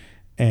side.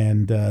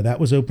 And that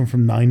was open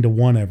from 9 to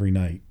 1 every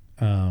night,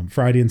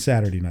 Friday and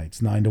Saturday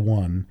nights, 9 to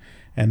 1.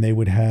 And they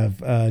would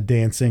have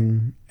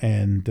dancing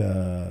and,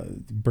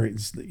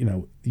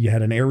 you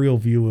had an aerial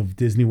view of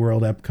Disney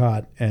World,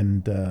 Epcot,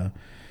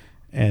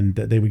 and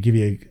they would give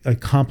you a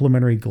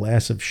complimentary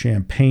glass of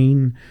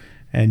champagne,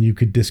 and you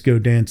could disco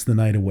dance the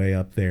night away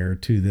up there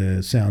to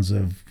the sounds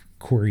of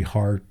Corey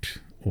Hart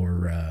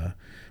or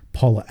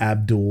Paula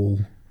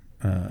Abdul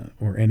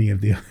or any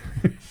of the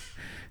other,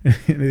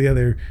 any of the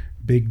other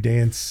big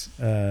dance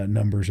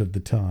numbers of the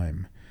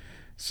time.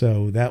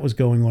 So that was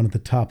going on at the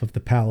top of the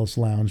Palace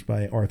Lounge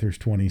by Arthur's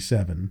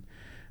 27.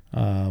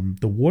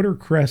 The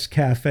Watercress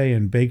Cafe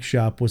and Bake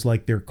Shop was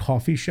like their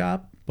coffee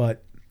shop,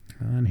 but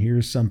and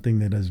here's something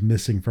that is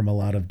missing from a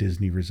lot of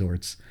Disney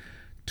resorts.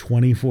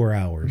 24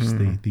 hours.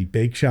 The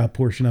bake shop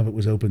portion of it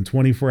was open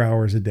 24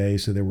 hours a day,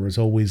 so there was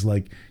always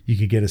like you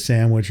could get a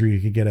sandwich or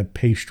you could get a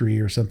pastry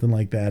or something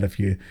like that. If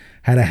you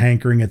had a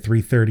hankering at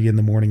 3:30 in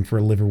the morning for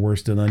a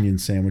liverwurst and onion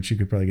sandwich, you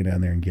could probably go down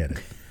there and get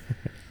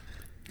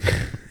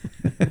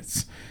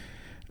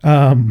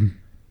it.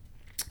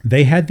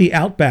 They had the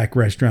Outback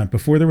restaurant.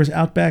 Before there was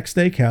Outback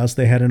Steakhouse,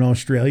 they had an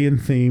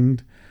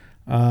Australian-themed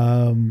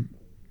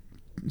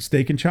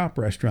steak and chop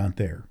restaurant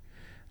there.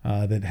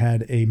 That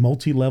had a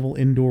multi-level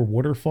indoor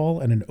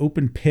waterfall and an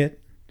open pit.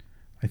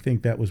 I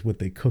think that was what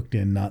they cooked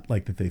in, not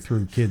like that they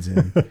threw kids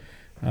in.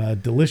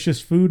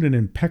 Delicious food and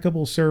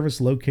impeccable service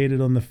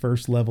located on the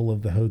first level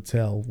of the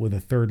hotel with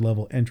a third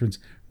level entrance.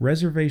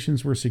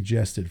 Reservations were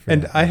suggested for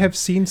and that. I have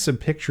seen some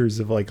pictures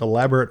of like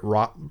elaborate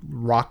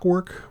rock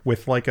work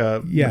with like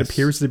what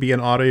appears to be an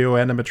audio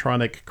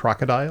animatronic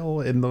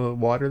crocodile in the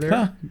water there.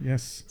 Huh,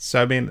 yes.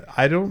 So, I mean,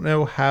 I don't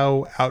know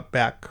how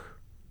Outback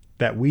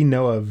that we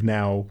know of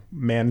now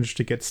managed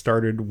to get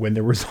started when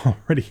there was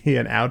already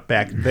an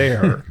Outback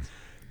there,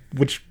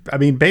 which, I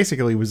mean,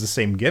 basically was the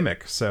same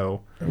gimmick. So,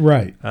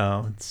 right.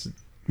 It's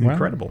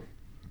incredible. Well,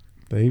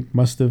 they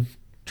must have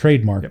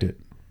trademarked it.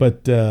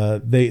 But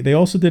they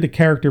also did a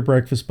character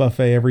breakfast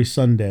buffet every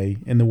Sunday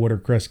in the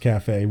Watercress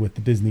Cafe with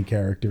the Disney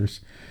characters,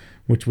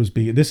 which was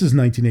this is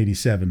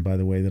 1987, by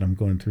the way, that I'm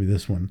going through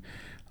this one.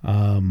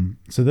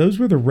 So those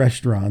were the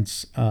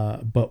restaurants,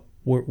 but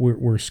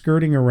we're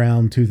skirting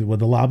around to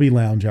the lobby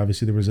lounge.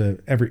 Obviously, there was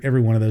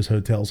every one of those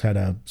hotels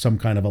had some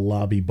kind of a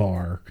lobby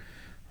bar,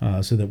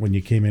 so that when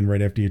you came in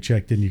right after you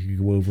checked in, you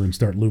could go over and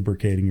start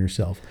lubricating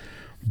yourself.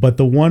 But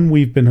the one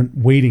we've been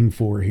waiting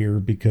for here,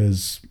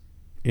 because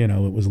it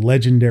was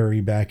legendary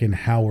back in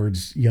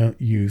Howard's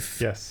youth.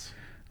 Yes,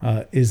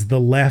 is the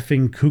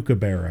Laughing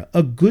Kookaburra,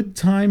 a good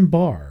time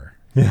bar.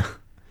 Yeah,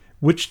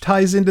 which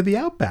ties into the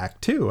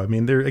Outback too. I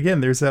mean,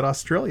 there's that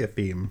Australia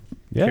theme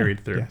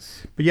carried through.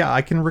 Yes. But yeah,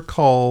 I can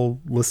recall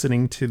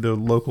listening to the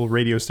local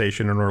radio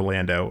station in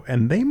Orlando,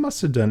 and they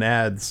must have done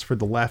ads for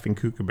the Laughing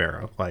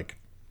Kookaburra. Like,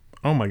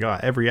 oh my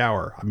God, every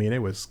hour. I mean,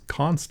 it was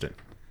constant.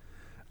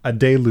 A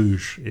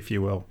deluge, if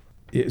you will.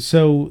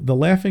 So the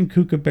Laughing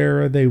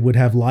Kookaburra, they would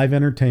have live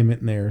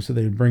entertainment in there. So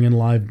they would bring in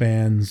live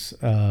bands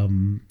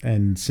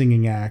and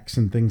singing acts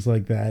and things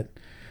like that.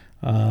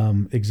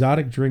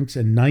 Exotic drinks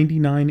and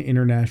 99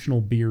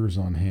 international beers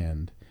on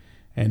hand.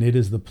 And it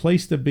is the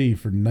place to be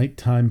for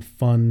nighttime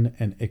fun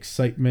and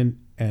excitement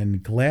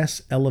and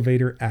glass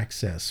elevator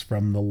access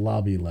from the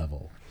lobby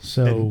level.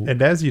 So,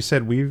 and as you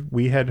said,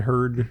 we had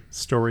heard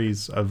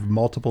stories of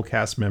multiple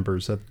cast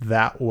members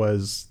that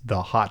was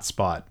the hot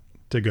spot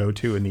to go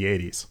to in the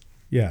 80s.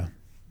 Yeah.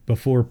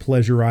 Before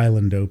Pleasure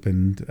Island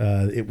opened,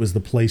 it was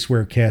the place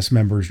where cast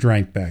members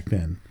drank back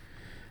then.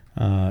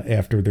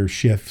 After their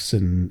shifts,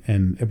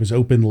 and it was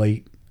open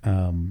late,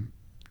 and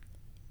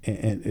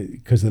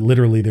because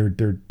literally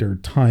their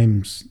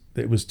times,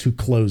 it was to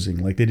closing,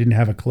 like they didn't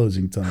have a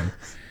closing time.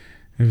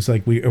 It was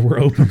like we're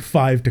open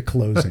 5 to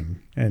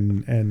closing,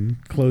 and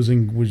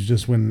closing was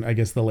just when I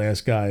guess the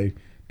last guy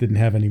didn't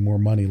have any more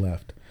money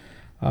left.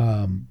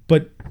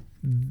 But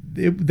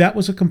that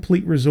was a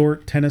complete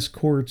resort, tennis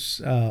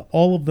courts,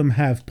 all of them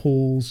have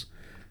pools.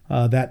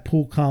 That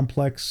pool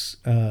complex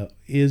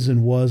is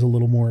and was a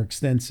little more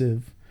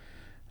extensive.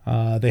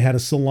 They had a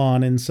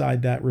salon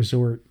inside that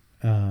resort,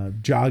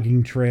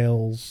 jogging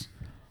trails,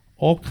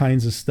 all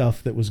kinds of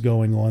stuff that was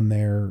going on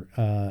there,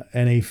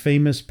 and a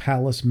famous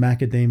Palace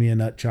macadamia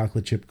nut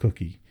chocolate chip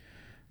cookie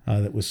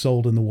that was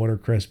sold in the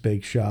Watercress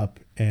Bake Shop,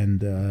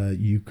 and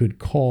you could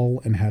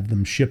call and have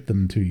them ship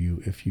them to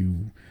you if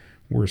you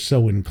were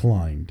so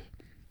inclined.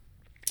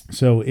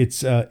 So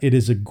it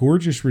is a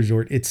gorgeous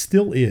resort. It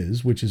still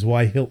is, which is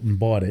why Hilton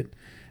bought it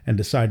and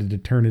decided to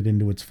turn it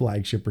into its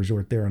flagship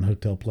resort there on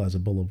Hotel Plaza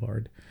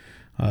Boulevard.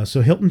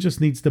 So Hilton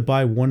just needs to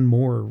buy one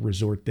more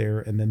resort there,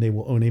 and then they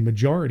will own a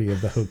majority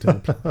of the Hotel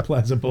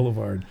Plaza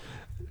Boulevard.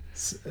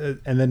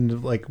 And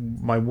then, like,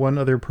 my one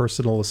other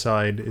personal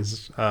aside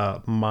is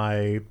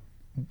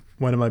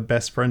one of my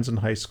best friends in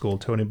high school,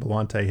 Tony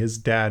Belmonte. His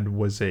dad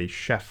was a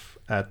chef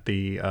at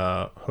the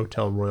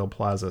Hotel Royal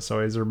Plaza. So I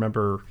always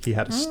remember he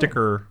had a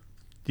sticker,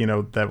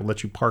 that would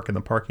let you park in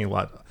the parking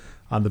lot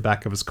on the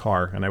back of his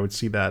car. And I would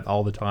see that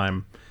all the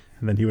time.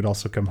 And then he would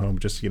also come home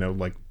just,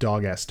 like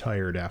dog-ass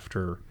tired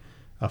after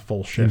a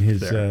full shift in his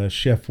there.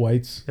 Chef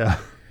Whites. Yeah.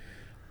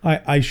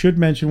 I should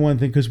mention one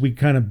thing, because we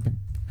kind of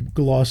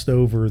glossed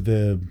over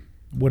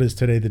what is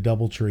today the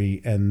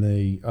Doubletree, and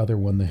the other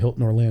one, the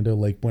Hilton Orlando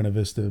Lake Buena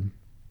Vista.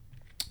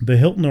 The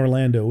Hilton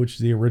Orlando, which is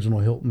the original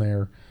Hilton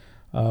there,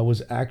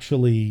 is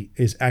actually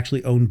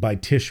owned by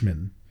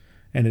Tishman,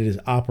 and it is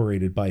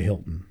operated by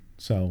Hilton.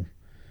 So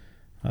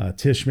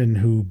Tishman,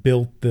 who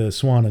built the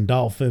Swan and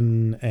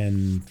Dolphin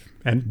and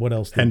And what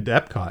else? And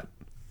Epcot.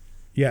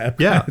 Yeah, Epcot,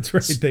 yeah, that's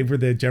right. They were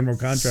the general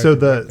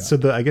contractor. So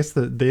the I guess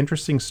the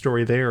interesting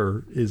story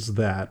there is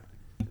that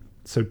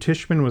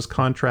Tishman was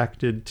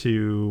contracted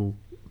to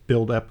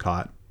build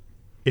Epcot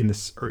in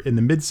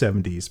the mid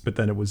 70s, but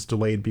then it was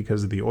delayed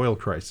because of the oil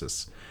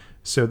crisis.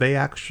 So they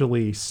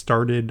actually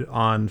started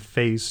on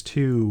phase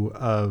 2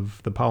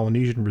 of the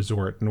Polynesian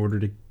resort in order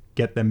to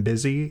get them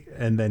busy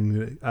and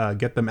then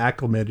get them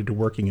acclimated to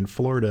working in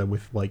Florida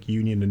with like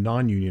union and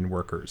non-union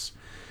workers.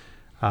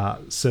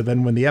 So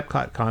then when the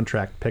Epcot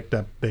contract picked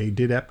up, they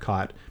did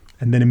Epcot,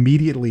 and then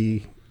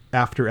immediately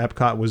after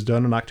Epcot was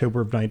done in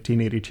October of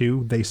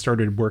 1982, they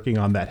started working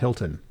on that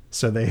Hilton.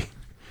 So they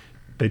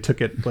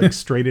took it like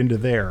straight into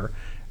there.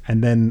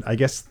 And then I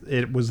guess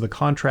it was the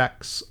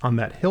contracts on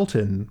that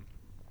Hilton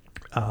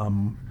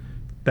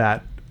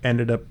that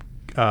ended up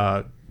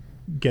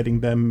getting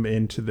them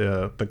into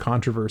the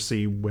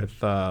controversy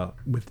with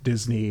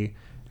Disney,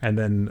 and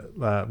then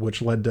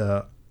which led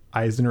to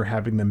Eisner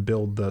having them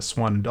build the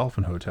Swan and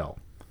Dolphin Hotel.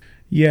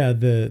 Yeah,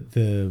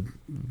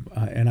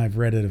 and I've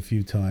read it a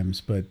few times,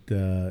 but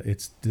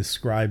it's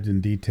described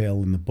in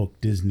detail in the book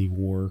Disney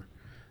War,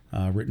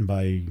 written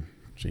by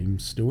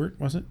James Stewart,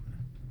 was it?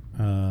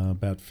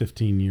 About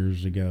 15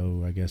 years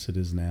ago, I guess it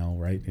is now,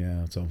 right?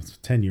 Yeah, so it's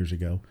 10 years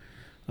ago.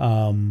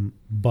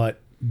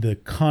 But the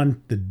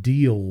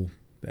deal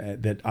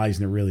that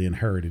Eisner really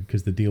inherited,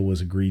 because the deal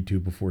was agreed to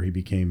before he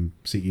became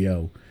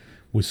CEO,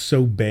 was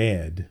so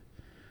bad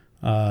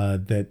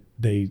that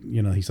they,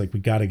 he's like, we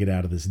got to get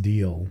out of this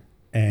deal,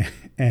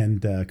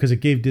 and because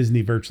it gave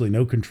Disney virtually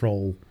no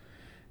control,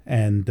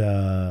 and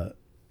the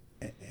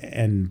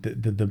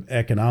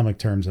economic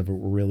terms of it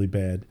were really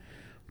bad.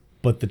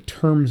 But the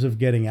terms of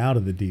getting out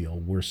of the deal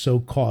were so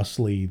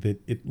costly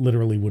that it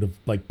literally would have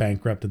like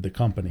bankrupted the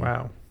company.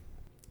 Wow.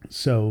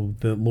 So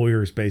the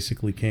lawyers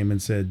basically came and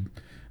said,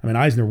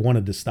 Eisner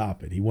wanted to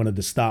stop it. He wanted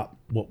to stop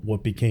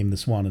what became the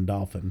Swan and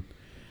Dolphin.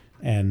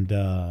 And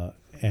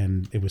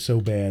it was so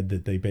bad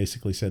that they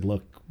basically said,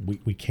 look,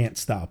 we can't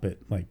stop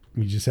it. Like,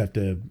 we just have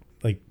to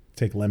like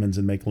take lemons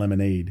and make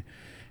lemonade.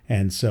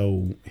 And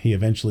so he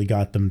eventually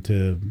got them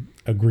to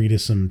agree to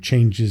some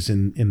changes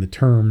in the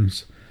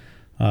terms.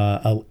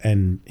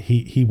 And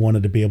he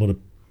wanted to be able to,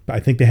 I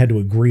think they had to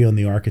agree on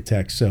the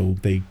architect, so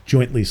they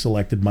jointly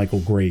selected Michael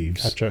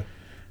Graves, gotcha.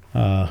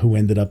 Who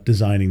ended up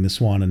designing the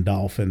Swan and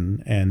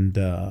Dolphin. And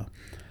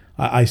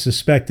I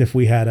suspect if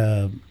we had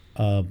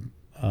an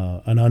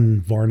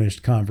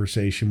unvarnished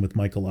conversation with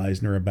Michael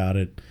Eisner about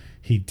it,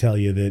 he'd tell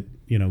you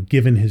that,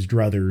 given his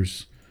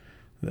druthers,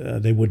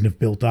 they wouldn't have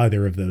built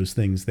either of those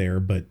things there,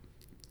 but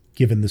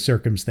given the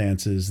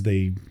circumstances,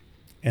 they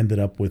ended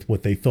up with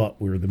what they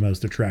thought were the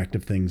most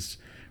attractive things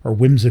or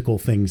whimsical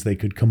things they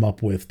could come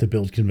up with to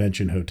build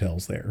convention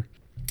hotels there.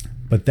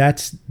 But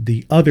that's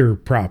the other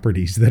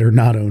properties that are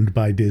not owned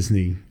by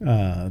Disney,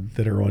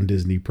 that are on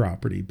Disney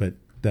property. But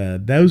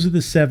those are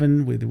the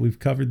 7. We've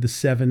covered the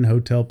 7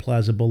 Hotel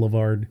Plaza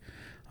Boulevard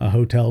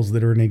hotels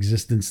that are in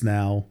existence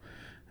now.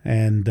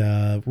 And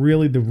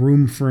really the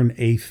room for an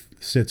 8th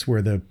sits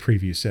where the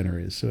Preview Center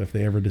is. So if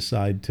they ever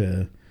decide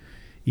to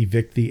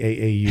evict the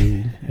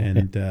AAU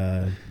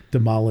and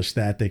demolish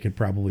that, they could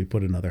probably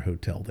put another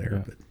hotel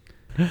there.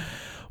 Yeah.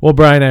 Well,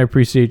 Brian, I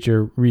appreciate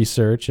your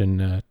research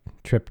and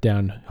trip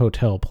down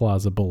Hotel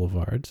Plaza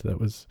Boulevard. So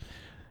that was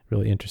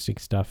really interesting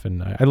stuff.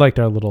 And I liked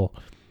our little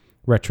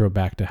retro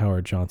back to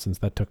Howard Johnson's.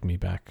 That took me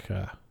back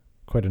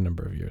quite a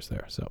number of years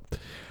there. So,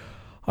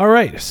 all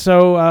right.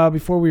 So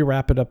before we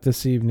wrap it up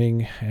this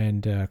evening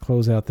and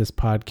close out this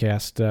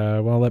podcast, I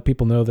want to let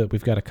people know that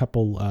we've got a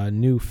couple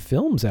new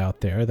films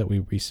out there that we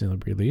recently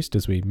released.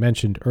 As we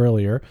mentioned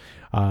earlier,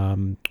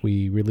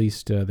 we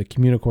released the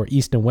Communicore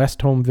East and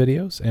West home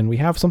videos, and we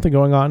have something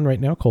going on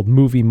right now called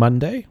Movie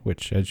Monday,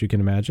 which, as you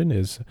can imagine,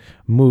 is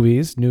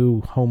movies,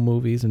 new home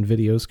movies and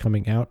videos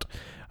coming out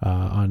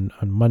on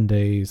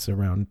Mondays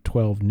around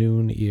 12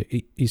 noon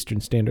Eastern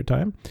Standard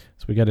Time.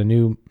 So we got a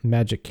new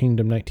Magic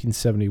Kingdom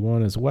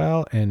 1971 as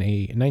well, and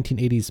a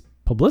 1980s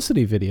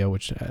publicity video,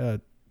 which,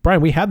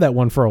 Brian, we had that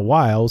one for a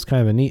while. It was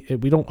kind of a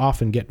neat. We don't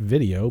often get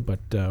video,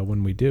 but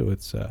when we do,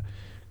 it's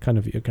kind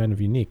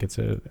of unique. It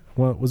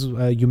was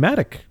a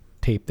U-matic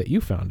tape that you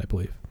found, I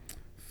believe.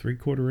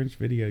 3/4-inch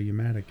video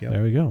U-matic. Yep.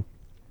 There we go.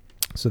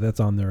 So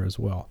that's on there as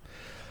well.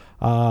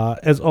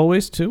 As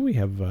always, too, we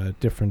have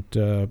different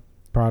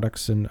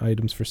products and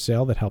items for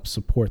sale that help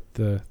support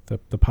the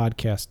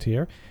podcast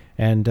here.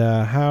 And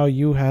how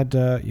you had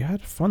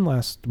fun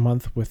last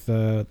month with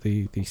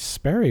the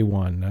Sperry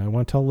one. I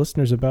want to tell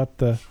listeners about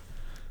the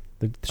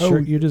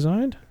shirt you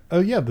designed.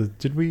 Oh yeah,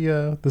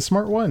 the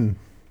Smart One.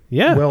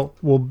 Yeah.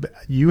 Well,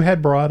 you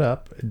had brought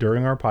up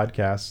during our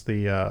podcast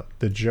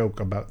the joke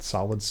about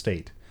solid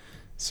state.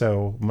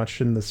 So much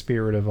in the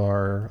spirit of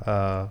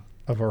our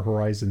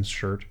Horizons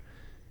shirt,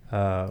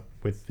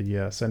 with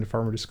the send a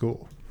farmer to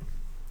school.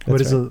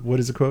 What is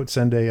the quote?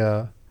 Send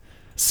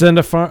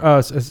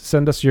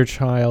us your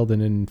child,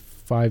 and in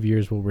 5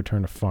 years we'll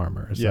return a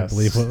farmer. Yes. I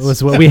believe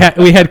was what we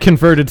had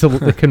converted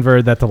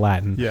that to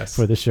Latin. Yes.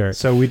 For the shirt.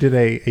 So we did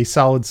a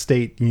solid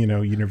state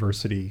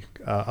university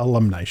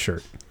alumni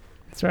shirt.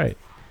 That's right.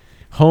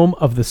 Home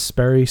of the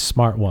Sperry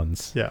Smart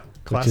Ones. Yeah.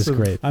 Which is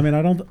great. I mean,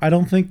 I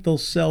don't think they'll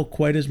sell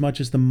quite as much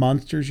as the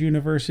Monsters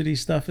University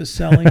stuff is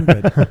selling,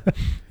 but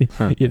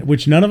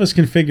which none of us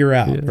can figure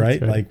out,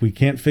 right? Like we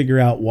can't figure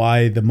out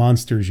why the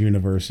Monsters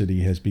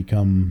University has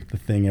become the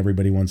thing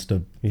everybody wants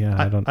to.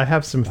 Yeah, I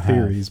have some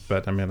theories,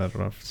 but I mean, I don't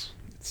know if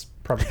it's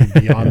probably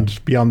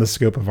beyond the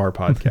scope of our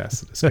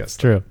podcast to discuss. That's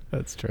true.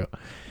 That's true.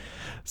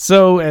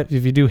 So if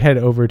you do head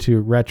over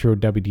to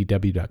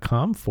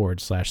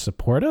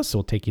retrowdw.com/support us,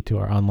 it'll take you to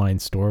our online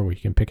store where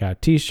you can pick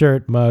out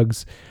t-shirt,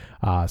 mugs,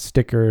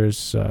 stickers,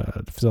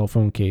 cell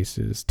phone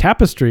cases,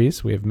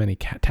 tapestries. We have many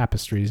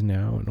tapestries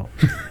now and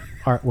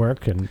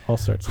artwork and all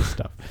sorts of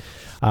stuff.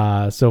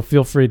 So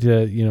feel free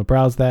to,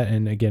 browse that.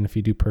 And again, if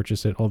you do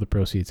purchase it, all the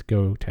proceeds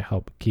go to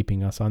help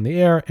keeping us on the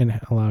air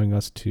and allowing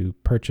us to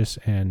purchase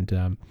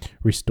and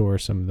restore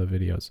some of the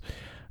videos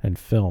and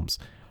films.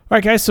 All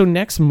right, guys, so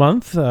next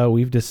month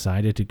we've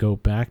decided to go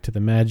back to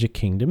the Magic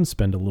Kingdom,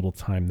 spend a little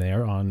time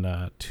there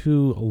on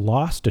 2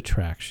 lost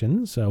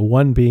attractions,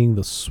 one being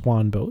the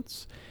Swan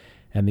Boats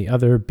and the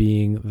other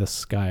being the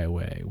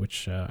Skyway,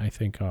 which I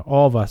think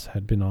all of us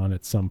had been on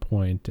at some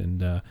point,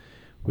 and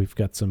we've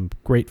got some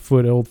great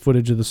old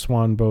footage of the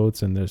Swan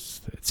Boats, and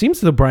it seems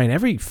to Brian,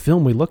 every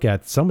film we look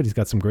at, somebody's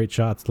got some great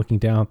shots looking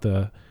down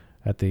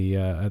at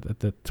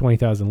the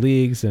 20,000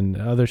 Leagues and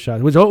other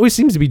shots, which always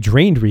seems to be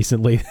drained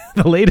recently.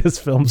 The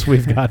latest films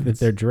we've got,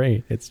 they're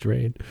drained. It's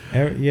drained.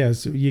 Yeah,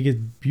 so you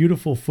get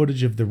beautiful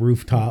footage of the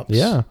rooftops.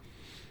 Yeah.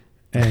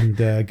 And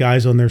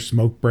guys on their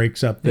smoke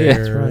breaks up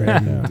there,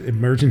 and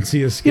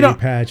emergency escape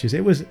hatches.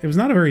 It was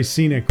not a very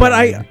scenic. But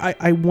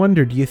I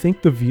wonder, do you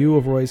think the view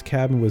of Roy's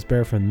cabin was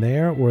better from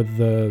there, or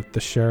the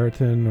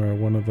Sheraton, or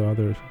one of the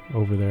others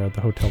over there at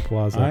the Hotel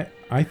Plaza?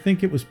 I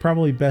think it was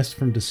probably best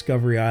from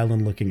Discovery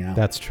Island looking out.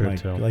 That's true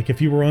too. Like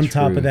if you were on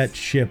top of that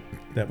ship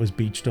that was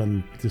beached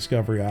on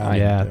Discovery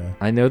Island.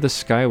 I know the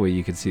Skyway.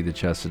 You could see the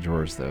chest of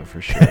drawers though,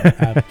 for sure.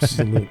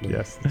 Absolutely.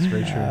 Yes, that's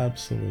very true.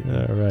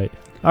 Absolutely.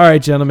 All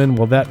right, gentlemen.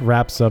 Well, that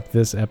wraps up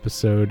this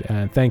episode.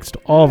 And thanks to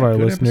all of our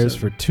listeners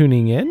for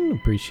tuning in.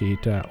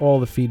 Appreciate all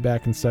the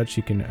feedback and such.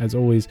 You can, as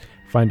always,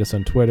 find us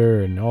on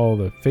Twitter and all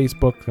the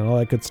Facebook and all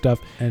that good stuff.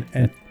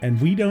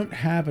 And we don't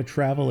have a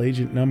travel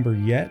agent number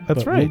yet.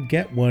 That's but right. We'll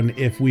get one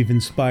if we've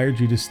inspired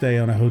you to stay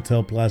on a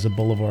Hotel Plaza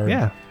Boulevard.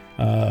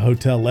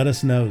 Hotel. Let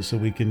us know so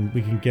we can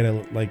get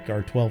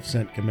our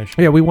 12-cent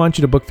commission. Yeah, we want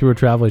you to book through a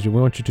travel agent.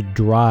 We want you to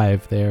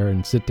drive there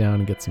and sit down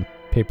and get some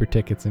paper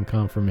tickets and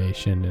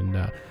confirmation,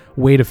 and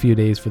wait a few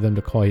days for them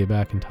to call you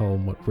back and tell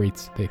them what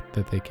rates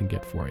that they can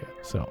get for you.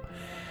 So,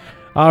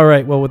 all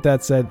right. Well, with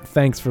that said,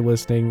 thanks for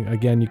listening.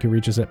 Again, you can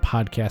reach us at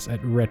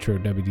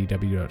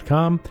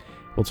podcast@retrowdw.com.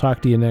 We'll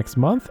talk to you next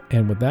month.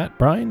 And with that,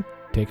 Brian,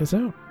 take us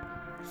out.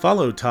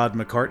 Follow Todd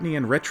McCartney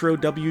and Retro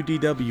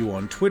WDW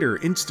on Twitter,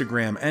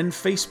 Instagram, and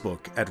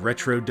Facebook at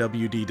Retro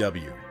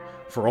WDW.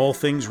 For all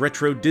things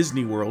Retro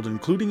Disney World,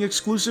 including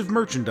exclusive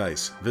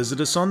merchandise,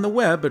 visit us on the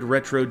web at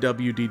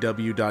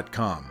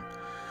retrowdw.com.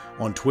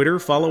 On Twitter,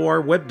 follow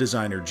our web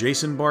designer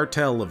Jason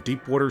Bartell of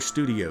Deepwater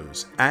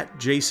Studios at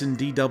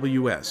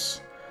JasonDWS,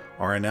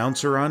 our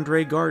announcer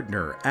Andre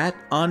Gardner at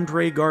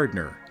Andre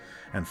Gardner,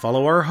 and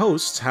follow our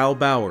hosts Hal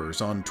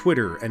Bowers on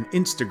Twitter and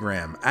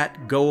Instagram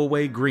at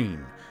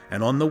GoAwayGreen,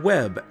 and on the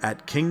web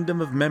at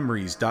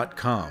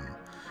kingdomofmemories.com.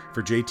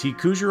 For JT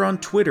Cougar on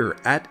Twitter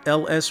at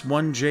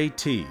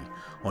LS1JT,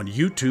 on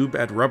YouTube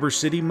at Rubber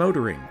City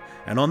Motoring,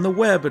 and on the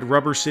web at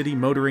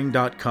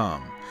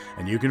rubbercitymotoring.com.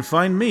 And you can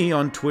find me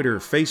on Twitter,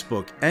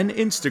 Facebook, and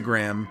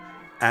Instagram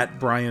at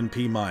Brian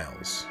P.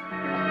 Miles.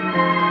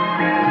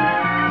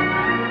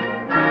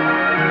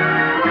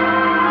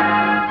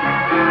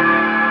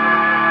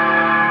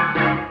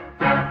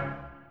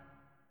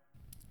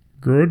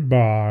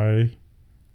 Goodbye.